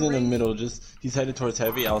in the middle. He's headed towards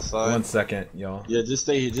heavy outside. 1 second, y'all. Yeah, just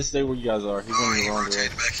stay here. Just stay where you guys are. He's going the wrong way.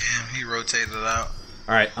 Back in. He rotated out.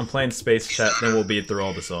 Alright, I'm playing Space Chat, then we'll beat through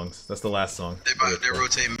all the songs. That's the last song. They're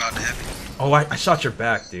rotating out to heavy. Oh, I shot your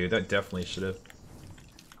back, dude. That definitely should have.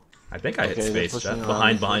 I think I hit Space Chat.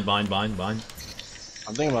 Behind. I'm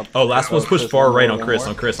thinking about. Oh, last one's pushed far right on Chris.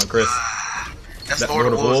 That's Lord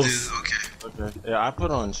of Wolves. Okay. Yeah, I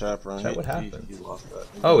put on chaperone. Chat, what happened? He lost that.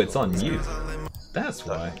 Oh, it's on mute. That's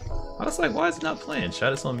why. I was like, why is it not playing?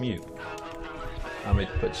 Chat is on mute. I'm gonna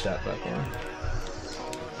put chat back on.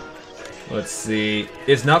 Let's see.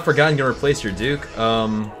 Is Not Forgotten gonna replace your Duke?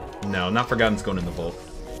 No, Not Forgotten's going in the vault.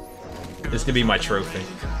 This could be my trophy.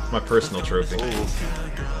 My personal trophy.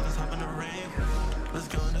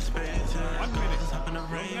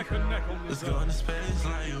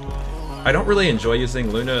 I don't really enjoy using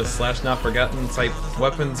Luna / Not Forgotten type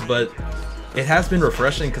weapons, but it has been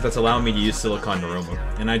refreshing because it's allowing me to use Silicon Aroma,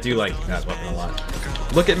 and I do like that weapon a lot.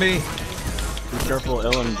 Look at me! Be careful,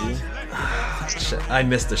 LMG. I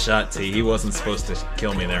missed a shot, T. He wasn't supposed to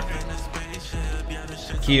kill me there.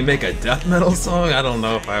 Can you make a death metal song? I don't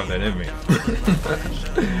know if I have that in me.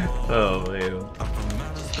 Oh, man.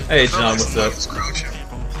 Hey, John, what's up?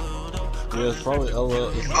 Yeah, it's probably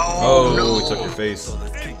Ella. Oh, no. We took your face. Oh,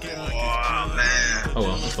 man. Oh,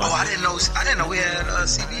 well, that's fine. Oh, I didn't know we had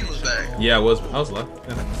CB was back. Yeah, I was left.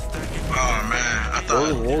 Yeah. Oh, man. I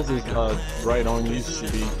thought... Wolves is right on you,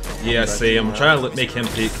 CB. Yeah, see, I'm trying to make him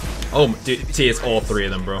peek. Oh, dude, T, it's all three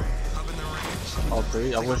of them, bro. All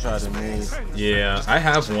three? I wish I had a nade. Yeah, I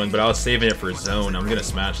have one, but I was saving it for zone. I'm gonna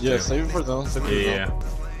smash it. Yeah, save it for zone. Yeah.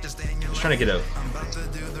 Just trying to get out.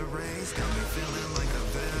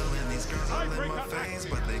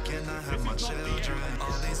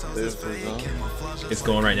 It's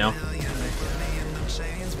going right now.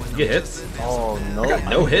 You get hits? Oh no! I got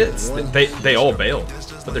no hits. They all bailed,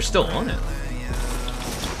 but they're still on it.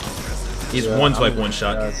 He's one swipe, one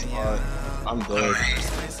shot. I'm dead.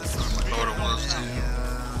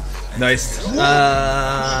 Nice. It's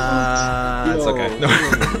okay. No.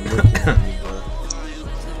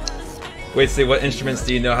 Wait, see, what instruments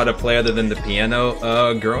do you know how to play other than the piano?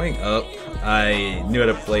 Growing up, I knew how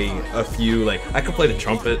to play a few, like, I could play the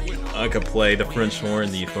trumpet, I could play the French horn,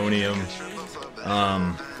 the euphonium.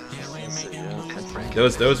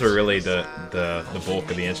 Those were really the bulk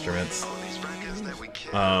of the instruments.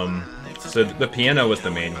 So the piano was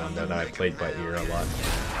the main one that I played by ear a lot.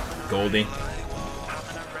 Goldie.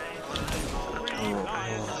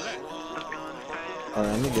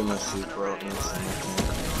 Alright, let me get my suit, bro.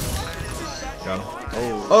 Got him.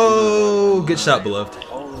 Oh, good shot, beloved.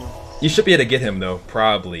 You should be able to get him though,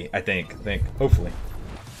 probably. I think. Hopefully.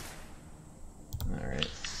 Alright.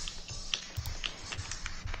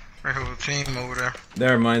 I have a team over there.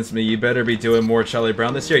 That reminds me, you better be doing more Charlie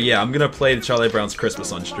Brown this year. Yeah, I'm gonna play the Charlie Brown's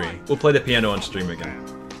Christmas on stream. We'll play the piano on stream again.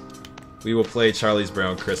 We will play Charlie's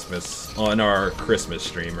Brown Christmas on our Christmas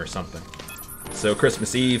stream or something. So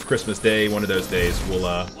Christmas Eve, Christmas Day, one of those days,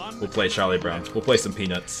 we'll play Charlie Brown. We'll play some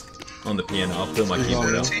Peanuts on the piano. I'll fill my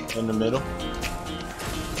keyboard out. In the middle.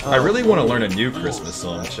 I really want to learn a new Christmas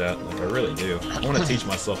song, chat. Like, I really do. I want to teach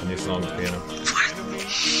myself a new song on the piano.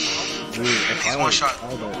 He's one shot.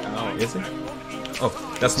 Is he? Oh,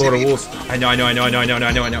 that's Lord of Wolves. I know.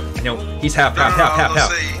 He's half.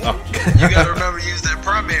 Oh. You gotta remember to use that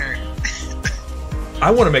primary. I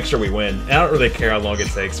want to make sure we win. I don't really care how long it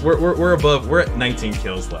takes. We're above. We're at 19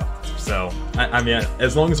 kills left. So I mean,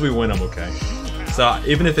 as long as we win, I'm okay. So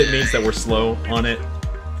even if it means that we're slow on it,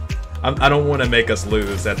 I don't want to make us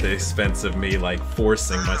lose at the expense of me like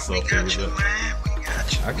forcing myself to lose it. We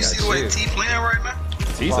got you. I got you see what T playing right now?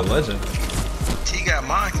 T's a legend. T got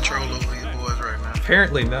mind control over these boys right now.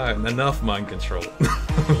 Apparently not enough mind control.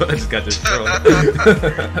 I just got destroyed.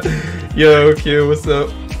 Yo, Q, what's up?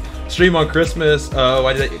 Stream on Christmas.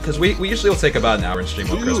 Why did? Because we usually will take about an hour and stream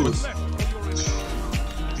on Christmas.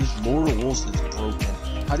 This Lord of Wolves is broken.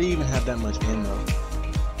 How do you even have that much ammo?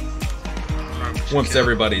 Once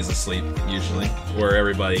everybody's asleep, usually. Or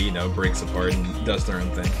everybody, you know, breaks apart and does their own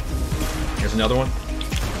thing. Here's another one.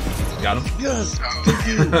 Got him? Yes! Thank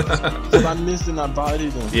you! If I missed it, I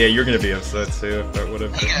bodied him. Yeah, you're gonna be upset too if that would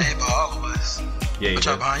have He got hit by all of us. Yeah, you Watch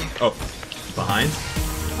did. out behind you. Oh, behind?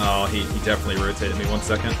 Oh, he definitely rotated me 1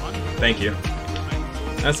 second. Thank you.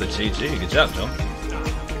 That's a GG. Good job, Joe.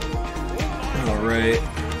 Alright.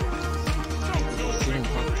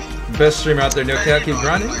 Best streamer out there, no cap, keep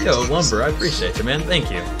grinding. Yo, Lumber, I appreciate you, man. Thank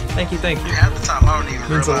you. Thank you, thank you. Half the time I don't even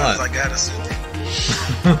Means a realize lot. I got a super.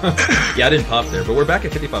 Yeah, I didn't pop there, but we're back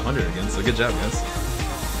at 5,500 again, so good job, guys.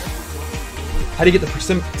 How do you get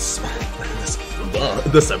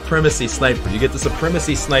the Supremacy Sniper? You get the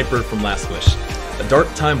Supremacy Sniper from Last Wish. A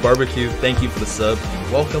Dark Time Barbecue, thank you for the sub.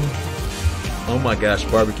 Welcome. Oh my gosh,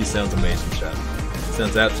 barbecue sounds amazing, chat.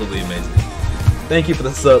 Sounds absolutely amazing. Thank you for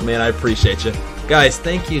the sub, man. I appreciate you. Guys,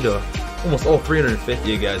 thank you to almost all 350 of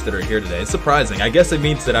you guys that are here today. It's surprising. I guess it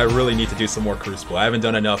means that I really need to do some more Crucible. I haven't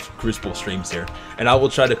done enough Crucible streams here. And I will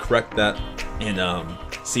try to correct that in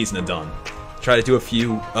Season of Dawn. Try to do a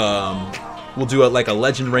few, we'll do like a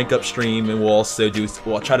Legend rank up stream, and we'll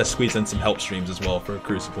try to squeeze in some help streams as well for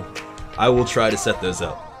Crucible. I will try to set those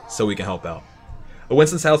up so we can help out.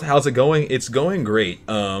 Winston's house, how's it going? It's going great.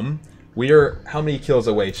 We are how many kills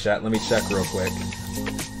away, chat? Let me check real quick.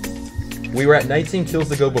 We were at 19 kills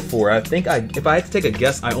to go before. I think if I had to take a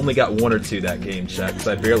guess, I only got 1 or 2 that game, chat, because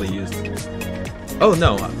I barely used it. Oh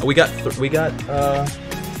no, we got 5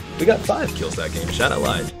 kills that game, chat. I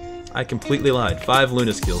lied. I completely lied. 5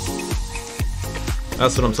 Luna's kills.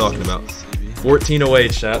 That's what I'm talking about. 14 away,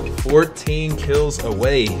 chat. 14 kills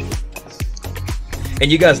away. And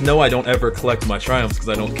you guys know I don't ever collect my triumphs because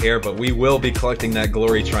I don't care, but we will be collecting that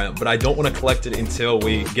glory triumph. But I don't want to collect it until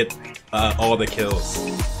we get all the kills.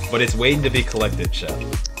 But it's waiting to be collected, chat.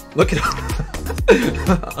 Look at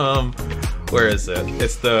where is it?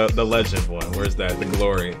 It's the legend one. Where's that? The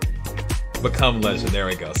glory. Become legend. There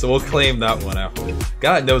we go. So we'll claim that one after.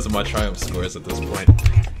 God knows what my triumph score is at this point.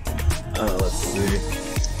 Let's see.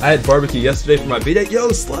 I had barbecue yesterday for my B-Day. Yo,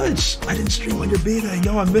 Sludge! I didn't stream on your B-Day.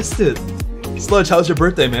 No, I missed it. Sludge, how's your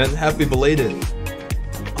birthday, man? Happy belated.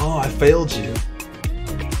 Oh, I failed you.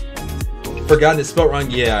 Forgotten it's spelled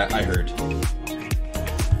wrong? Yeah, I heard.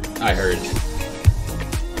 I heard.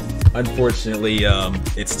 Unfortunately,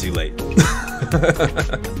 it's too late.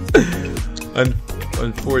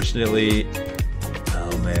 Unfortunately...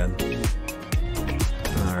 Oh, man.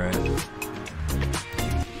 Alright.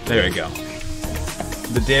 There we go.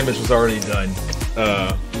 The damage was already done.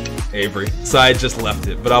 Avery. So I just left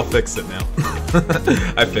it, but I'll fix it now.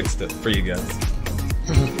 I fixed it for you guys.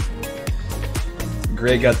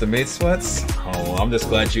 Gray got the mate sweats. Oh, I'm just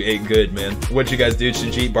glad you ate good, man. What'd you guys do?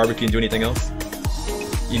 Should you eat barbecue and do anything else?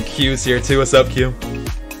 You Q's here too. What's up, Q?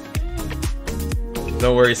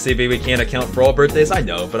 Don't worry, CB. We can't account for all birthdays. I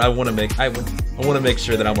know, but I want to make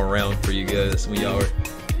sure that I'm around for you guys when y'all are,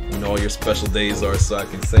 when all your special days are, so I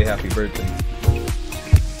can say happy birthday.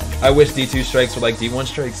 I wish D2 strikes were like D1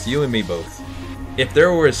 strikes, you and me both. If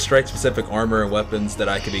there were strike-specific armor and weapons that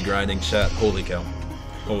I could be grinding, chat, holy cow.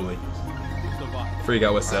 Holy. Freak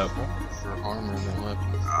out, what's up?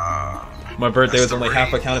 My birthday was only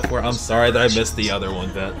half accounted for. I'm sorry that I missed the other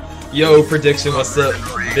one, bet. Yo, Prediction, what's up?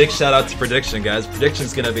 Big shout out to Prediction, guys.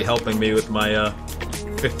 Prediction's gonna be helping me with my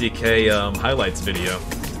 50K highlights video.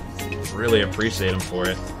 Really appreciate him for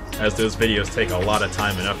it, as those videos take a lot of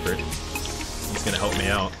time and effort. He's gonna help me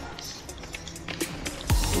out.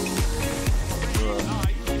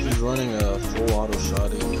 He's running a full auto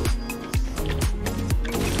shotty.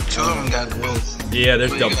 2 of them got both. Yeah,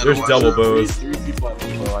 there's double bows. 3 people at the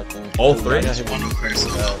bow, I think. All 3? One over here,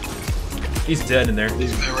 solo. He's dead in there.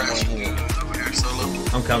 They're actually over here, solo.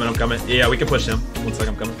 I'm coming. Yeah, we can push him. 1 sec,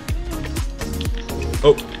 I'm coming.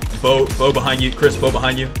 Oh, bow behind you. Chris, bow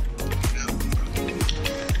behind you.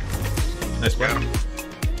 Nice play.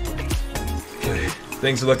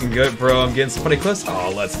 Things are looking good, bro. I'm getting some funny clips.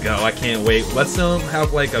 Oh, let's go. I can't wait. Let's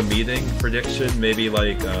have like a meeting prediction. Maybe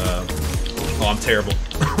like, oh, I'm terrible.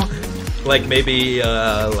 Like maybe,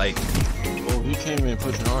 like... Oh, he came in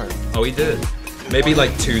pushing hard. Oh, he did. Maybe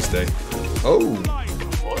like Tuesday. Oh.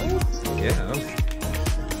 What? Yeah,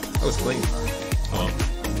 that was clean. Oh.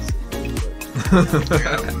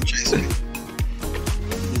 Chasing me.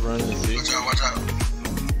 He running the seat. Watch out.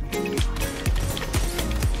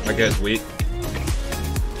 That guy's weak.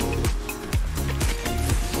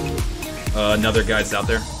 Another guy's out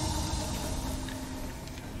there.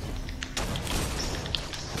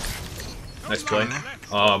 Nice play.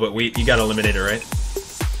 But you got eliminated, right?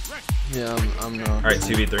 Yeah, I'm not. Alright,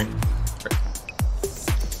 2v3.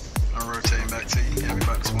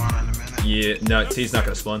 Yeah, no, T's not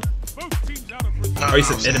gonna spawn. Both teams out of No, Oh, he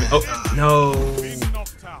said enemy. Oh, no. being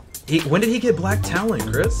knocked out. When did he get Black Talon,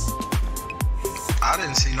 Chris? I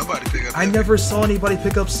didn't see nobody pick up. I never saw anybody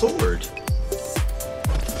pick up Sword.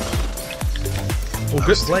 Well,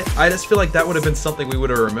 good play. I just feel like that would have been something we would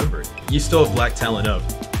have remembered. You still have Black Talon up.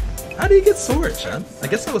 How do you get Sword, Chad? I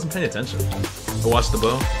guess I wasn't paying attention. I watched the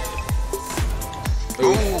bow.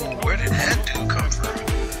 Oh, where did that dude come from?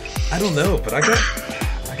 I don't know, but I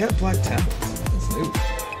got Black Talon. That's new.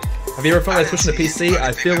 Have you ever felt like switching to PC?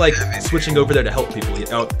 I feel like switching over there to help people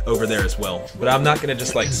out over there as well. But I'm not gonna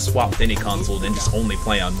just like swap to any console and just only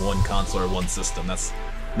play on one console or one system. That's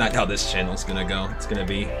not how this channel's gonna go. It's gonna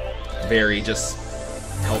be very just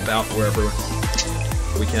help out wherever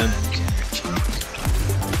we can.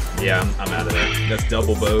 Yeah, I'm out of there. That's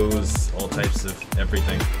double bows, all types of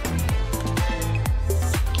everything.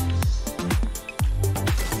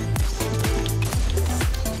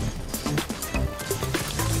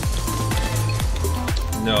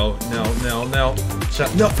 No, no, no, no.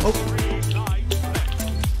 Shut. No. Oh.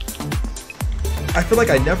 I feel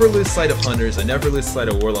like I never lose sight of hunters. I never lose sight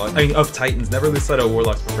of warlocks. I mean, of titans. Never lose sight of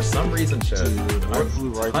warlocks. But for some reason, Chad, I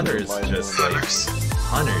flew right hunters just like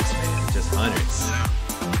hunters, man. Just hunters.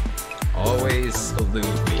 Always elude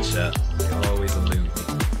me, Chad. They always elude me.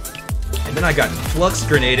 And then I got flux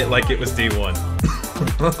grenaded like it was D1.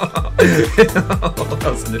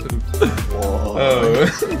 That was new. Oh.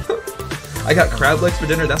 I got crab legs for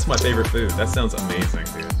dinner. That's my favorite food. That sounds amazing,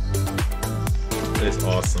 dude. That is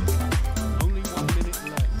awesome. Only 1 minute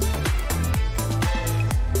left.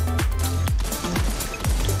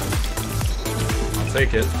 I'll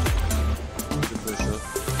take it.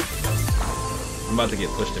 I'm about to get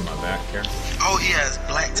pushed in my back here. Oh, he has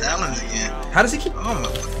Black Talons again. How does he keep? Oh,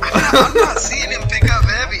 I'm not seeing him pick up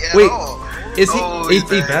heavy at Wait, all. is he? Oh, he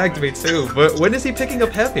bagged me too. But when is he picking up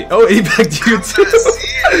heavy? Oh, he bagged you I'm too. not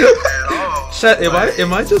seeing him at all. Chat,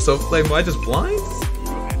 am I just so like? Am I just blind?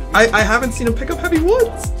 I haven't seen him pick up heavy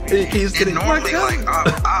once. He's getting Black normally, Talon.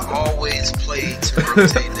 like, I always play to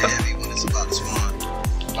rotate the heavy when it's about to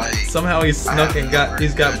spawn. Like, Somehow he's snuck and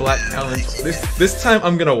he's got Black Talon. This time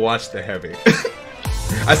I'm gonna watch the heavy.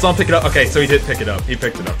 I saw him pick it up. Okay, so he did pick it up. He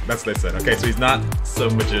picked it up. That's what they said. Okay, so he's not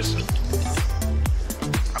some magician.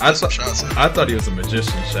 I thought he was a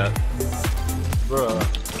magician, chat. Bruh.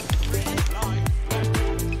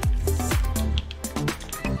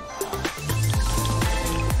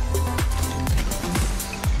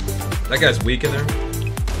 That guy's weak in there.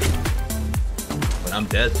 But I'm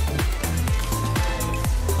dead.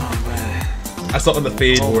 Oh man. I saw it on the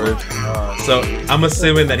fade word. So I'm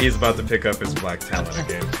assuming that he's about to pick up his Black Talon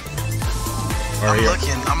again.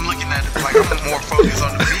 I'm looking at it like I'm more focused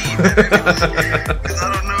on the feed because I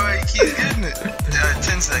don't know how he keeps getting it.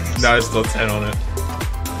 10 seconds. No, there's still 10 on it.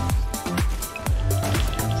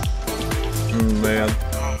 Man.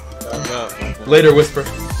 Later, Whisper.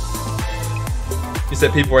 You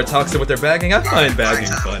said people are toxic with their bagging. I find bagging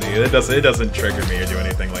funny. It doesn't trigger me or do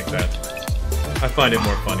anything like that. I find it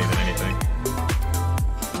more funny than anything.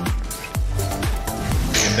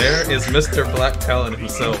 And there is Mr. Black Talon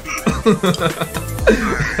himself.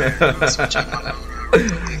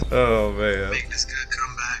 Oh man. Make this good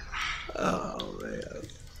comeback. Oh man.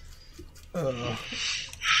 Oh.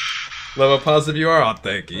 Love how positive you are. Oh,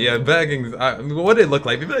 thank you. Yeah, bagging. What did it look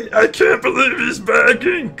like? People like, I can't believe he's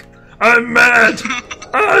bagging. I'm mad.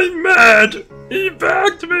 I'm mad. He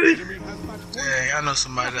bagged me. Dang, I know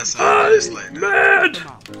somebody that's just like mad.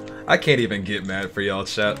 I can't even get mad for y'all,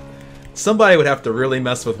 chat. Somebody would have to really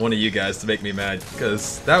mess with one of you guys to make me mad,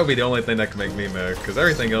 because that would be the only thing that could make me mad, because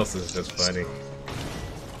everything else is just funny.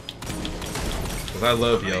 Because I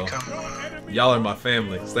love y'all. Y'all are my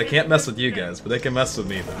family, so they can't mess with you guys, but they can mess with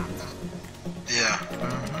me though. Yeah.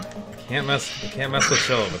 They can't mess with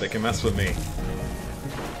y'all, but they can mess with me.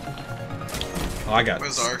 Oh, I got.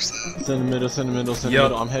 Where's Arx? Send the middle, send the middle, send the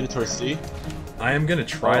middle. I'm headed towards C. I am gonna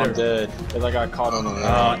try to. I'm dead. Because I got caught on the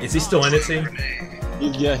wall. Is he still in it, C?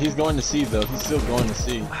 Yeah, he's going to C though. He's still going to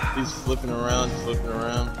C. He's flipping around, flipping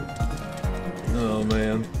around. Oh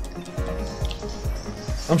man.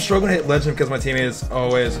 I'm struggling to hit legend because my teammate is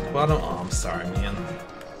always bottom. Oh, I'm sorry, man.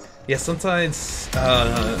 Yeah, sometimes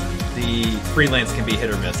the freelance can be hit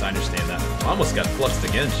or miss. I understand that. I almost got fluxed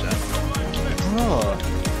again, Chef. Oh.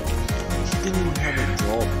 He didn't even have a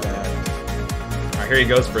draw back. Alright, here he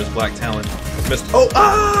goes for his Black Talon. Missed. Oh!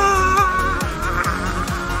 Ah!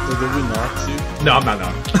 So did we knock you? No, I'm not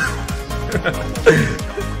knocked.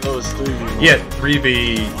 Oh, it's 3v1. Yeah,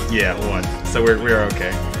 3v. Yeah, 1. So we're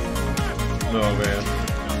okay. Oh man.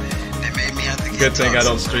 They made me have to get Good thing I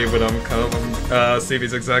don't stream when I'm see if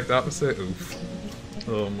he's exact opposite. Oof.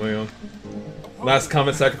 Oh man. Last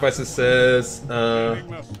comment sacrifices says,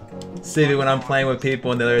 Stevie, when I'm playing with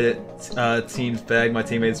people and the other teams bag, my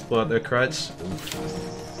teammates pull out their crutch.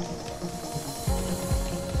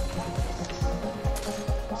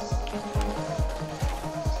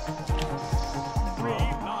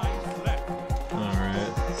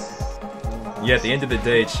 Alright. Yeah, at the end of the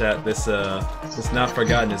day, chat, this Not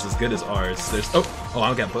Forgotten is as good as ours. There's oh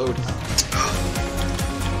I got bowed.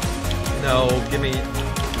 No, give me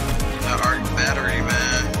Not our battery,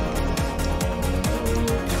 man.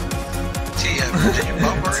 Did you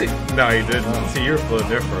bump her? No, he didn't. See, you were floating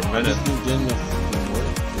there for a minute.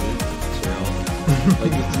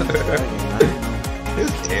 Who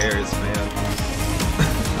cares, man?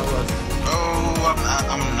 Oh,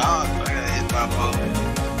 I'm not. I got hit by a boat.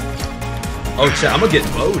 Oh, chat, I'm gonna get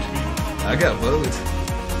bowed. I got bowed.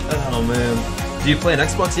 Oh, man. Do you play an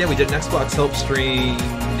Xbox? Yeah, we did an Xbox help stream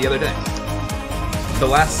the other day. The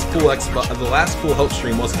last full help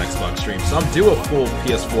stream was an Xbox stream, so I'm due a full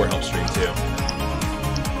PS4 help stream too.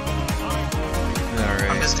 Alright.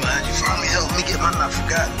 I'm just glad you finally helped me get my Not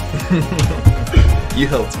Forgotten. You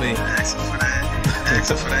helped me.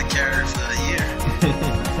 Asking for that carrier for the year.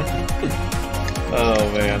 Oh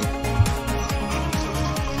man.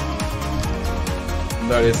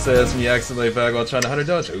 Nobody says me accidentally bag while trying to 100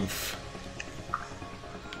 dodge. Oof.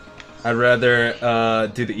 I'd rather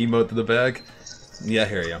do the emote to the bag. Yeah, I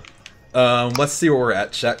hear you. Let's see where we're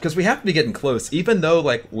at, chat, because we have to be getting close. Even though,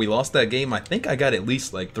 like, we lost that game, I think I got at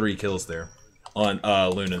least, like, 3 kills there. On,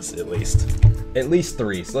 Luna's, at least. At least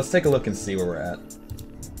 3. So let's take a look and see where we're at.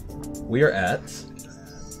 We are at...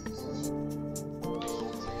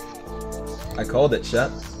 I called it,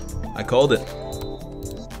 chat. I called it.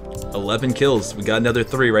 11 kills. We got another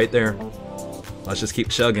 3 right there. Let's just keep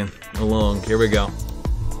chugging along. Here we go.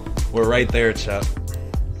 We're right there, chat.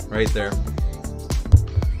 Right there.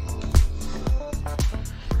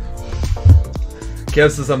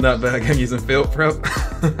 Kev says I'm not bad. I'm using field prep.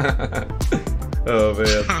 Oh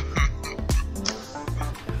man.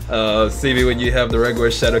 CB, when you have the regular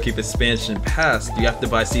Shadowkeep expansion pass, do you have to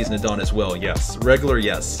buy Season of Dawn as well? Yes. Regular,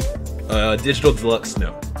 yes. Digital Deluxe,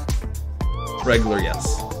 no. Regular,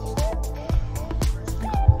 yes.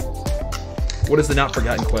 What is the Not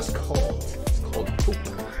Forgotten quest called? It's called Hope.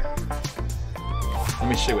 Let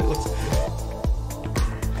me show you what it looks like.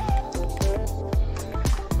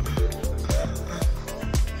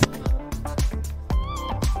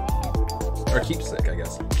 Or Keepsake, I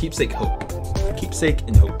guess. Keepsake Hope. Keepsake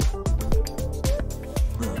and Hope.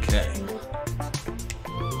 Okay.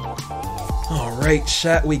 Alright,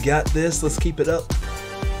 chat, we got this. Let's keep it up.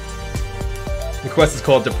 The quest is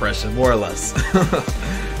called Depression, more or less.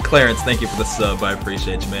 Clarence, thank you for the sub. I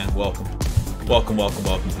appreciate you, man. Welcome. Welcome, welcome,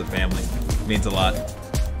 welcome to the family. It means a lot.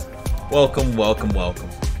 Welcome, welcome, welcome.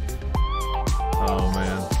 Oh,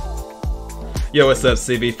 man. Yo, what's up,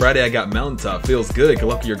 CB? Friday I got Mountaintop. Feels good. Good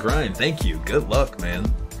luck with your grind. Thank you. Good luck, man.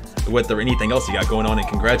 With anything else you got going on, and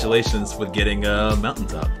congratulations with getting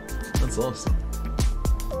Mountaintop. That's awesome.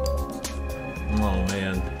 Oh,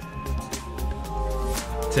 man.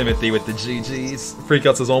 Timothy with the GGs.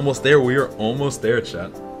 Freakouts is almost there. We are almost there,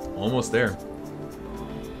 chat. Almost there.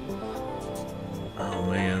 Oh,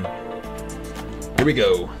 man. Here we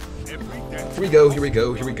go. Here we go, here we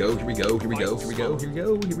go, here we go, here we go, here we go, here we go, here we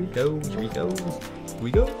go, here we go, here we go, here we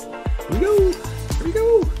go, here we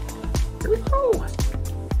go, here we go,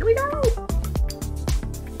 here we go,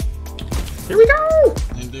 here we go, here we go,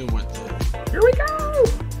 here we go,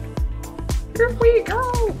 here we go,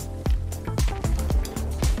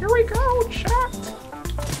 here we go, chat,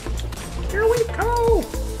 here we go,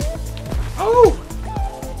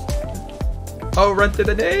 oh, run to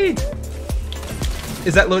the nade.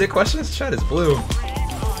 Is that loaded questions? Chat is blue.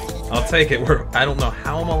 I'll take it. I don't know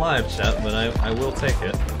how I'm alive, chat, but I will take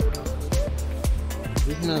it.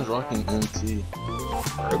 This man's rocking MT.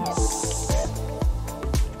 Oops.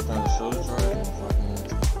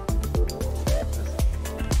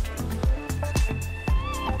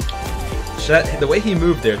 Chat, the way he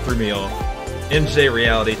moved there threw me off. MJ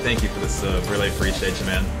Reality, thank you for the sub. Really appreciate you,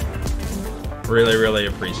 man. Really, really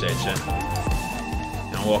appreciate you.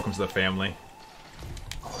 And welcome to the family.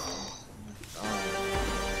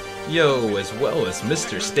 Yo, as well as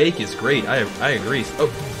Mr. Steak is great. I agree. Oh,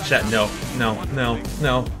 chat, no.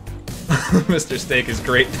 Mr. Steak is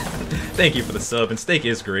great. Thank you for the sub, and Steak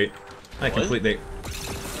is great. I completely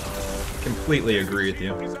agree with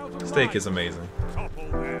you. Steak is amazing.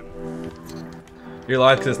 You're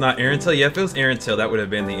live because it's not Aaron Tail? Yeah, if it was Aaron Tail, that would have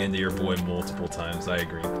been the end of your boy multiple times. I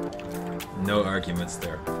agree. No arguments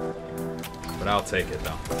there. But I'll take it,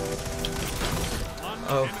 though.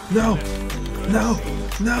 Oh, no! No!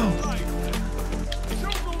 No!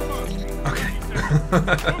 Okay.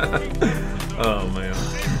 Oh man.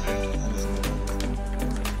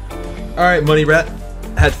 Alright, Money Rat.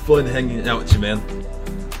 Had fun hanging out with you, man.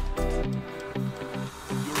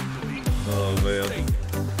 Oh man.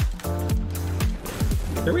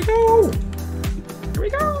 Here we go! Here we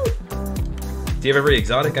go! Do you have every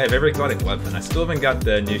exotic? I have every exotic weapon. I still haven't got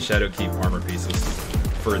the new Shadowkeep armor pieces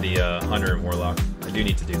for the Hunter and Warlock. I do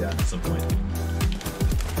need to do that at some point.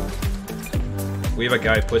 We have a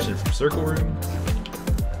guy pushing from Circle Room.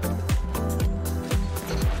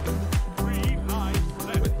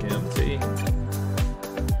 With MT.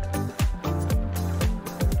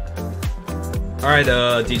 Alright,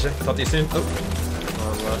 DJ, talk to you soon. Oh.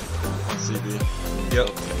 On CB. Yep.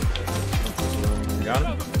 Got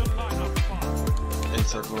him? In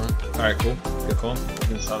circle room. Alright, cool. Good call.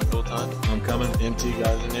 Inside full time. I'm coming. MT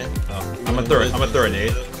guys in there. Oh, I'm gonna throw a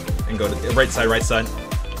nade. And go to right side, right side.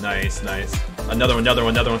 Nice, nice. Another one, another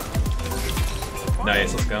one, another one.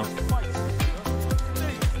 Nice, let's go.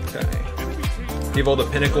 Okay. Do you have all the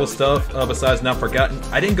pinnacle stuff besides Not Forgotten?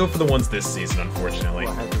 I didn't go for the ones this season, unfortunately.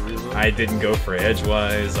 I didn't go for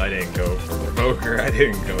Edgewise, I didn't go for Revoker, I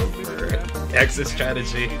didn't go for Exit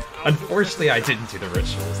Strategy. Unfortunately, I didn't do the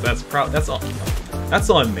rituals. That's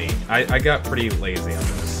on me. I got pretty lazy on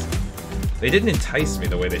this. They didn't entice me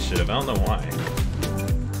the way they should have. I don't know why.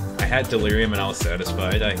 I had Delirium and I was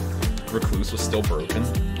satisfied. Recluse was still broken,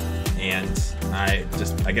 and I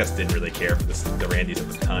guess didn't really care for the Randys at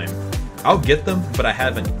the time. I'll get them, but I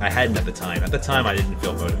hadn't at the time. At the time, I didn't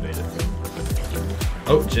feel motivated.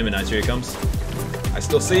 Oh, Gemini, here he comes. I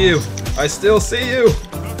still see you. I still see you.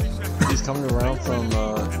 He's coming around from in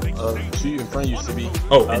front of you, CB.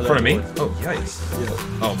 Oh, in front of me? Oh, yikes. Yeah.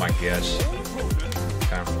 Oh my gosh.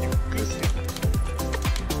 Okay.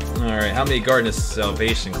 Alright, how many Garden of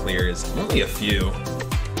Salvation clears? Only a few.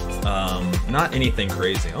 Not anything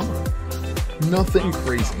crazy. Oh, nothing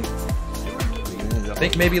crazy. I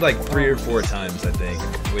think maybe like 3 or 4 times, I think.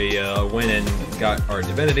 We went and got our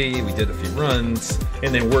divinity, we did a few runs,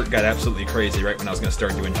 and then work got absolutely crazy right when I was going to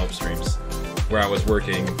start doing help streams, where I was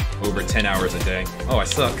working over 10 hours a day. Oh, I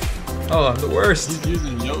suck. Oh, I'm the worst. He's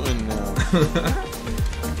using Nolan now.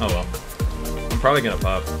 Oh well. I'm probably going to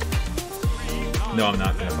pop. No, I'm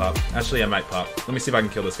not going to pop. Actually, I might pop. Let me see if I can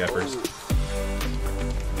kill this guy first.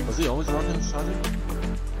 Was he always rocking Shadow?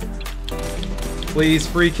 Please,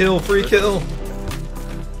 free kill, free kill!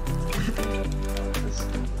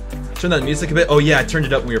 Turn that music a bit. Oh yeah, I turned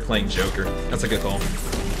it up when we were playing Joker. That's a good call.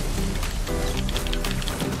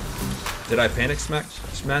 Did I panic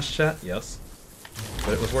smash chat? Yes.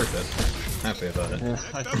 But it was worth it. Happy about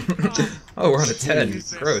it. Oh, we're on a 10.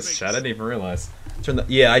 Gross, chat. I didn't even realize.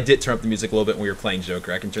 Yeah, I did turn up the music a little bit when we were playing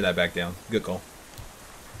Joker. I can turn that back down. Good call.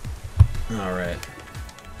 Alright.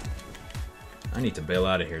 I need to bail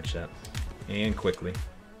out of here, chat. And quickly.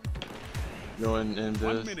 Yo, and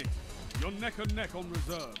 1 minute. You're neck and neck on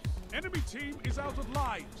reserves. Enemy team is out of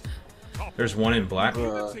lives. There's one in black.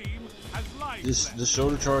 The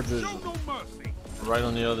shoulder charge is right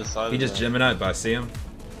on the other side. He just Gemini, but I see him.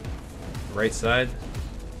 Right side.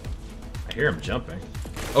 I hear him jumping.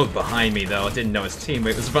 Oh, behind me though. I didn't know his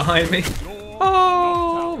teammate was behind me.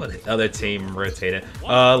 Oh, the other team rotated.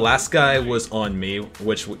 Last guy was on me,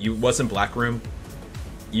 which wasn't Black Room.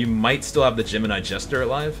 You might still have the Gemini Jester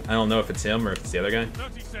alive. I don't know if it's him or if it's the other guy.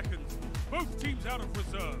 30 seconds. Both teams out of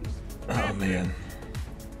reserves. Oh man.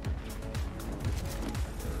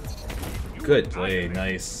 Good play,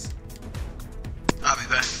 nice. I'll be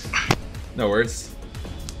back. No worries.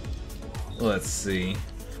 Let's see.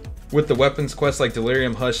 With the weapons quests like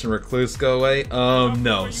Delirium, Hush, and Recluse go away?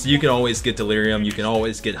 No. So you can always get Delirium, you can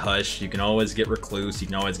always get Hush, you can always get Recluse, you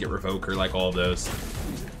can always get Revoker, like all of those.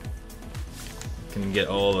 You can get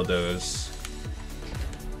all of those.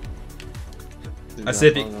 I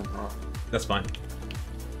said that's fine.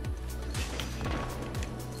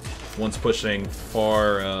 One's pushing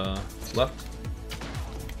far left.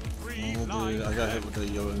 I got hit with the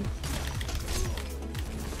Yoan.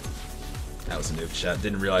 That was a noob chat.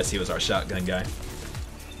 Didn't realize he was our shotgun guy.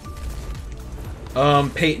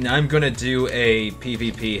 Peyton, I'm gonna do a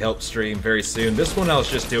PvP help stream very soon. This one I was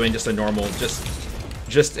just doing just a normal,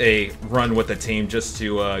 just a run with the team just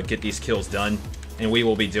to get these kills done. And we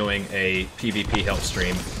will be doing a PvP help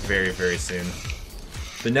stream very, very soon.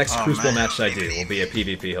 The next Crucible match I do will be a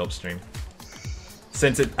PvP help stream.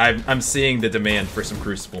 Since I'm seeing the demand for some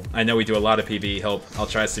Crucible. I know we do a lot of PvE help. I'll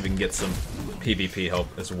try to see if we can get some PvP help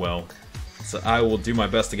as well. So I will do my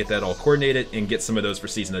best to get that all coordinated and get some of those for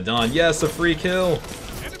Season of Dawn. Yes, a free kill!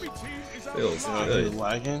 Feels good.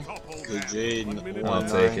 Lagging? the Jade I'll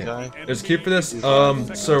take it. guy? There's a cube for this?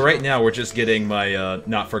 So right now we're just getting my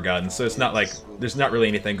Not Forgotten, so it's not like, there's not really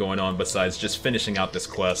anything going on besides just finishing out this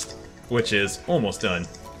quest, which is almost done.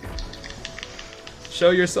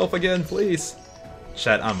 Show yourself again, please.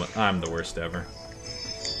 Chat, I'm the worst ever.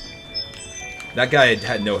 That guy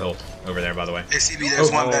had no health over there, by the way. Hey, CB, there's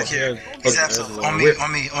one back here. He's absolute. On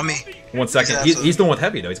me. 1 second. He's the one with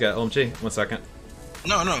heavy, though. He's got LMG. 1 second.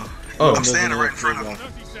 No. Oh. I'm standing right in front of him.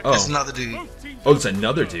 Oh. It's another dude. Oh, it's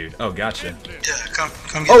another dude. Oh, gotcha. Yeah,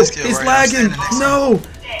 come get this kill. He's right lagging. No.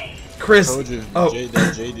 Chris. I told you, oh.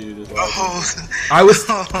 that J dude is lagging. Oh. I was.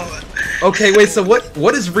 Okay, wait. So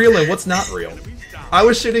what is real and what's not real? I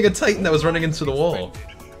was shooting a Titan that was running into the wall.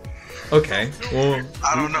 Okay. Well,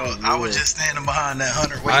 I don't know. I was just standing behind that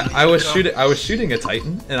hunter waiting. I was shooting a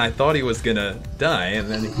Titan and I thought he was gonna die, and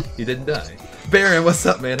then he didn't die. Baron, what's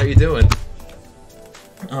up, man? How you doing?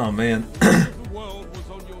 Oh man.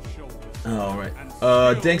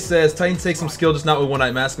 Alright. Dink says Titan takes some skill, just not with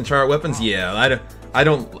one-night mask and char weapons. Yeah, I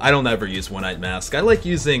don't ever use one-night mask. I like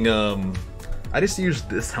using I just use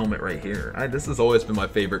this helmet right here. This has always been my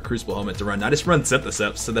favorite Crucible helmet to run. I just run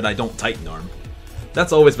Syntheseps so that I don't Titan arm.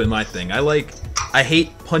 That's always been my thing. I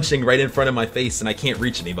hate punching right in front of my face and I can't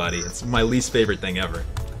reach anybody. It's my least favorite thing ever.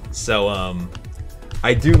 So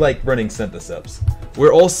I do like running Syntheseps.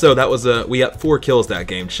 We're also, we got 4 kills that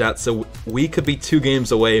game, chat, so we could be 2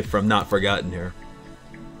 games away from Not Forgotten here.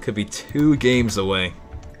 Could be 2 games away.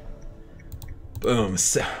 Boom.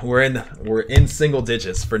 So we're in single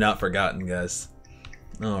digits for Not Forgotten, guys.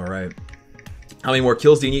 Alright. How many more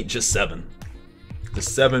kills do you need? Just 7.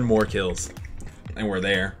 Just 7 more kills. And we're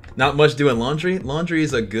there. Not much doing laundry. Laundry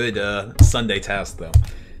is a good Sunday task, though.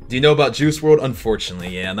 Do you know about Juice WRLD? Unfortunately,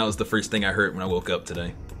 yeah, and that was the first thing I heard when I woke up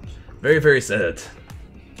today. Very, very sad.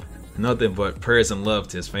 Nothing but prayers and love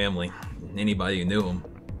to his family. Anybody who knew him.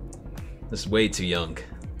 Just way too young.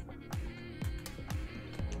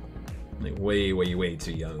 Like, way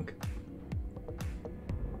too young.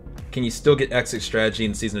 Can you still get exit strategy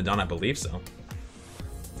in Season of Dawn? I believe so.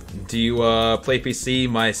 Do you play PC?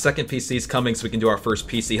 My second PC is coming, so we can do our first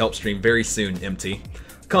PC help stream very soon, MT.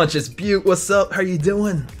 Conscious Butte, what's up? How you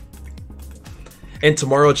doing? And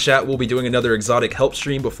tomorrow, chat, we'll be doing another exotic help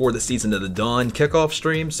stream before the Season of the Dawn kickoff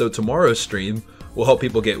stream. So tomorrow's stream will help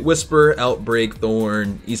people get Whisper, Outbreak,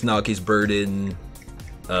 Thorn, Izanagi's Burden.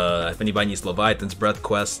 If anybody needs Leviathan's Breath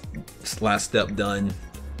quest, last step done.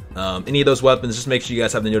 Any of those weapons, just make sure you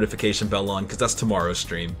guys have the notification bell on, because that's tomorrow's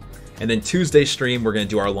stream. And then Tuesday's stream, we're going to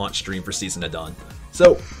do our launch stream for Season of Dawn.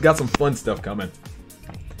 So, got some fun stuff coming.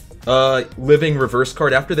 Living reverse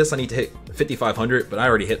card. After this, I need to hit 5,500, but I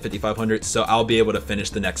already hit 5,500, so I'll be able to finish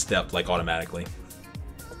the next step, like, automatically.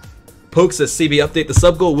 ToKz says, CB, update the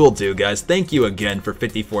sub goal. Will do, guys. Thank you again for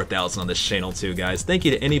 54,000 on this channel, too, guys. Thank you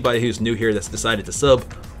to anybody who's new here that's decided to sub.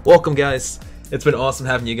 Welcome, guys. It's been awesome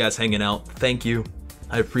having you guys hanging out. Thank you.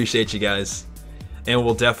 I appreciate you guys. And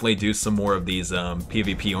we'll definitely do some more of these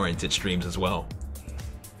PvP-oriented streams as well.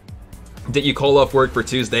 Did you call off work for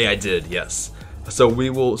Tuesday? I did, yes. So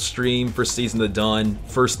we will stream for Season of the Dawn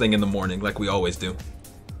first thing in the morning, like we always do.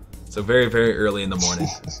 So very, very early in the morning.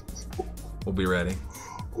 We'll be ready.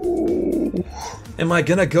 Am I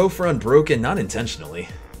gonna go for Unbroken? Not intentionally.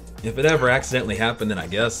 If it ever accidentally happened, then I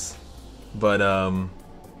guess. But,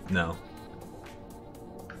 no.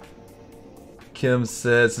 Kim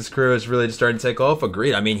says his crew is really just starting to take off.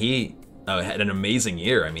 Agreed. I mean, he had an amazing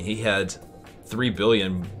year. I mean, he had 3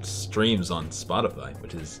 billion streams on Spotify,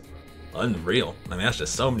 which is unreal. I mean, that's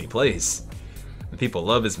just so many plays. And people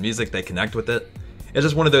love his music. They connect with it. It's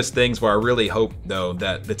just one of those things where I really hope, though,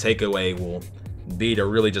 that the takeaway will be to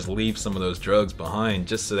really just leave some of those drugs behind,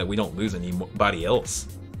 just so that we don't lose anybody else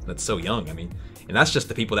that's so young. I mean, and that's just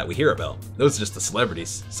the people that we hear about. Those are just the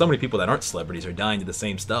celebrities. So many people that aren't celebrities are dying to the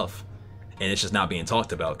same stuff. And it's just not being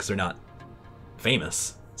talked about because they're not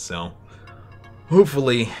famous. So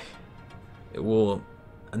hopefully it will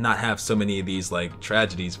not have so many of these like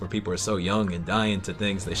tragedies where people are so young and dying to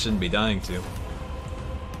things they shouldn't be dying to.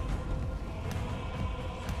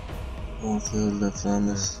 I feel left on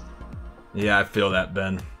this. Yeah, I feel that,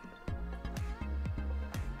 Ben.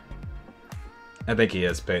 I think he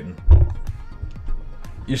is, Peyton.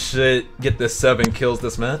 You should get the 7 kills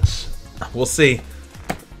this match. We'll see.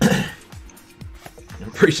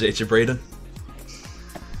 Appreciate you, Braden.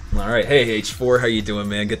 Alright, hey H4, how you doing,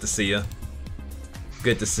 man? Good to see you.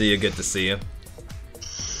 Good to see you, good to see you.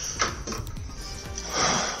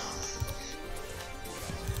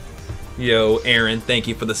 Yo, Aaron, thank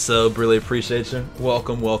you for the sub. Really appreciate you.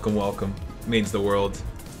 Welcome, welcome, welcome. Means the world.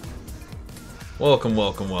 Welcome,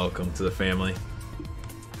 welcome, welcome to the family.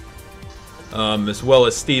 as well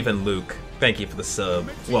as Steve and Luke. Thank you for the sub.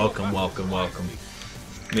 Welcome, welcome, welcome.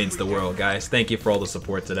 Means the world, guys. Thank you for all the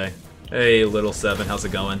support today. Hey, Little Seven, how's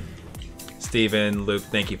it going? Steven, Luke,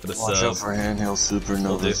 thank you for the Watch sub. out for handheld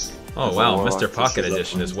supernovas. Oh wow, Mr. Pocket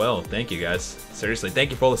Edition as well. Thank you guys. Seriously, thank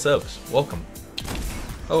you for all the subs. Welcome.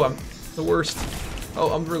 Oh, I'm the worst.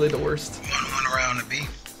 Oh, I'm really the worst. One around the B.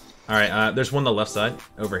 Alright, there's one on the left side,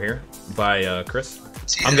 over here, by Chris.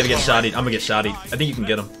 See, I'm gonna get there's one shotty. I'm gonna get shotty. I think you can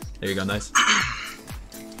get him. There you go, nice.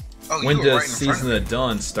 Oh, you When were does right in front Season of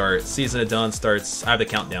Dawn start? Season of Dawn starts, I have the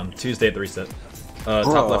countdown, Tuesday at the reset.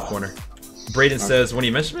 Top left corner. Braden says, when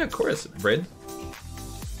you mention me, of course, Braden.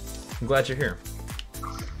 I'm glad you're here.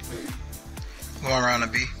 Going around the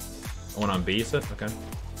B. One on B, you said? Okay.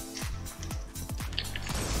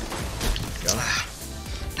 Go.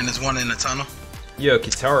 And there's one in the tunnel. Yo,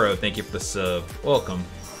 Kitaro, thank you for the sub. Welcome.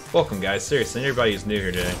 Welcome, guys. Seriously, anybody who's new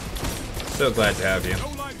here today. So glad to have you. No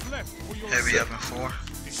lives left for your Heavy up in 4.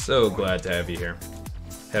 So glad to have you here.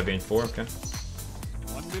 Heavy in 4, okay.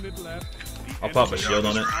 1 minute left. I'll pop a shield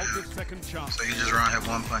on it. Out the second chance. So you just run, have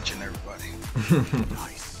one punch in everybody.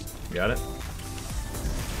 Nice. Got it?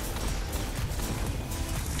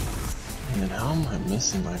 Man, how am I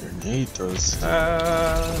missing my grenade throws?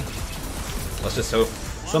 Let's just hope.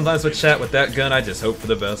 Sometimes with chat with that gun, I just hope for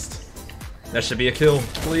the best. That should be a kill,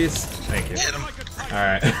 please. Thank you. Hit him.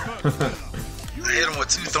 Alright. I hit him with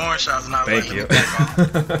 2 thorn shots, not Thank letting you. him back on.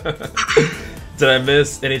 Did I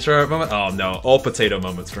miss any try moment? Oh no, all potato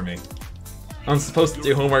moments for me. I'm supposed to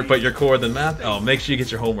do homework, but you're cooler than math? Oh, make sure you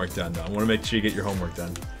get your homework done, though. I want to make sure you get your homework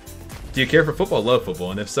done. Do you care for football? Love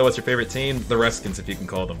football. And if so, what's your favorite team? The Redskins, if you can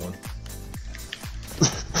call them one.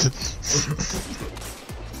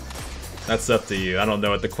 That's up to you. I don't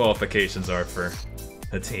know what the qualifications are for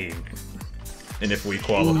a team. And if we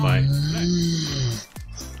qualify.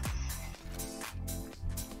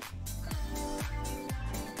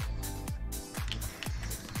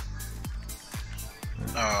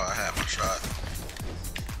 Oh, I had my shot.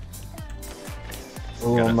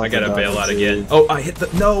 Oh, I gotta bail out again. Oh, I hit the...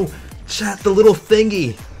 No! Chat, the little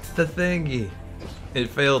thingy! The thingy. It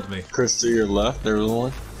failed me. Chris, to your left, there was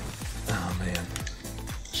one. Oh, man.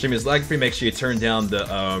 Stream is lag free. Make sure you turn down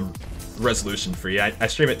the resolution free. I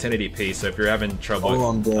stream at 1080p, so if you're having trouble,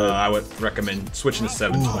 I would recommend switching to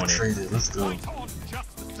 720. Traded. Let's go.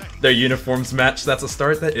 Their uniforms match. That's a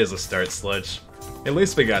start? That is a start, Sludge. At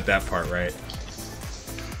least we got that part right.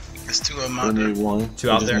 There's 2 of them We out there. need one. Two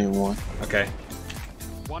We out just there? need one. Okay.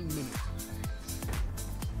 1 minute.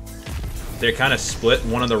 They're kind of split.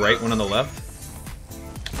 One on the right, one on the left.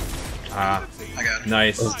 Ah, I got it.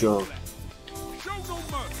 nice. Let's go. Show no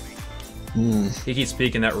mercy. He keeps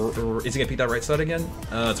peeking that. Is he gonna peek that right side again?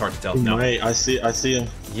 It's hard to tell. No. Right, I see him.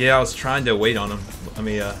 Yeah, I was trying to wait on him. Let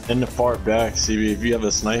me. In the far back, CB, if you have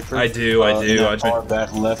a sniper. I do. In that I've far been-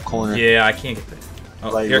 back left corner. Yeah, I can't get there. Oh,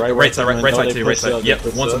 Like, here, right right side, when right side they too, right push side. up, Yep, they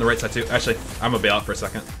push one's on up. the right side too. Actually, I'm gonna bail out for a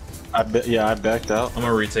second. I backed out. I'm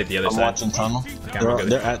gonna retake the other I'm side. watching tunnel. Okay, I'm good.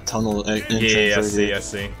 They're at tunnel entrance. Yeah, I right see, here. I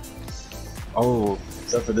see. Oh,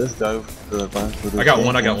 except for this guy. I got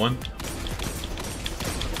one, I got one.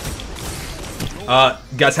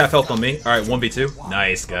 Guys, half health on me. Alright, 1v2.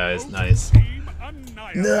 Nice, guys, nice. Team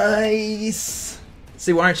annihilated. Nice!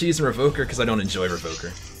 See, why aren't you using Revoker? Because I don't enjoy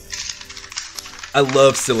Revoker. I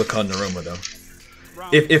love Silicon Aroma, though.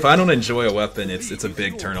 If I don't enjoy a weapon, it's a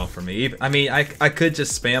big turn-off for me. I mean, I could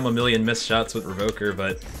just spam a million missed shots with Revoker,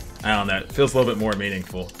 but I don't know. It feels a little bit more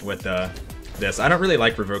meaningful with this. I don't really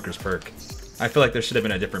like Revoker's perk. I feel like there should have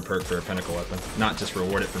been a different perk for a Pinnacle weapon, not just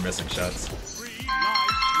reward it for missing shots. 3 lives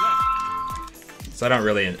left. So I don't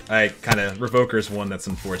really... Revoker's one that's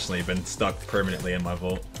unfortunately been stuck permanently in my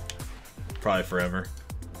vault. Probably forever.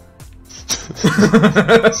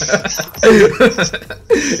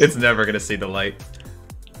 It's never gonna see the light.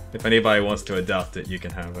 If anybody wants to adopt it, you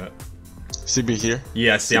can have it. CB here.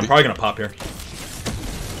 Yeah, see, I'm probably gonna pop here. 2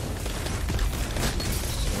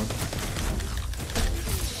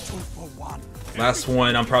 for 1. Last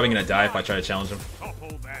one, I'm probably gonna die if I try to challenge him. Topple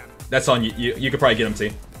them. That's on you. You could probably get him,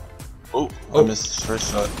 T. Oh, Oh. I missed his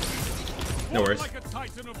first shot. No worries. Like a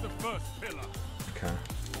titan of the first pillar. Okay.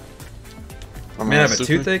 I'm Man, I out have a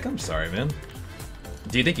super. toothache? I'm sorry, man.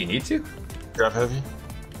 Do you think you need to? Grab heavy.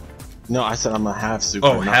 No, I said I'm a half super.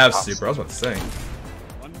 Oh, not have top super. I was about to say.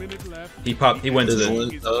 1 minute left. He popped. He went to There's the.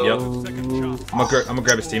 one. Yep. Oh. Second chance. I'm gonna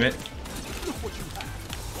grab his teammate. Look what you have.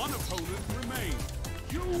 1 opponent remains.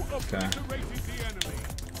 You obliterated the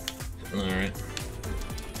enemy. All right.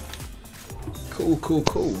 Cool, cool,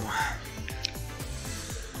 cool.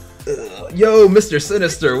 Yo, Mr.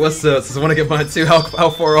 Sinister, what's up? Since I want to get mine too. How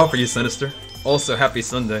far off are you, Sinister? Also, happy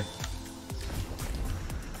Sunday.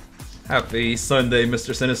 Happy Sunday,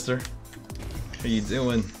 Mr. Sinister. How you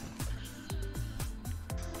doing?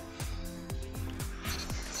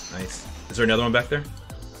 Nice. Is there another one back there?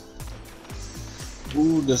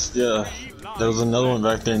 Ooh, this, yeah. There was another one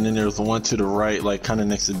back there, and then there was the one to the right, like kind of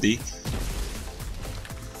next to B.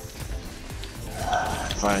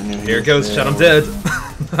 If I knew Here it goes, Chad, I'm dead.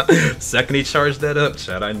 Second he charged that up,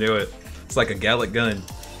 Chad, I knew it. It's like a Gallic gun.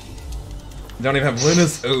 Don't even have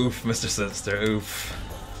Lunas? Oof, Mr. Sinister, oof.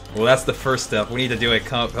 Well, that's the first step. We need to do a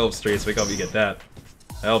comp help stream so we can help you get that.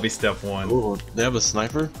 That'll be step one. Ooh, they have a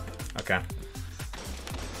sniper? Okay.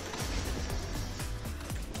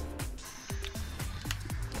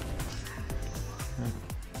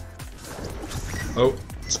 Oh.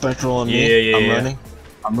 Spectral on me. I'm running.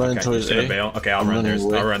 I'm running okay, towards A. Bail. Okay, I'll run there.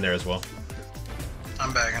 I'll run there as well.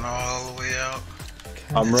 I'm backing all the way out.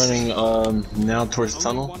 I'm running now towards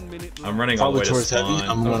tunnel. I'm running all the way to spawn. Heavy.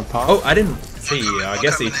 I'm gonna pop. Oh, I didn't see. I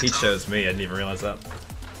guess he chose me. I didn't even realize that.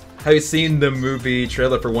 Have you seen the movie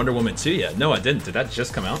trailer for Wonder Woman 2 yet? No, I didn't. Did that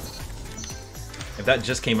just come out? If that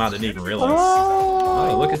just came out, I didn't even realize.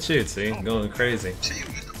 Oh, look at you, see? Going crazy.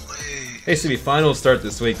 Hey, CB, finals start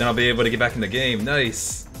this week. Then I'll be able to get back in the game.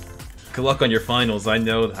 Nice. Good luck on your finals. I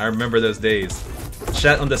know. I remember those days.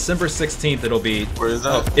 Chat, on December 16th, it'll be... Where is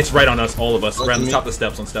that? Oh, it's right on us, all of us. Right on the top of the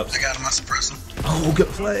steps, on steps. I got him, I suppress him. Oh, good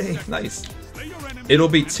play. Nice. It'll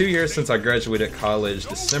be 2 years since I graduated college,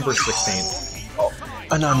 December 16th. Oh,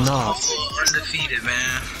 and I'm not. Undefeated,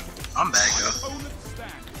 man. I'm back, though.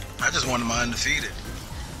 I just wanted my undefeated.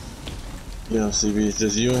 Yeah, CB, it's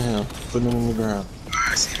just you and him. Putting him in the ground.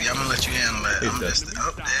 Alright, CB, I'm gonna let you handle that. I'm just...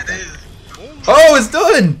 Oh, there it is. Oh, it's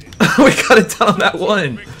done! We got it done on that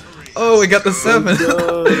one. Oh, we got the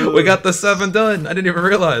 7. We got the 7 done. I didn't even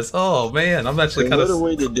realize. Oh man, I'm actually kind of. What a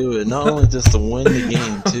way to do it! Not only just to win the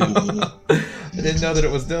game too. You know? I didn't know that it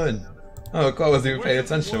was done. Oh, Claw wasn't even paying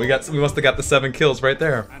attention. We must have got the 7 kills right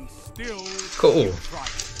there. Cool.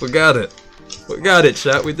 We got it. We got it,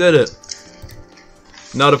 chat. We did it.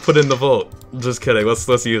 Now to put in the vault. Just kidding. Let's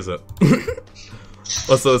use it.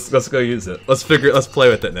 let's go use it. Let's play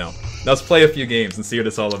with it now. Let's play a few games and see what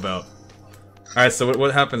it's all about. Alright, so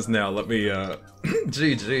what happens now? Let me,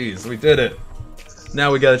 GG's, we did it.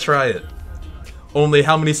 Now we gotta try it. Only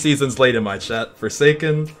how many seasons late am I, chat?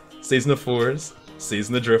 Forsaken, Season of Fours,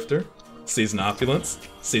 Season of Drifter, Season of Opulence,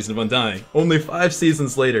 Season of Undying. Only 5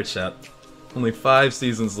 seasons later, chat. Only 5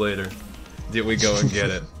 seasons later did we go and get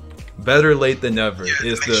it. Better late than never is the...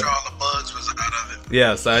 Make sure all the bugs was out of it.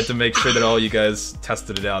 Yes, I had to make sure that all you guys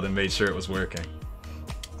tested it out and made sure it was working.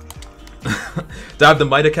 Do I have the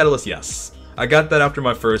Mighty Catalyst? Yes. I got that after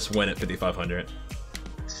my first win at 5500.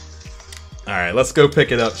 Alright, let's go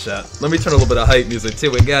pick it up, chat. Let me turn a little bit of hype music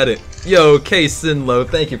too. We got it. Yo, K Sinlo,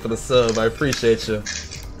 thank you for the sub. I appreciate you.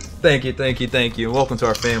 Thank you, thank you, thank you. Welcome to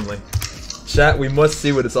our family. Chat, we must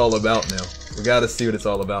see what it's all about now. We gotta see what it's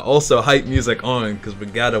all about. Also, hype music on, because we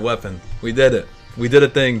got a weapon. We did it. We did a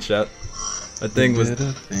thing, chat. A thing was...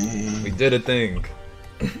 We did a thing.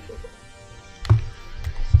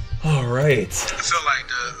 Alright.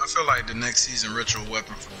 I feel like the next season ritual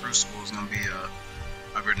weapon for Crucible is gonna be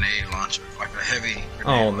a grenade launcher, like a heavy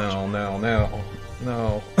grenade launcher.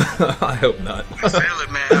 No. I hope not. I feel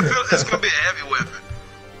it, man. I feel it's gonna be a heavy weapon.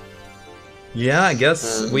 Yeah, I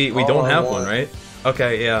guess we don't have one, right?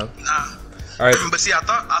 Okay, yeah. Nah. Alright. But see, I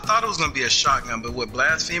thought it was gonna be a shotgun, but with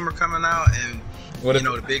Blasphemer coming out and what if,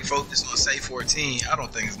 the big focus on Say 14, I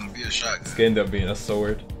don't think it's gonna be a shotgun. It's gonna end up being a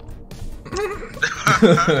sword.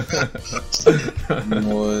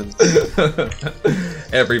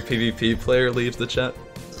 Every PvP player leaves the chat.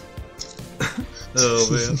 Oh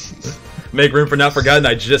man. Make room for Not Forgotten.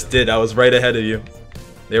 I just did. I was right ahead of you.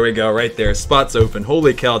 There we go, right there. Spots open.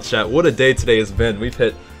 Holy cow, chat. What a day today has been. We've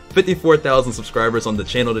hit 54,000 subscribers on the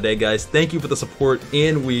channel today, guys. Thank you for the support,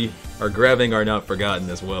 and we are grabbing our Not Forgotten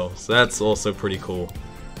as well. So that's also pretty cool.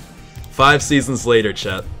 5 seasons later,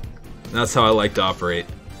 chat. That's how I like to operate.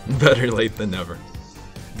 Better late than never.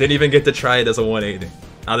 Didn't even get to try it as a 180.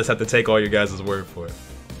 I'll just have to take all your guys' word for it.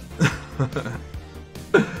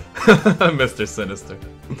 Mr. Sinister.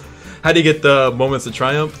 How do you get the Moments of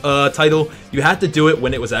Triumph title? You had to do it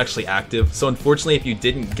when it was actually active. So unfortunately, if you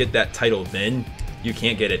didn't get that title then, you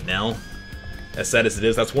can't get it now. As sad as it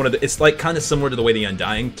is, that's one of the... It's like kind of similar to the way the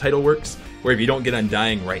Undying title works, where if you don't get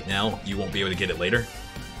Undying right now, you won't be able to get it later.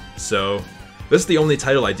 So this is the only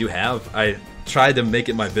title I do have. I tried to make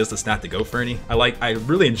it my business not to go for any. I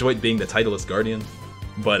really enjoyed being the Titleist Guardian,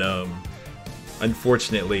 but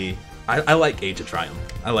unfortunately, I like Age of Triumph.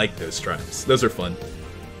 I like those triumphs. Those are fun.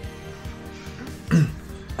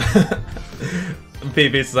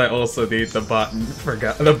 PB says I also need the bot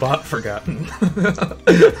forgotten.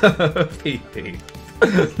 PP.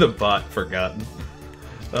 The bot forgotten.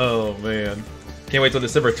 Oh man. Can't wait till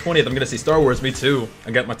December 20th. I'm gonna see Star Wars. Me too.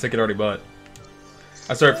 I got my ticket already bought.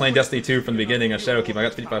 I started playing Destiny 2 from the beginning on Shadowkeep. I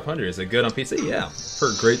got 5500. Is it good on PC? Yeah.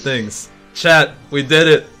 Heard great things. Chat, we did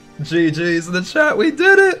it. GG's in the chat. We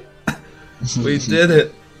did it. We did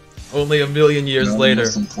it. Only a million years later.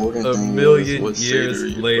 A million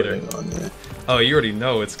years later. Oh, you already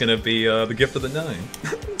know it's gonna be the Gift of the Nine.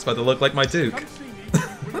 It's about to look like my Duke.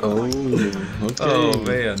 Oh, okay. Oh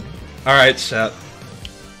man. Alright, chat.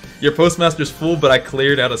 Your postmaster's full, but I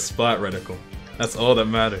cleared out a spot reticle. That's all that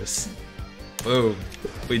matters. Boom.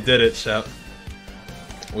 We did it, chat.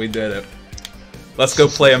 We did it. Let's go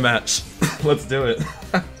play a match. Let's do it.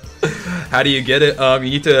 How do you get it? You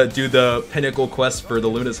need to do the pinnacle quest for the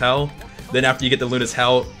Luna's Howl. Then after you get the Luna's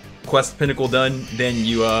Howl quest pinnacle done, then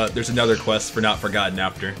you there's another quest for Not Forgotten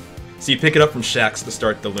after. So you pick it up from Shaxx to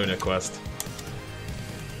start the Luna quest.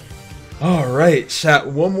 Alright, chat,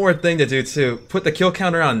 one more thing to do too. Put the kill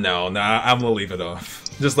counter on? No, nah, I'm gonna leave it off.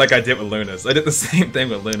 Just like I did with Luna's. I did the same thing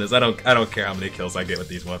with Luna's. I don't care how many kills I get with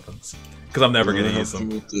these weapons. Because I'm never gonna use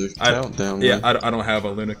them. I don't have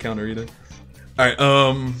a Luna counter either. Alright,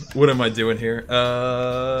 what am I doing here?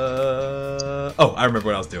 Oh, I remember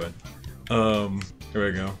what I was doing. Here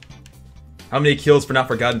we go. How many kills for Not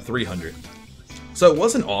Forgotten? 300. So it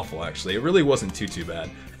wasn't awful, actually. It really wasn't too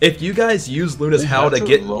bad. If you guys use Luna's Howl to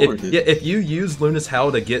get... If you use Luna's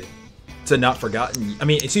Howl to get to Not Forgotten... I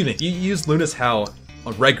mean, excuse me, if you use Luna's Howl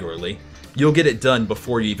regularly, you'll get it done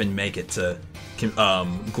before you even make it to...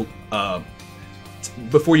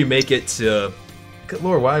 before you make it to... Good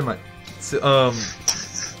lord, why am I...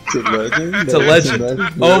 To legend? To legend.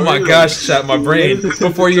 Oh my gosh, chat, my brain.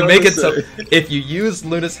 Before you make it to... If you use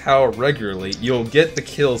Luna's Howl regularly, you'll get the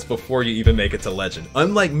kills before you even make it to legend.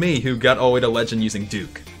 Unlike me, who got all the way to legend using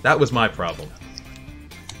Duke. That was my problem.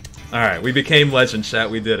 Alright, we became legend, chat,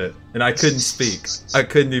 we did it. And I couldn't speak. I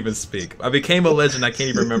couldn't even speak. I became a legend, I can't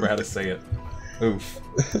even remember how to say it. Oof.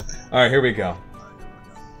 Alright, here we go.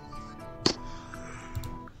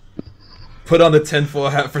 Put on the tinfoil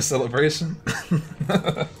hat for celebration.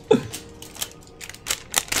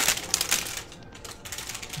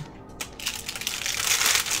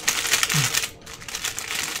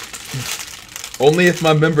 Only if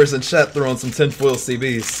my members in chat throw on some tinfoil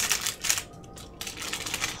CBs.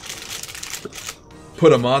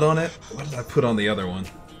 Put a mod on it? What did I put on the other one?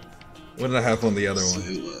 What did I have on the other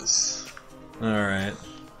one? Alright.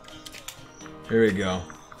 Here we go.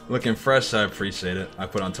 Looking fresh, I appreciate it. I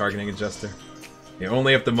put on targeting adjuster. Yeah,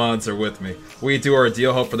 only if the mods are with me. We do our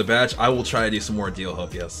deal help for the badge. I will try to do some more deal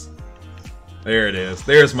help, yes. There it is.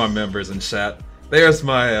 There's my members in chat. There's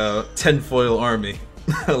my tinfoil army.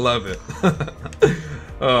 I love it.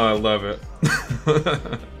 Oh, I love it.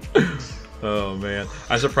 Oh man,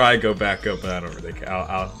 I should probably go back up, but I don't really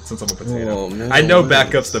care. Since I'm a potato. Oh, man, I know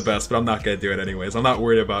backup's the best, but I'm not gonna do it anyways. I'm not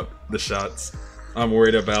worried about the shots. I'm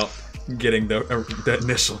worried about getting the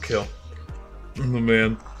initial kill. Oh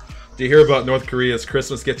man. Did you hear about North Korea's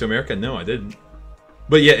Christmas gift to America? No, I didn't.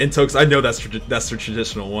 But yeah, in ToKz, I know that's the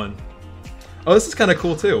traditional one. Oh, this is kind of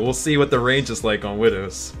cool too. We'll see what the range is like on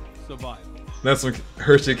Widows. Survival. That's some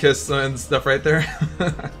Hershey Kiss and stuff right there.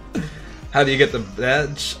 How do you get the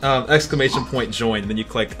badge? Exclamation point join, then you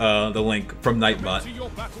click the link from Nightbot.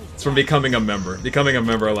 It's from becoming a member. Becoming a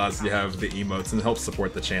member allows you to have the emotes and helps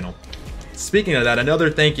support the channel. Speaking of that,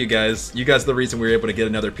 another thank you guys. You guys are the reason we were able to get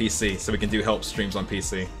another PC, so we can do help streams on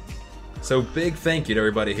PC. So big thank you to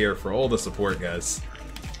everybody here for all the support, guys.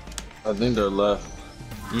 I think they're left.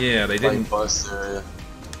 Yeah, they didn't. Bus area.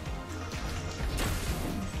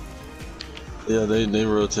 Yeah, they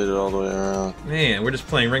rotated all the way around. Man, we're just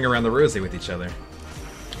playing Ring Around the Rosie with each other.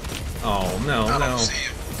 Oh no, I no. don't see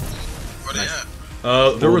him. Where they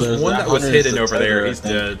at? There was there's one that that was hunter hidden is over the there. tiger, He's I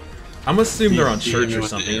think. dead. I'm assuming they're on He's church eating or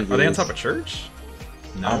with the something. Are invaders. they on top of church?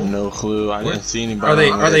 No. I have no clue. I didn't see anybody.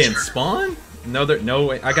 Are they in church. spawn? No, they're no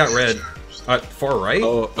way. I got red. Far right.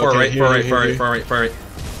 Oh, far okay, right. here, Far right. here, Far right. here. Far right. Far right.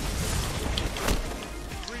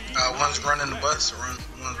 One's running the bus.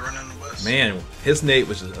 One's running the bus. Man, his nade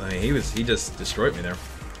was just, I mean, he just destroyed me there.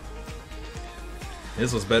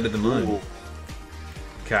 His was better than mine. Ooh.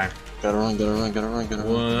 Okay. Gotta run. 1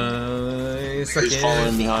 He's second.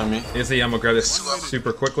 following behind me. Is he? I'm gonna grab this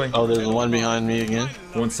super quickly. Oh, there's one behind me again.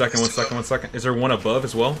 1 second. Is there one above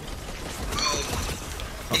as well?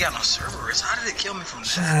 He got no Cerberus. How did it kill me from that?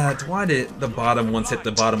 Chad, why did the bottom ones hit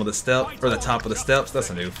the bottom of the step or the top of the steps? That's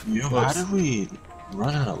a noob. Yo, how did we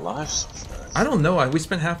run out of lives so fast? I don't know. We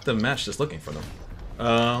spent half the match just looking for them.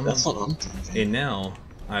 That's what I'm thinking. And now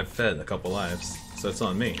I've fed a couple lives. so it's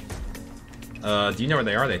on me. Do you know where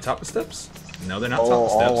they are? Are they top of steps? No, they're not top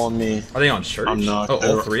of steps. All on me. Are they on church? I'm not. Oh,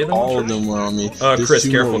 all three of them? All of them were on me. Chris,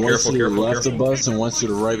 careful, one's careful, to careful, the left careful. of us and one's to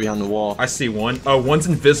the right behind the wall. I see one. Oh, one's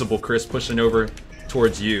invisible, Chris, pushing over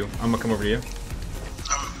towards you. I'm gonna come over to you.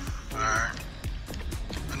 Alright.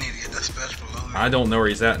 I need to get that special on me. I don't know where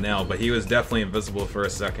he's at now, but he was definitely invisible for a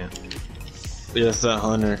second. Yes, that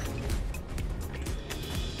hunter.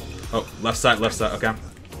 Oh, left side, okay.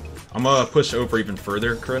 I'm gonna push over even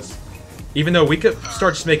further, Chris. Even though we could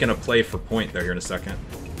start just making a play for point there here in a second.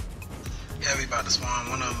 Yeah, we about to spawn.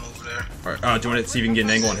 One of them over there. Alright, do you want to see if you can get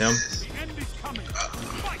an angle on him? The end is coming.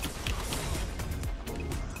 Fight.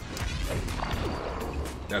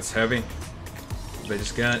 That's heavy. They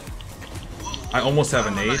just got... I almost have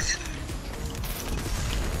a nade.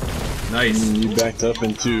 Nice. You backed up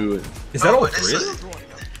into... Is that all but it's three?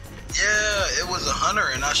 Yeah, it was a hunter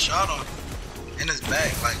and I shot him in his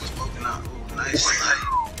back, like was poking out. Ooh,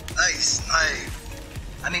 nice, nice.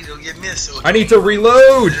 I need to go get missed. I need to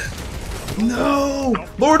reload! No!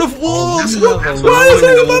 Lord of Wolves! Why is everybody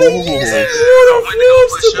using Lord of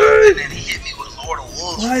Wolves today? And then he hit me with Lord of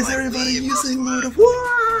Wolves. Why is everybody using Lord of Wolves?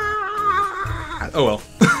 Oh well.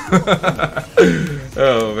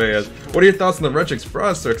 Oh man. What are your thoughts on the Retrix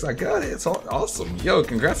processor? Because I got it. It's all awesome. Yo,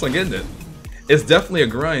 congrats on getting it. It's definitely a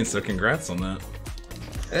grind, so congrats on that.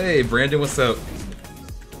 Hey, Brandon, what's up?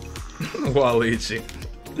 Walichi.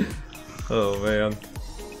 Oh man.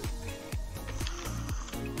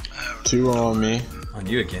 Two on me. On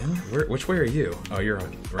you again? Which way are you? Oh, you're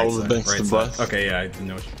on right Over side. next Right to side. bus. Okay, yeah, I didn't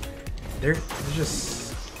know. They're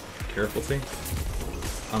just casualty.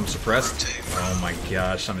 I'm suppressed. Oh my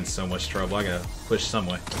gosh, I'm in so much trouble. I gotta push some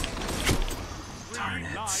way. Darn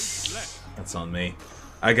it. That's on me.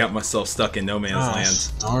 I got myself stuck in no man's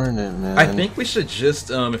land. Darn it, man. I think we should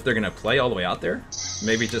just, if they're gonna play all the way out there,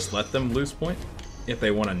 maybe just let them lose point if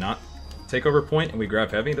they want to not take over point, and we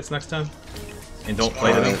grab heavy this next time, and don't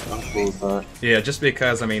play to them. I'm cool with that. Yeah, just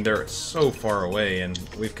because I mean they're so far away, and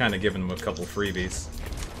we've kind of given them a couple freebies.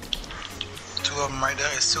 Two of them right there.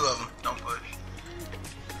 It's two of them. Don't push.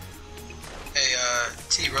 Hey,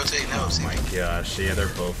 T, rotate now. Oh my gosh, yeah, they're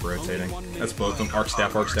both rotating. That's both of them. Arc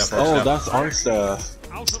staff, arc staff, arc Oh, staff. that's our staff.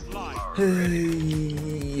 Out of line.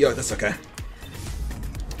 Hey, yo, that's okay.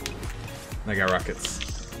 I got rockets.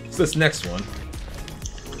 So this next one.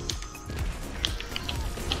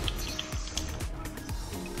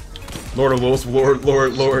 Lord of Wolves, Lord.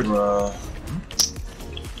 Bruh.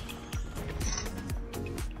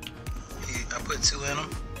 I put two in them.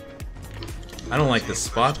 I don't like the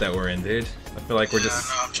spot that we're in, dude. I feel like we're just...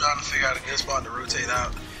 No, I'm trying to figure out a good spot to rotate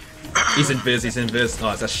out. He's invis, he's invis.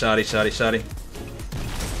 Oh, that's shoddy.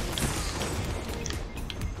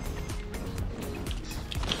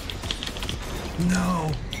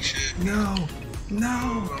 No. You should. No.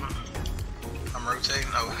 I'm rotating.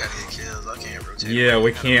 Oh, we gotta get kills. I can't rotate. Yeah,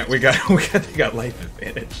 we can't. We got life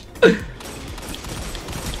advantage. 10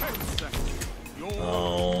 seconds. You're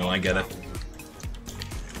Oh, I get it.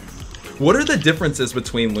 What are the differences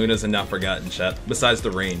between Lunas and Not Forgotten, chat? Besides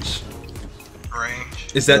the range,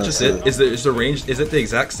 range. is that just it? Is the range? Is it the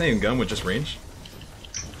exact same gun with just range?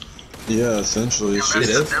 Yeah, essentially. It's It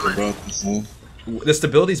just is? about the same. The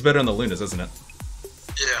stability's better on the Lunas, isn't it?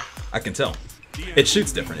 Yeah. I can tell. It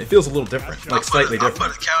shoots different. It feels a little different, like slightly I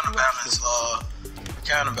different. put a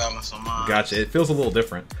counterbalance on mine. Gotcha. It feels a little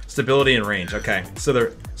different. Stability and range. Okay.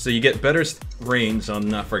 So you get better range on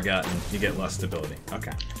Not Forgotten. You get less stability.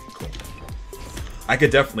 Okay. Cool. I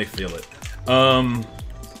could definitely feel it. I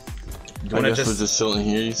guess we're just chilling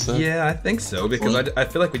here, you said? Yeah, I think so, because I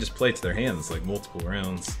feel like we just played to their hands like multiple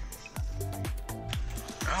rounds.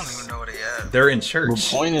 I don't even know where they at. They're in The church.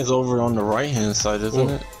 point is over on the right hand side, isn't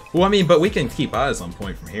it? Well, I mean, but we can keep eyes on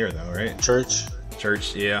point from here, though, right? Church.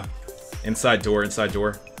 Church, yeah. Inside door.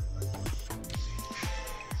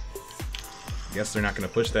 Guess they're not going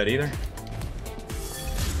to push that either.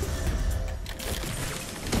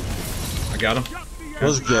 I got him.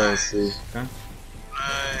 Let's go, see. Okay.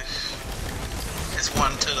 It's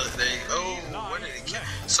one to the. Oh, where did he kill?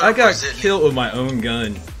 I got killed with my own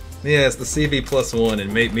gun. Yeah, it's the CV+1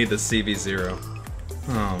 and made me the CV0.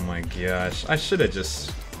 Oh my gosh. I should have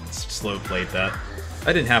just slow played that.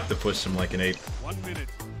 I didn't have to push him like an ape. 1 minute.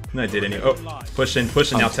 And I did anyway. Oh, pushing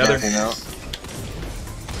now, tether. Backing out.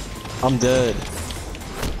 I'm dead.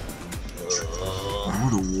 What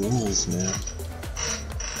the wolves, man.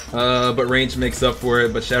 But range makes up for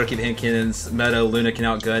it. But Shadowkeep hand cannons, meta, Luna can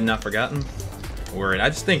outgun, Not Forgotten. Word. I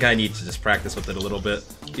just think I need to just practice with it a little bit,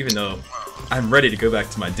 even though I'm ready to go back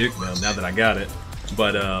to my Duke now that I got it.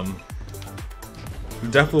 But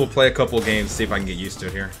definitely will play a couple games, see if I can get used to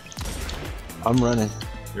it here. I'm running.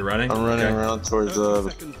 You're running? I'm running Okay. around towards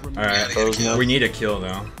Alright, those now. we need a kill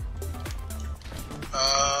though.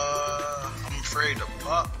 I'm afraid to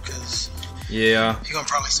pop because Yeah. you're gonna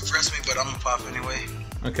probably suppress me, but I'm gonna pop anyway.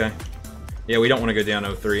 Okay. Yeah, we don't want to go down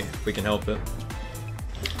 0-3 if we can help it.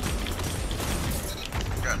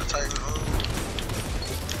 Got the Titan.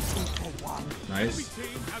 Nice.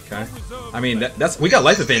 Okay. I mean, that's we got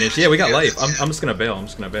life advantage. Yeah, we got life. I'm just gonna bail. I'm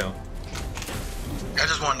just gonna bail. I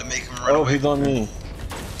just wanted to make him run Oh, away. he's on me.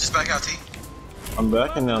 Just back out, T. I'm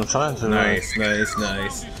backing now. I'm trying to. Nice, nice,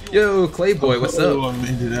 nice. Yo, Clayboy, what's Oh, up? I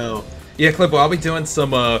made it out. Yeah, Clayboy, I'll be doing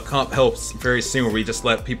some comp helps very soon where we just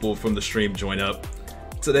let people from the stream join up.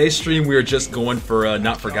 Today's stream we were just going for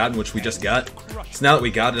Not Forgotten, which we just got. So now that we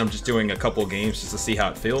got it, I'm just doing a couple games just to see how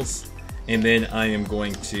it feels. And then I am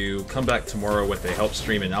going to come back tomorrow with a help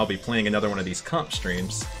stream, and I'll be playing another one of these comp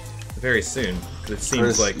streams very soon. Because it seems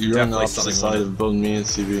Chris, like you're on the definitely opposite something side wanted. of both me and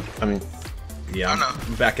CB. I mean, Yeah,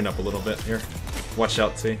 I'm backing up a little bit here. Watch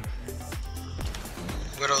out, T.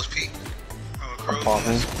 Widow's Peak. I'm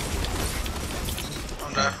popping.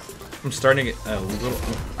 I'm done. I'm starting it a little.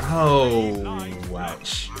 Oh,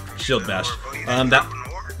 ouch! Shield bash.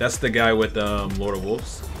 That's the guy with Lord of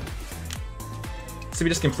Wolves. So we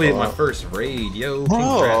just completed my first raid. Yo,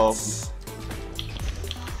 congrats!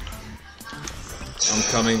 I'm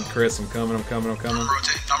coming, Chris. I'm coming. I'm coming. I'm coming. I'm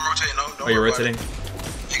rotating. No, don't Are you worry about rotating?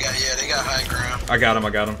 They got high ground. I got him. I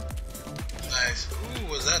got him. Nice. Ooh,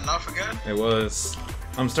 was that Not Forgotten? It was.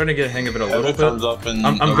 I'm starting to get a hang of it a little It comes bit. up in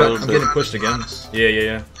I'm a little getting bit. pushed again. Yeah.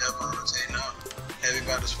 Yep, I'm rotating out. Heavy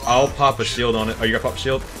about to spawn. I'll pop a shield on it. Oh, you got pop a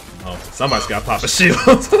shield? Oh, somebody's got to pop a shield.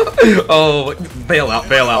 Oh, bail out,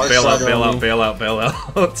 bail out, bail out, bail out, bail out, bail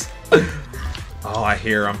out. Oh, I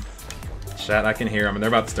hear them. Chat, I can hear them, and they're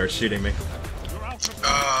about to start shooting me.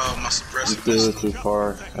 Oh, my suppressor. You did it too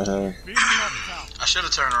far. I should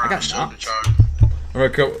have turned around and showed the knocked. charge.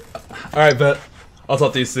 Alright, cool. Alright, bet. I'll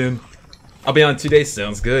talk to you soon. I'll be on 2 days.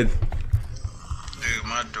 Sounds good. Dude,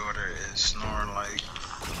 my daughter is snoring like.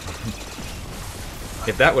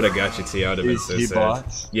 If that would have got you, T, I would have been so He sad.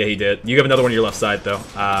 bought? Yeah, he did. You have another one on your left side, though.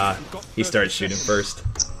 He started shooting first.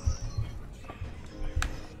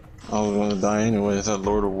 I was gonna die anyway. That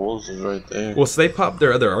Lord of Wolves is right there. Well, so they popped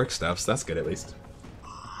their other arc staffs. That's good, at least.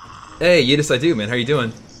 Hey, yes, I do, man. How you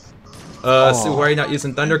doing? So why are you not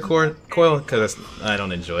using Thunder Coil? Because I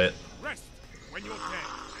don't enjoy it. Rest when you're dead.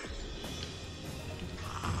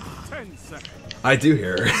 10 seconds. I do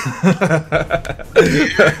hear her.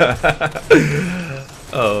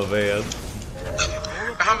 Oh, man.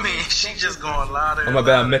 I mean, she just going louder. I'm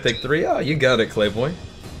about Mythic 3. Oh, you got it, Clayboy.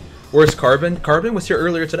 Where's Carbon? Carbon was here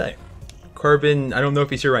earlier today. Carbon, I don't know if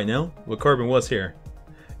he's here right now, but Carbon was here.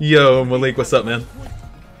 Yo, Malik, what's up, man?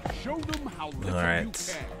 Show them how little Alright. you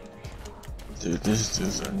care. Dude, these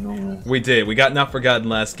dudes are normal. We did. We got Not Forgotten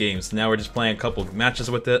last game, so now we're just playing a couple matches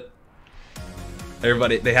with it.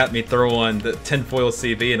 Everybody, they had me throw on the tinfoil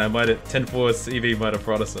CV, and tinfoil CV might have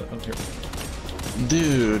brought us up here.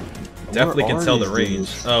 Dude, Definitely where can are tell the these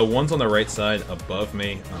range. dudes? One's on the right side above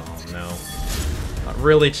me. Oh no. Not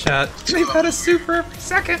really, chat. We've had a super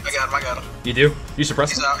second. I got him. You do? You suppress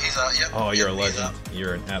He's him? out, yep. Oh, you're a Yep, he's legend. out.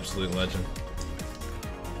 You're an absolute legend.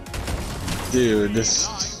 Dude,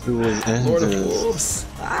 this who was in Lord of this? Wolves.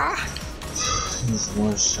 This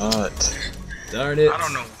one shot. Darn it. I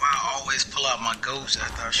don't know why I always pull out my ghost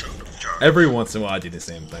after I show the charge. Every once in a while I do the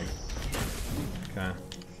same thing. Okay.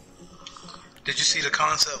 Did you see the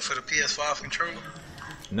concept for the PS5 controller?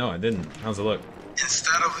 No, I didn't. How's it look?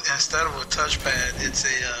 Instead of a touchpad, it's a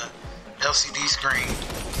LCD screen.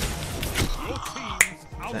 Your team's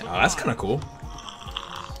out Oh, of that's line. kind of cool.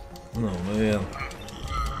 Oh, man.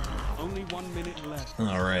 Only 1 minute left.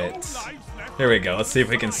 Alright. No lives left. Here we go. Let's see if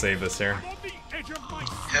we can save this here. On the edge of my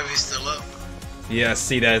Heavy's still up. Yeah,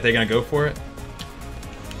 see that? Are they gonna go for it?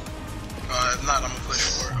 If not, I'm gonna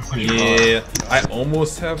push for it. Yeah. I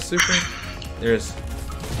almost have super. There's...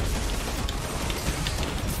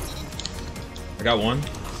 I got one.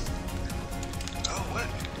 Oh, what?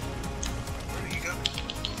 Where do you go?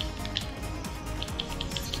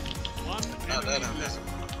 one Not that invisible.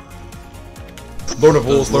 Lord of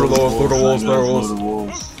Wolves, Lord of Wolves, Lord of Wolves, Lord of Wolves. Lord of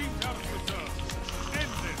Wolves. teams out of reserve. End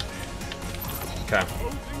this. Okay.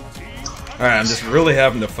 Opposing team Alright, I'm just really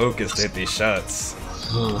having to focus to hit these shots.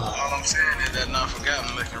 All I'm saying is that Not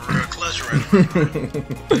Forgotten looking real clutch right now.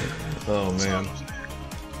 Oh man.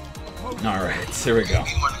 Alright, here we go.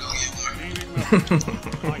 You want to go get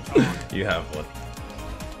one? You have one.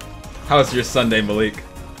 How's your Sunday, Malik?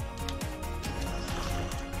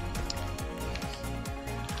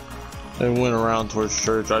 They went around towards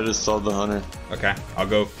church. I just saw the hunter. Okay, I'll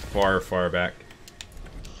go far, far back.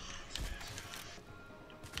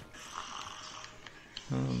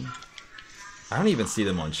 I don't even see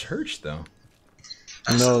them on church though.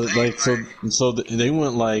 No, like so they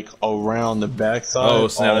went like around the backside, Oh,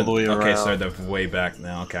 so all now the way around. okay, so they're way back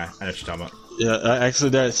now. Okay, I know what you're talking about. Yeah, actually,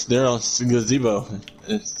 they're on gazebo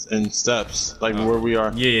and steps, like where we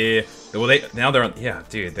are. Yeah. Well, they're on. Yeah,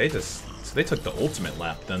 dude, they took the ultimate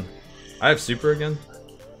lap then. I have super again.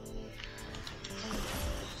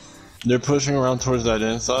 They're pushing around towards that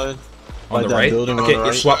inside. On like the that right? building Okay, on the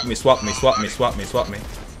right. swap me.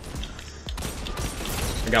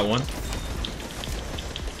 I got one.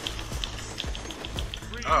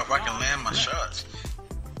 Oh, if I can land my shots.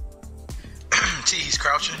 T, he's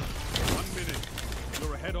crouching. 1 minute.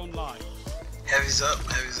 You're ahead on line. Heavy's up.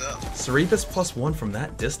 Cerebus +1 from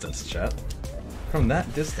that distance, chat. From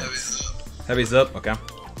that distance. Heavy's up. Heavy's up, okay.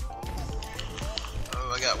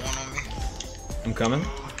 Oh, I got one on me. I'm coming.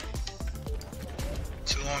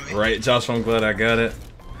 Two on me. Right, Josh, I'm glad I got it.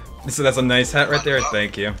 So that's a nice hat right there,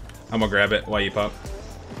 thank you. I'm gonna grab it while you pop.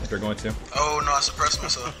 If you're going to. Oh, no, I suppressed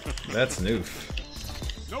myself. That's noof.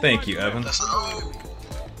 Thank you, Evan. That's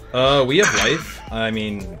We have life. I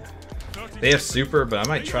mean, they have super, but I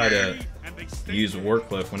might try to use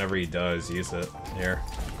Warcliffe whenever he does use it. Here.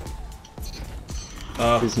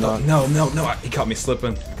 He's not. No, he caught me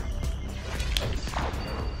slipping.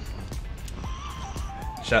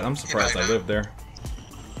 Chat, I'm surprised I lived there.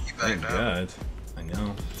 You Thank backed out. God. I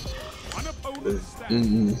know. One opponent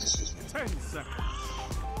stands. 10 seconds.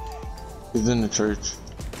 He's in the church.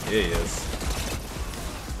 Yeah, he is.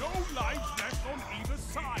 No lives left on either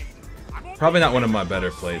side. I'm on Probably the not one of my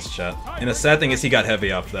better plays, chat. And the sad thing is he got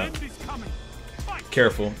heavy off that. end is coming. Fight.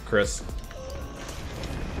 Careful, Chris.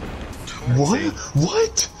 What?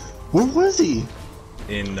 What? Where was he?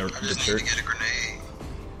 In the I just need to church. get a grenade.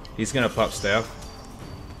 He's gonna pop staff.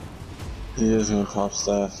 He is gonna pop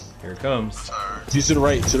staff. Here it comes. Sorry. He's to the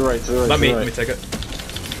right. Let me take it.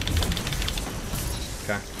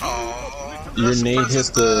 Okay. Oh, Your that's nade hit Princess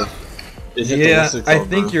the. It hit Yeah, the I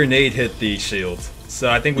think your nade hit the shield. So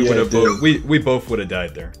I think we Yeah, would have it did. both we both would have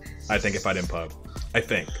died there. I think if I didn't pop. I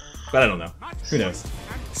think. But I don't know. Who knows?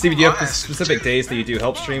 Stevie, do you have specific days that you do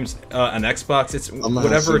help streams on Xbox? It's gonna have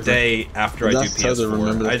whatever super. day after I do That's tether,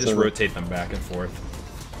 remember PS4. I that's just tether. rotate them back and forth.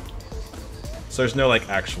 So there's no like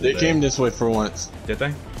actual They day. came this way for once. Did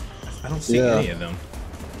they? I don't see Yeah. any of them.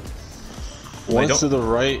 Once don't- to the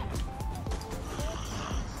right.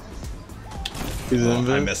 He's Oh, I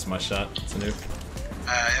invis. missed my shot. It's a nuke.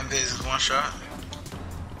 Invis is one shot.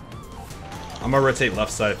 I'm gonna rotate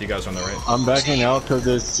left side if you guys are on the right. I'm backing out because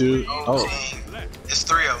there's two. Oh, Team. It's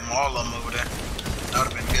three of them, all of them over there. That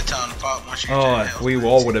would have been a good time to pop once you Oh, get your if we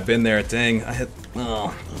all would have been there. Dang, I hit.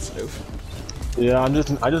 Oh, that's a noof. yeah.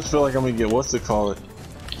 I just feel like I'm gonna get what's it called?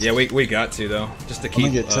 Yeah, we got to though, just to I'm keep.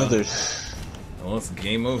 gonna get tethered. Well, it's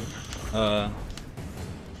game over.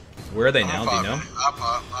 Where are they now? Do you know? I'll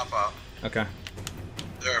pop. Okay.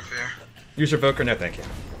 They're up here. Use Revoker? No, thank you.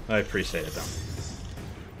 I appreciate it though.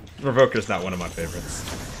 Revoker's not one of my favorites.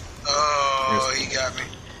 Oh, he got me.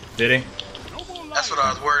 Did he? That's what I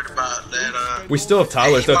was worried about. That We still have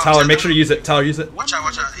Tyler's though. Tyler, make sure to use it. Tyler, use it. Watch out.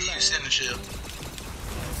 He used sending shield.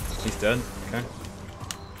 He's dead. Okay.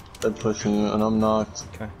 They're pushing you, and I'm knocked.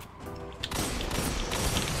 Okay.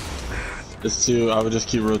 It's two. I would just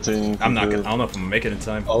keep rotating. I'm not gonna. I don't know if I'm gonna make it in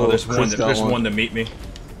time. Oh, Oh, there's Chris one. got There's one. one to meet me. You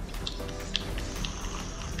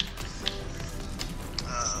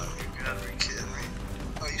gotta be kidding me.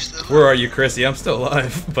 Oh, you still Where are you, Chrissy? I'm still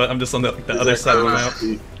alive, but I'm just on the other side of the map.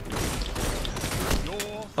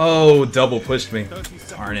 Oh, double pushed me.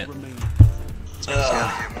 Darn it.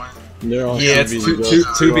 They're on Yeah, it's 2v,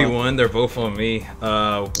 2v1. They're both on me.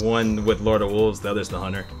 One with Lord of Wolves, the other's the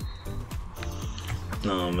Hunter.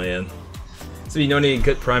 Oh man. So you don't need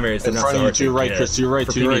good primaries. In They're not front of so you, hard to your right, get Chris, to your right,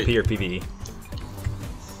 for to your PvP right. or PvE.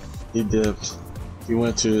 He dipped. He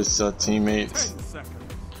went to his teammates. 10 seconds.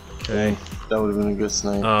 Okay. That would have been a good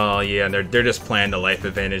snipe. Oh yeah, they're just playing the life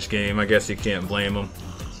advantage game. I guess you can't blame them.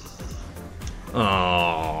 Oh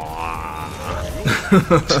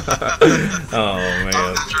man.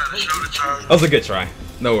 I'm just trying to show the charge. That was a good try.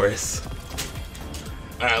 No worries.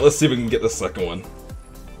 Alright, let's see if we can get the second one.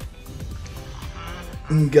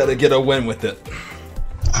 Gotta get a win with it.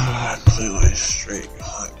 I play like straight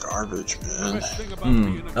garbage, man. Best thing about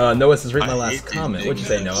being a Noah says read my I last hate these comment. big What'd you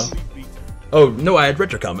say, Noah? guys. Oh, no, I had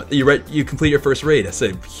retro comment. You complete your first raid. I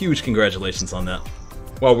said huge congratulations on that.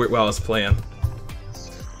 While I was playing.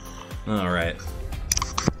 Alright.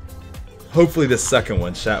 Hopefully this second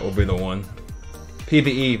one, chat, will be the one.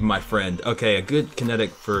 PvE, my friend. Okay, a good kinetic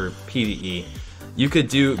for PvE. You could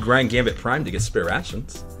do Grind Gambit Prime to get spare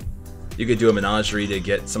rations. You could do a Menagerie to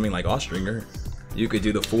get something like Austringer. You could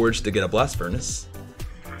do the Forge to get a Blast Furnace.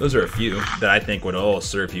 Those are a few that I think would all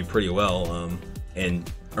serve you pretty well,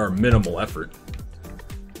 and are minimal effort.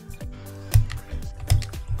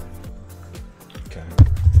 Okay.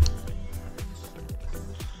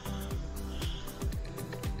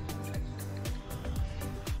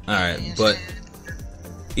 Alright, but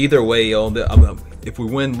either way, y'all, if we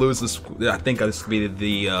win, lose this, I think this will be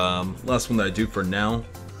the last one that I do for now.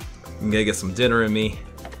 I'm gonna get some dinner in me,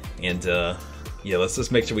 and yeah, let's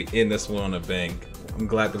just make sure we end this one on a bang. I'm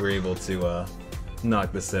glad that we were able to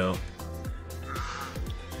knock this out.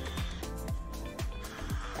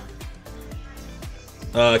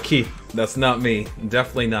 Keith, that's not me.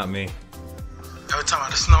 Definitely not me. You're talking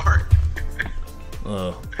about the snore?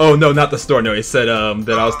 Oh no, not the store. No, he said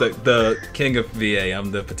that I was the king of VA.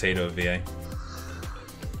 I'm the potato of VA.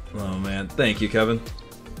 Oh man, thank you, Kevin.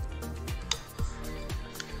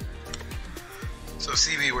 So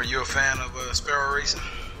CB, were you a fan of Sparrow Racing?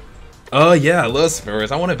 Oh yeah, I love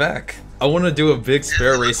Sparrows. I want it back. I want to do a big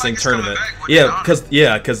Sparrow Racing tournament. Yeah,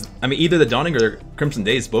 because I mean, either the Dawning or Crimson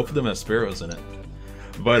Days, both of them have Sparrows in it.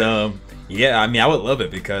 But yeah, I mean, I would love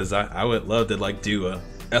it because I would love to like do a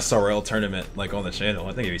SRL tournament like on the channel. I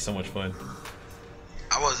think it'd be so much fun.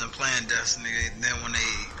 I wasn't playing Destiny then when they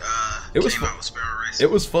came out with Sparrow Racing.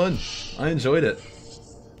 It was fun. I enjoyed it.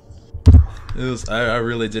 It was. I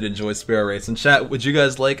really did enjoy Sparrow Racing. Chat, would you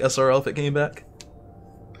guys like SRL if it came back?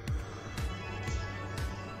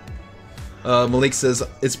 Malik says,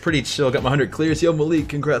 it's pretty chill, got my 100 clears. Yo Malik,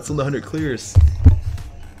 congrats on the 100 clears.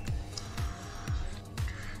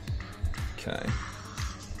 Okay.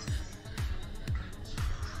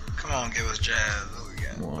 Come on, give us jazz. What we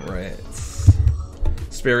got? Alright.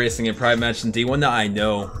 Spear Racing and Pride Match in D1, now I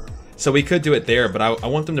know. So we could do it there, but I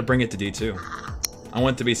want them to bring it to D2. I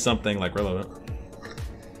want it to be something like relevant.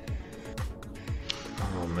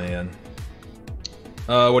 Oh man.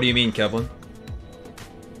 What do you mean, Kevlin?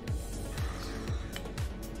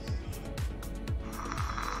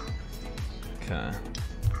 Okay.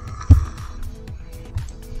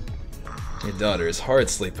 Your daughter is hard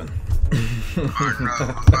sleeping. Oh no, I'm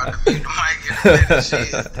about to mute the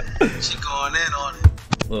mic. She going in on it.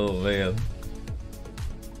 Oh man.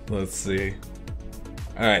 Let's see.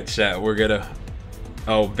 Alright, chat, we're gonna...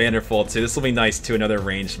 Oh, Vanderfall 2. This will be nice too, another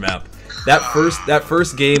ranged map. That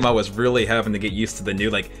first game I was really having to get used to the new,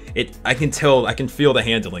 like, I can feel the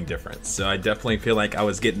handling difference. So I definitely feel like I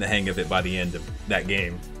was getting the hang of it by the end of that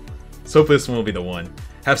game. So hopefully this one will be the one.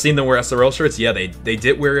 Have seen them wear SRL shirts? Yeah, they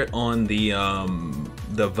did wear it on the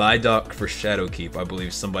Vidoc for Shadowkeep. I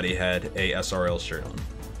believe somebody had a SRL shirt on.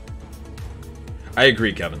 I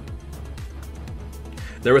agree, Kevin.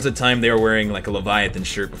 There was a time they were wearing like a Leviathan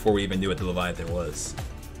shirt before we even knew what the Leviathan was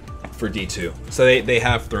for D2. So they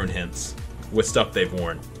have thrown hints with stuff they've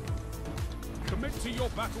worn. Commit to your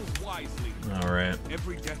battles wisely. All right.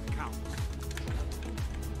 Every death counts.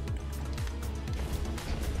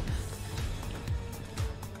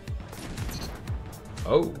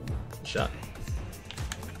 Oh, shot.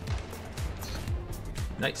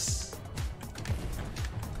 Nice.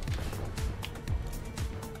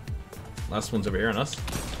 Last one's over here on us.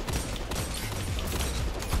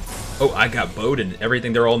 Oh, I got bowed and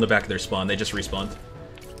everything. They're all in the back of their spawn. They just respawned.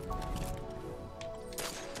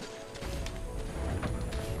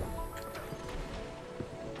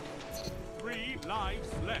 Three lives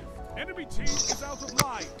left. Enemy team is out of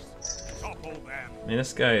lives. Topple them. Man,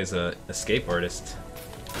 this guy is a escape artist.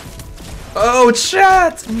 Oh,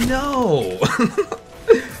 chat! No!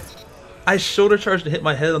 I shoulder charged to hit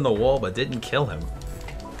my head on the wall, but didn't kill him.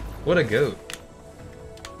 What a goat.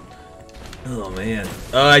 Oh, man.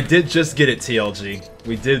 I did just get it, TLG.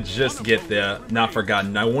 We did just get the Not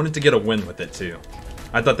Forgotten. I wanted to get a win with it, too.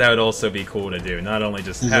 I thought that would also be cool to do. Not only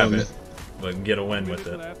just have it, but get a win with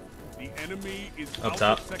it. Up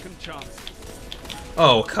top.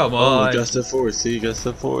 Oh, come on. Oh, you got step forward. See, you got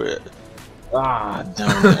step forward. Ah,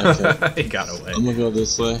 damn it. Okay. He got away. I'm gonna go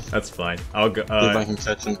this way. That's fine. I'll go. See if I can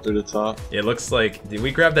catch him through the top. It looks like. Did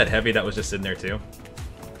we grab that heavy that was just in there too?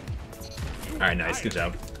 Alright, nice. Good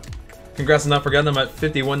job. Congrats on Not Forgotten. I'm at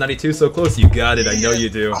 5192. So close. You got it. I know you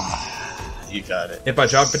do. You got it. If I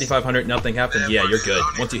drop 5500, nothing happened. Yeah, you're good.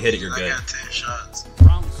 Once you hit it, you're good. I got 10 shots.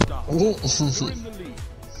 Round stop. You're in the lead.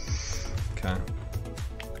 Okay.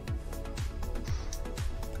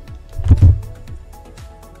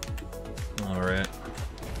 Alright.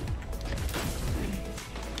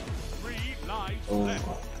 3 lives left.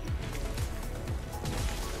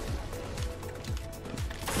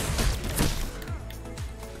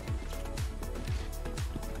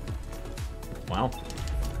 Wow.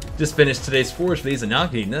 Just finished today's Forge for these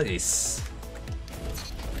Anaki. Nice.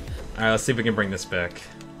 Alright, let's see if we can bring this back.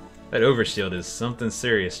 That overshield is something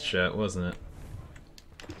serious, chat, wasn't it?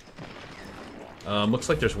 Looks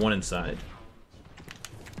like there's one inside.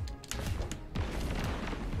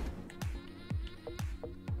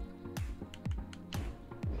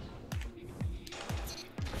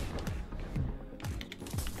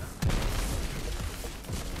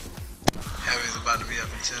 Heavy's about to be up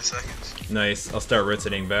in 10 seconds. Nice. I'll start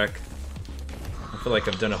rotating back. I feel like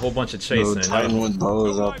I've done a whole bunch of chasing. Bro, Titan with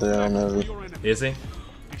bows out there on Heavy. Is he?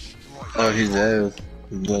 Oh, he was.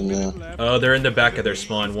 He's done now. Oh, they're in the back of their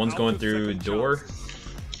spawn. One's going through door.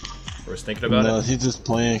 Or was thinking about No, it. he's just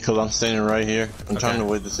playing because I'm standing right here. I'm trying to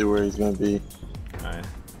wait to see where he's gonna be. Alright.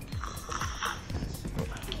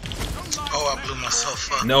 Oh, I blew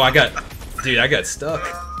myself up. No, I got... Dude, I got stuck.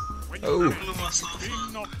 Oh. I blew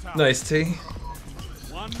myself up. Nice, T.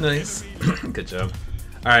 Nice. Good job.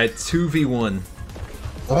 Alright, 2v1.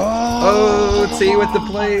 Oh, T with the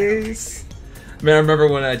plays. Man, I remember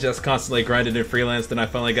when I just constantly grinded in freelance, then I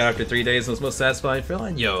finally got after 3 days and was most satisfying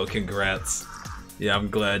feeling. Yo, congrats. Yeah, I'm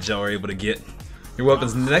glad y'all were able to get your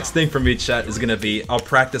weapons. The next thing for me, chat, is gonna be I'll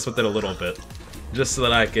practice with it a little bit, just so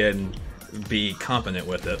that I can be competent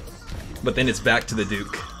with it. But then it's back to the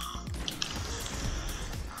Duke.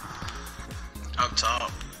 Up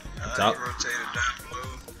top. Up top? He rotated down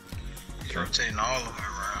below. He's rotating all the way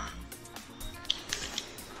around.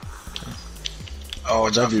 Oh,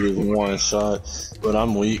 that dude is one shot. But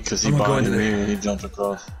I'm weak because he bonded me and he jumped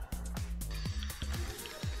across.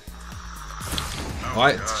 Oh,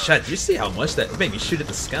 chat, did you see how much that made me shoot at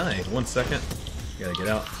the sky? 1 second. Gotta get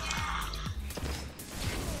out.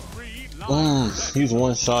 He's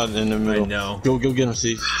one shot in the middle. I know. Go get him,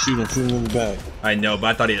 see. Shoot him in the back. I know, but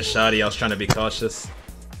I thought he had shoddy. I was trying to be cautious.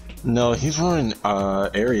 No, he's running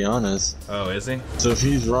Ariana's. Oh, is he? So if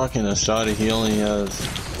he's rocking a shotty, he only has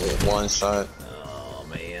one shot. Oh,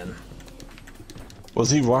 man. Was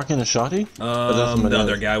he rocking a shotty? The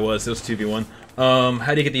other guy was. It was 2v1.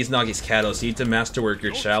 How do you get these Nagi's Kados? You need to masterwork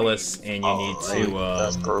your Chalice, and you need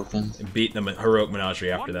to beat the Heroic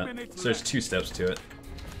Menagerie after that. So there's 2 steps to it.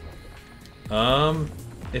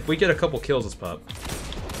 If we get a couple kills, let's pop.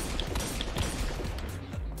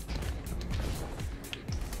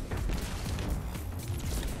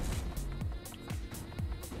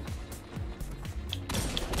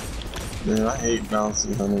 Man, I hate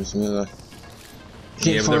bouncy hunters, man.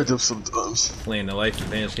 Can't find them sometimes. Playing the life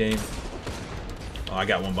advantage game. Oh, I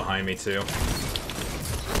got one behind me too.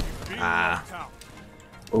 Ah.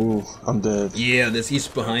 Oh, I'm dead. Yeah, he's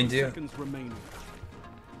behind you.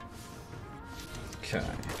 Okay.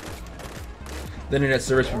 The internet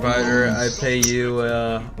service provider, I pay you,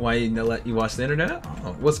 why you let you watch the internet?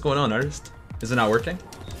 Oh, what's going on, artist? Is it not working?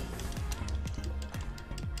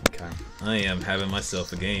 Okay. I am having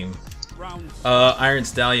myself a game. Iron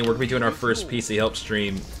Stallion, we're gonna be doing our first PC help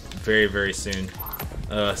stream very, very soon.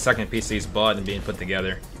 Second PC's bought and being put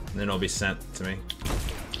together, and then it'll be sent to me.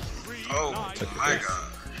 Oh my god.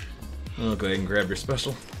 I'll go ahead and grab your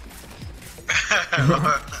special. I'm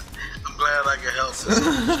glad I can help.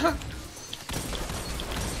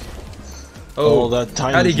 Oh, that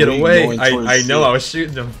tiny how'd he get away? I know, C. I was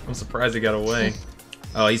shooting him. I'm surprised he got away.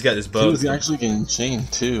 Oh, he's got his bow. He was actually getting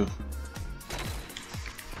chained too.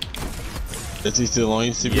 Is he still on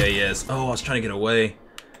you, CB? Yeah, he is. Oh, I was trying to get away.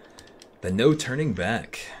 The no turning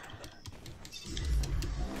back.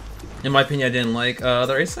 In my opinion, I didn't like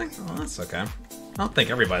the racing. Oh, that's okay. I don't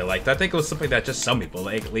think everybody liked that. I think it was something that just some people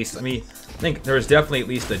like, at least. I mean, I think there was definitely at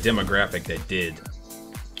least a demographic that did.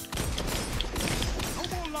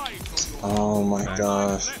 Oh my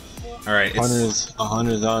gosh. Alright,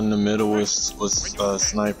 Hunter's out in the middle with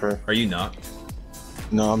sniper. Are you knocked?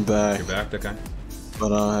 No, I'm back. You're back? Okay.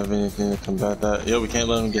 But I don't have anything to combat that. Yeah, we can't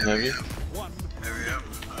let him get heavy.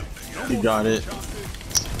 He got it.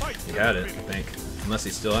 He had it, I think. Unless he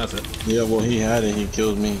still has it. Yeah, well, he had it. He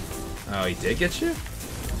killed me. Oh, he did get you?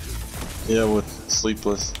 Yeah, with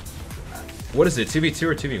Sleepless. What is it, 2v2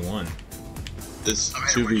 or 2v1? It's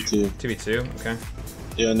 2v2. 2v2? Okay.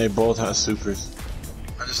 Yeah, and they both have supers.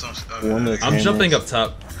 I just don't. I'm jumping up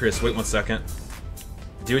top, Chris. Wait 1 second.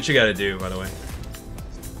 Do what you gotta do, by the way.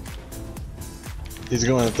 He's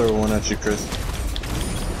going to throw one at you, Chris.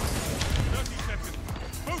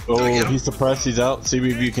 Oh, he's suppressed. He's out. See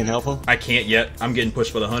if you can help him. I can't yet. I'm getting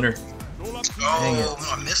pushed by the hunter. Oh,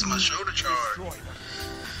 I missed my shoulder charge.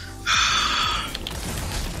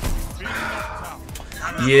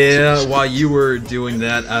 Yeah, while you were doing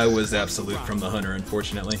that, I was absolute from the hunter,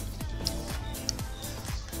 unfortunately.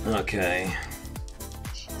 Okay.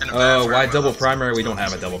 Oh, why double primary? We don't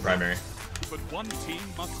have a double primary.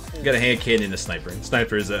 We got a hand cannon and a sniper.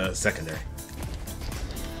 Sniper is a secondary.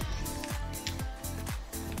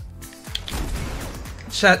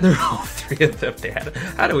 Chat, there are all three of them.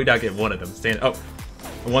 How do we not get one of them? Stand. Oh,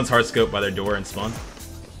 one's hard scope by their door and spawn.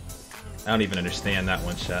 I don't even understand that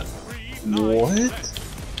one, chat. What?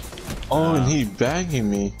 Oh, and he bagging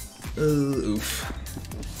me. Oof.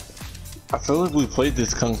 I feel like we played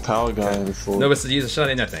this Kung Pao guy before. No, but use a shot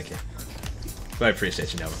in. No, thank you. But I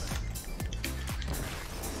appreciate you, Nova.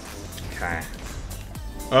 Okay.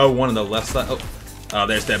 Oh, one on the left side. Oh,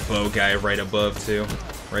 there's that bow guy right above too.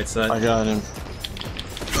 Right side. I got him.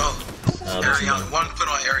 Oh, Ariana, one foot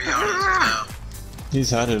on Ariana now. He's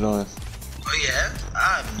had it on. Oh yeah?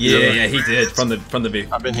 Yeah, he did from the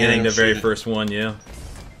beginning, the very first one. Yeah.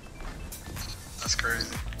 That's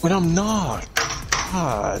crazy. But I'm not.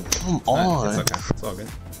 God, come on. It's okay. It's all good.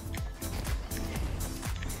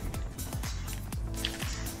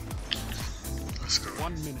 Let's go.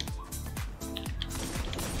 1 minute.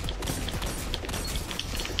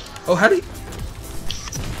 Oh, how do you...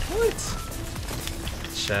 What?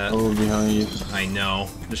 Chat. Oh, behind you. I know.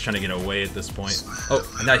 I'm just trying to get away at this point. Oh,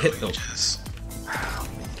 and I hit... Oh. Oh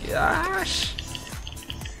my gosh.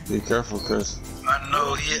 Be careful, Chris. I didn't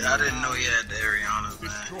know he had the Arianas,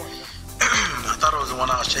 man. I thought it was the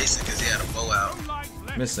one I was chasing because he had a bow out.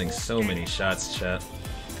 Missing so many shots, chat.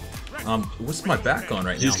 What's my back on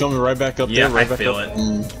right now? He's coming right back up yeah, there. Right I back feel up.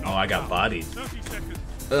 it. Oh, I got bodied.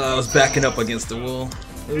 I was backing up against the wall.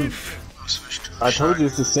 Oof. I told you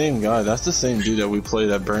it's the same guy. That's the same dude that we played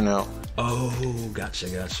at Burnout. Oh, gotcha.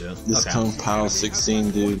 This Kung Pao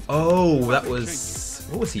 16 dude. Oh, that was...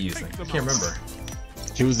 What was he using? I can't remember.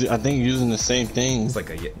 He was, I think, using the same thing. It's like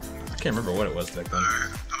a... I can't remember what it was back then. I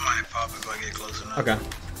might pop if I get close enough. Okay.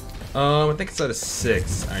 I think it's out of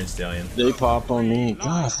 6, Iron Stallion. They pop on me.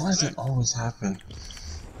 Gosh, why does it always happen?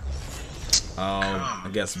 I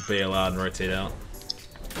guess bail out and rotate out.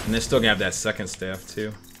 And they're still gonna have that second staff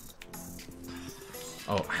too.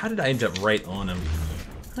 Oh, how did I end up right on him?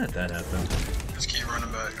 How did that happen? Just keep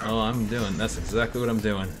running back. Oh, I'm doing. That's exactly what I'm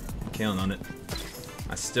doing. Count on it.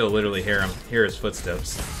 I still literally hear his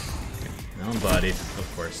footsteps. I'm bodied,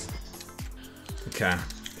 of course. Okay.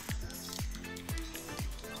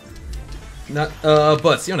 Not,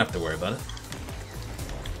 Butts, you don't have to worry about it.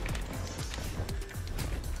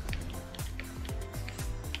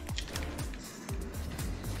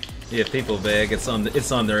 Yeah, people beg. It's on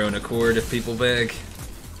their own accord if people beg,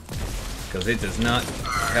 because it does not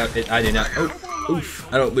have it. I do not. Oh, oof!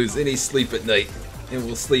 I don't lose any sleep at night, and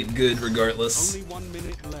will sleep good regardless. Only 1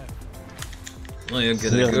 minute left. Well, yeah,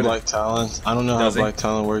 He has Black Talon. I don't know how Black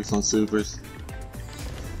Talon works on supers.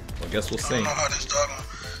 Well, I guess we'll I see. don't know how this dog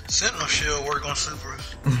Sentinel Shield work on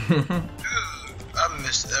supers. Dude, I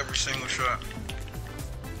missed every single shot.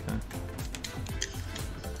 Okay.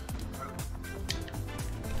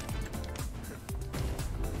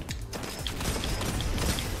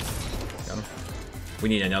 Got him. We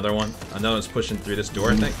need another one. Another one's pushing through this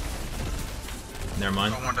door, I think. Never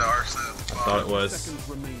mind. I wonder our side. I thought it was. Seconds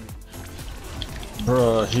remaining.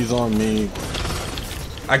 Bruh, he's on me.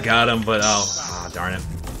 I got him, but oh, darn it.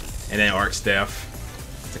 And then arc staff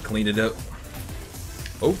to clean it up.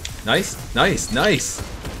 Oh, nice.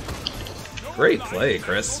 Great play,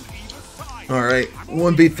 Chris. All right,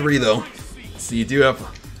 1v3 though. So you do have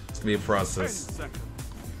to be a process.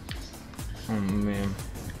 Oh man.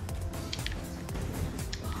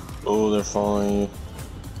 Oh, they're following you.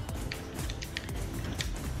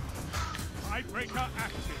 Tiebreaker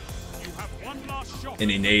active. You have one last shot.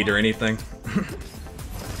 Any nade or anything?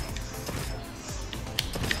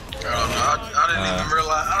 I didn't even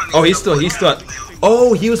realize. Oh, he's still.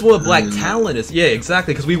 Oh, he was what Black Talon is. Yeah,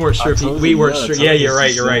 exactly. Because we weren't sure. We weren't sure. Yeah, you're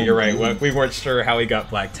right. We weren't sure how he got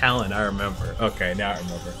Black Talon. I remember. Okay, now I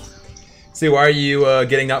remember. See, why are you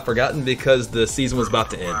getting not forgotten? Because the season was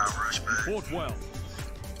about to end. Fought well,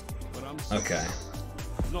 but I'm Okay.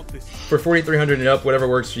 not this. For 4,300 and up, whatever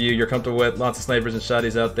works for you. You're comfortable with lots of snipers and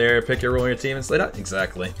shotties out there. Pick your role on your team and slate out.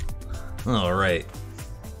 Exactly. All right.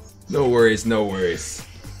 No worries.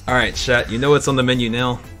 All right, chat. You know what's on the menu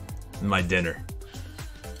now? My dinner.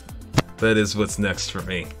 That is what's next for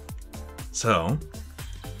me. So,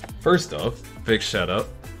 first off, big shout out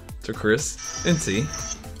to Chris and T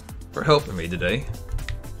for helping me today.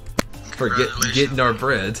 For getting our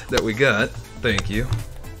bread that we got. Thank you.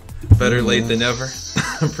 Better late than never.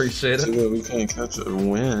 Appreciate it. So we can't catch a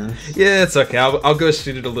win. Yeah, it's okay. I'll go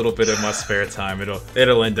shoot it a little bit in my spare time.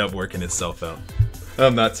 It'll end up working itself out.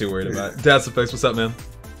 I'm not too worried about it. Dad's Effects, what's up, man?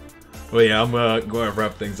 Well, yeah, I'm going to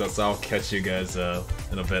wrap things up, so I'll catch you guys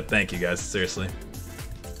in a bit. Thank you, guys. Seriously.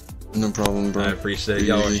 No problem, bro. I appreciate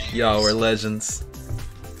it. Y'all are legends.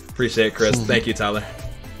 Appreciate it, Chris. Thank you, Tyler.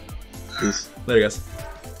 Peace. Later, guys.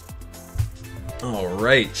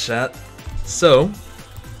 Alright, chat. So,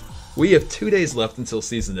 We have 2 days left until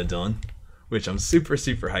Season of Dawn, which I'm super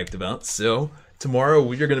hyped about. So tomorrow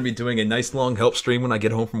we are going to be doing a nice long help stream when I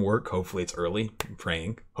get home from work. Hopefully it's early. I'm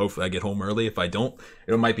praying. Hopefully I get home early. If I don't,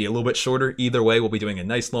 it might be a little bit shorter. Either way, we'll be doing a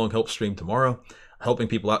nice long help stream tomorrow, helping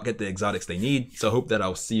people out get the exotics they need. So I hope that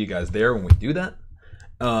I'll see you guys there when we do that.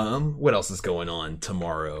 What else is going on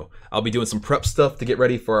tomorrow? I'll be doing some prep stuff to get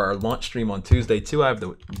ready for our launch stream on Tuesday too. I have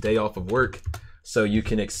the day off of work, so you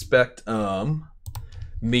can expect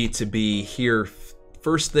me to be here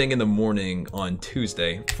first thing in the morning on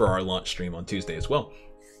Tuesday for our launch stream on Tuesday as well.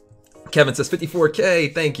 Kevin says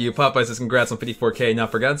 54K, thank you. Popeye says congrats on 54K.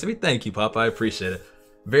 Not forgotten to me. Thank you, Popeye. I appreciate it.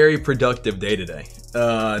 Very productive day today.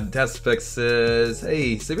 Daspex says,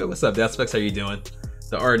 hey, Sibia, what's up? Daspex, how you doing?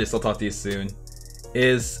 The artist, I'll talk to you soon.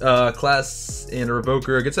 Is Class and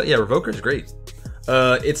Revoker good? Yeah, Revoker's great.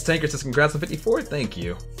 It's Tanker says congrats on 54. Thank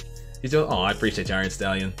you. He's doing. Oh, I appreciate you, Iron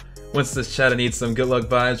Stallion. Winston's chat. I need some good luck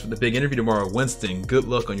vibes for the big interview tomorrow. Winston, good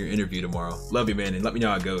luck on your interview tomorrow. Love you, man, and let me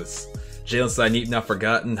know how it goes. Jalen said, "Neat, not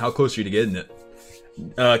forgotten." How close are you to getting it?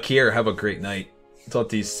 Kiera, have a great night. Talk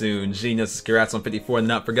to you soon. Genius, congrats on 54 and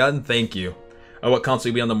not forgotten. Thank you. What console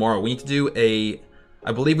will be on tomorrow? We need to do a.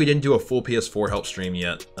 I believe we didn't do a full PS4 help stream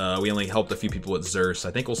yet. We only helped a few people with Xur, so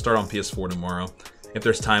I think we'll start on PS4 tomorrow. If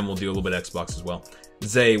there's time, we'll do a little bit of Xbox as well.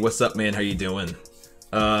 Zay, what's up, man? How you doing?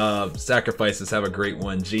 Sacrifices, have a great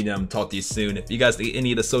one. GNM, talk to you soon. If you guys need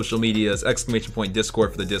any of the social medias, exclamation point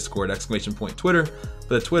Discord for the Discord, exclamation point Twitter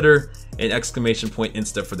for the Twitter, and exclamation point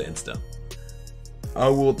Insta for the Insta. I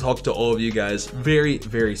will talk to all of you guys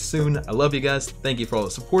very soon. I love you guys. Thank you for all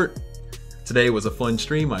the support. Today was a fun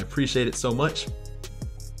stream. I appreciate it so much.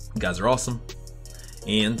 You guys are awesome.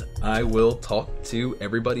 And I will talk to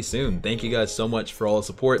everybody soon. Thank you guys so much for all the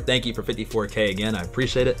support. Thank you for 54K again. I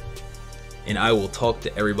appreciate it. And I will talk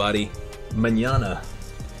to everybody mañana.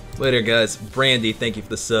 Later, guys. Brandy, thank you for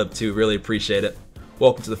the sub too. Really appreciate it.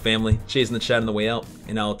 Welcome to the family. Cheers in the chat on the way out.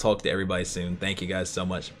 And I'll talk to everybody soon. Thank you guys so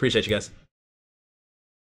much. Appreciate you guys.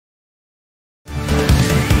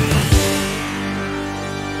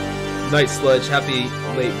 Night Sludge, happy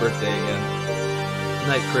late birthday again.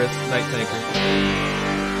 Night Chris, night Tanker,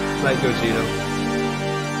 night Gogito.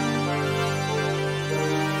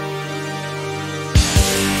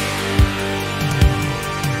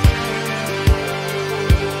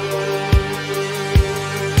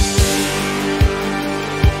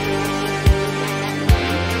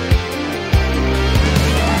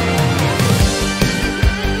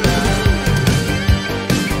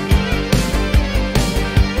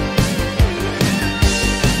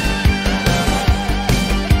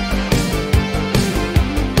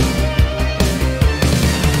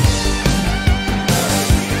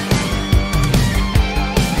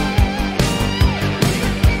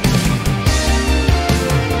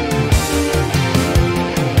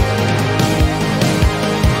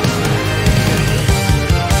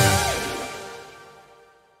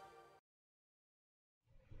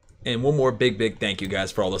 And one more big thank you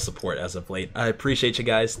guys for all the support as of late. I appreciate you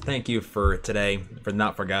guys. Thank you for today, for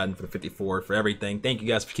Not Forgotten, for the 54, for everything. Thank you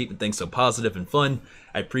guys for keeping things so positive and fun.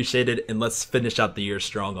 I appreciate it. And let's finish out the year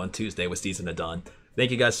strong on Tuesday with Season of Dawn.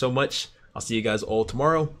 Thank you guys so much. I'll see you guys all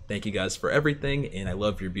tomorrow. Thank you guys for everything. And I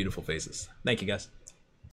love your beautiful faces. Thank you guys.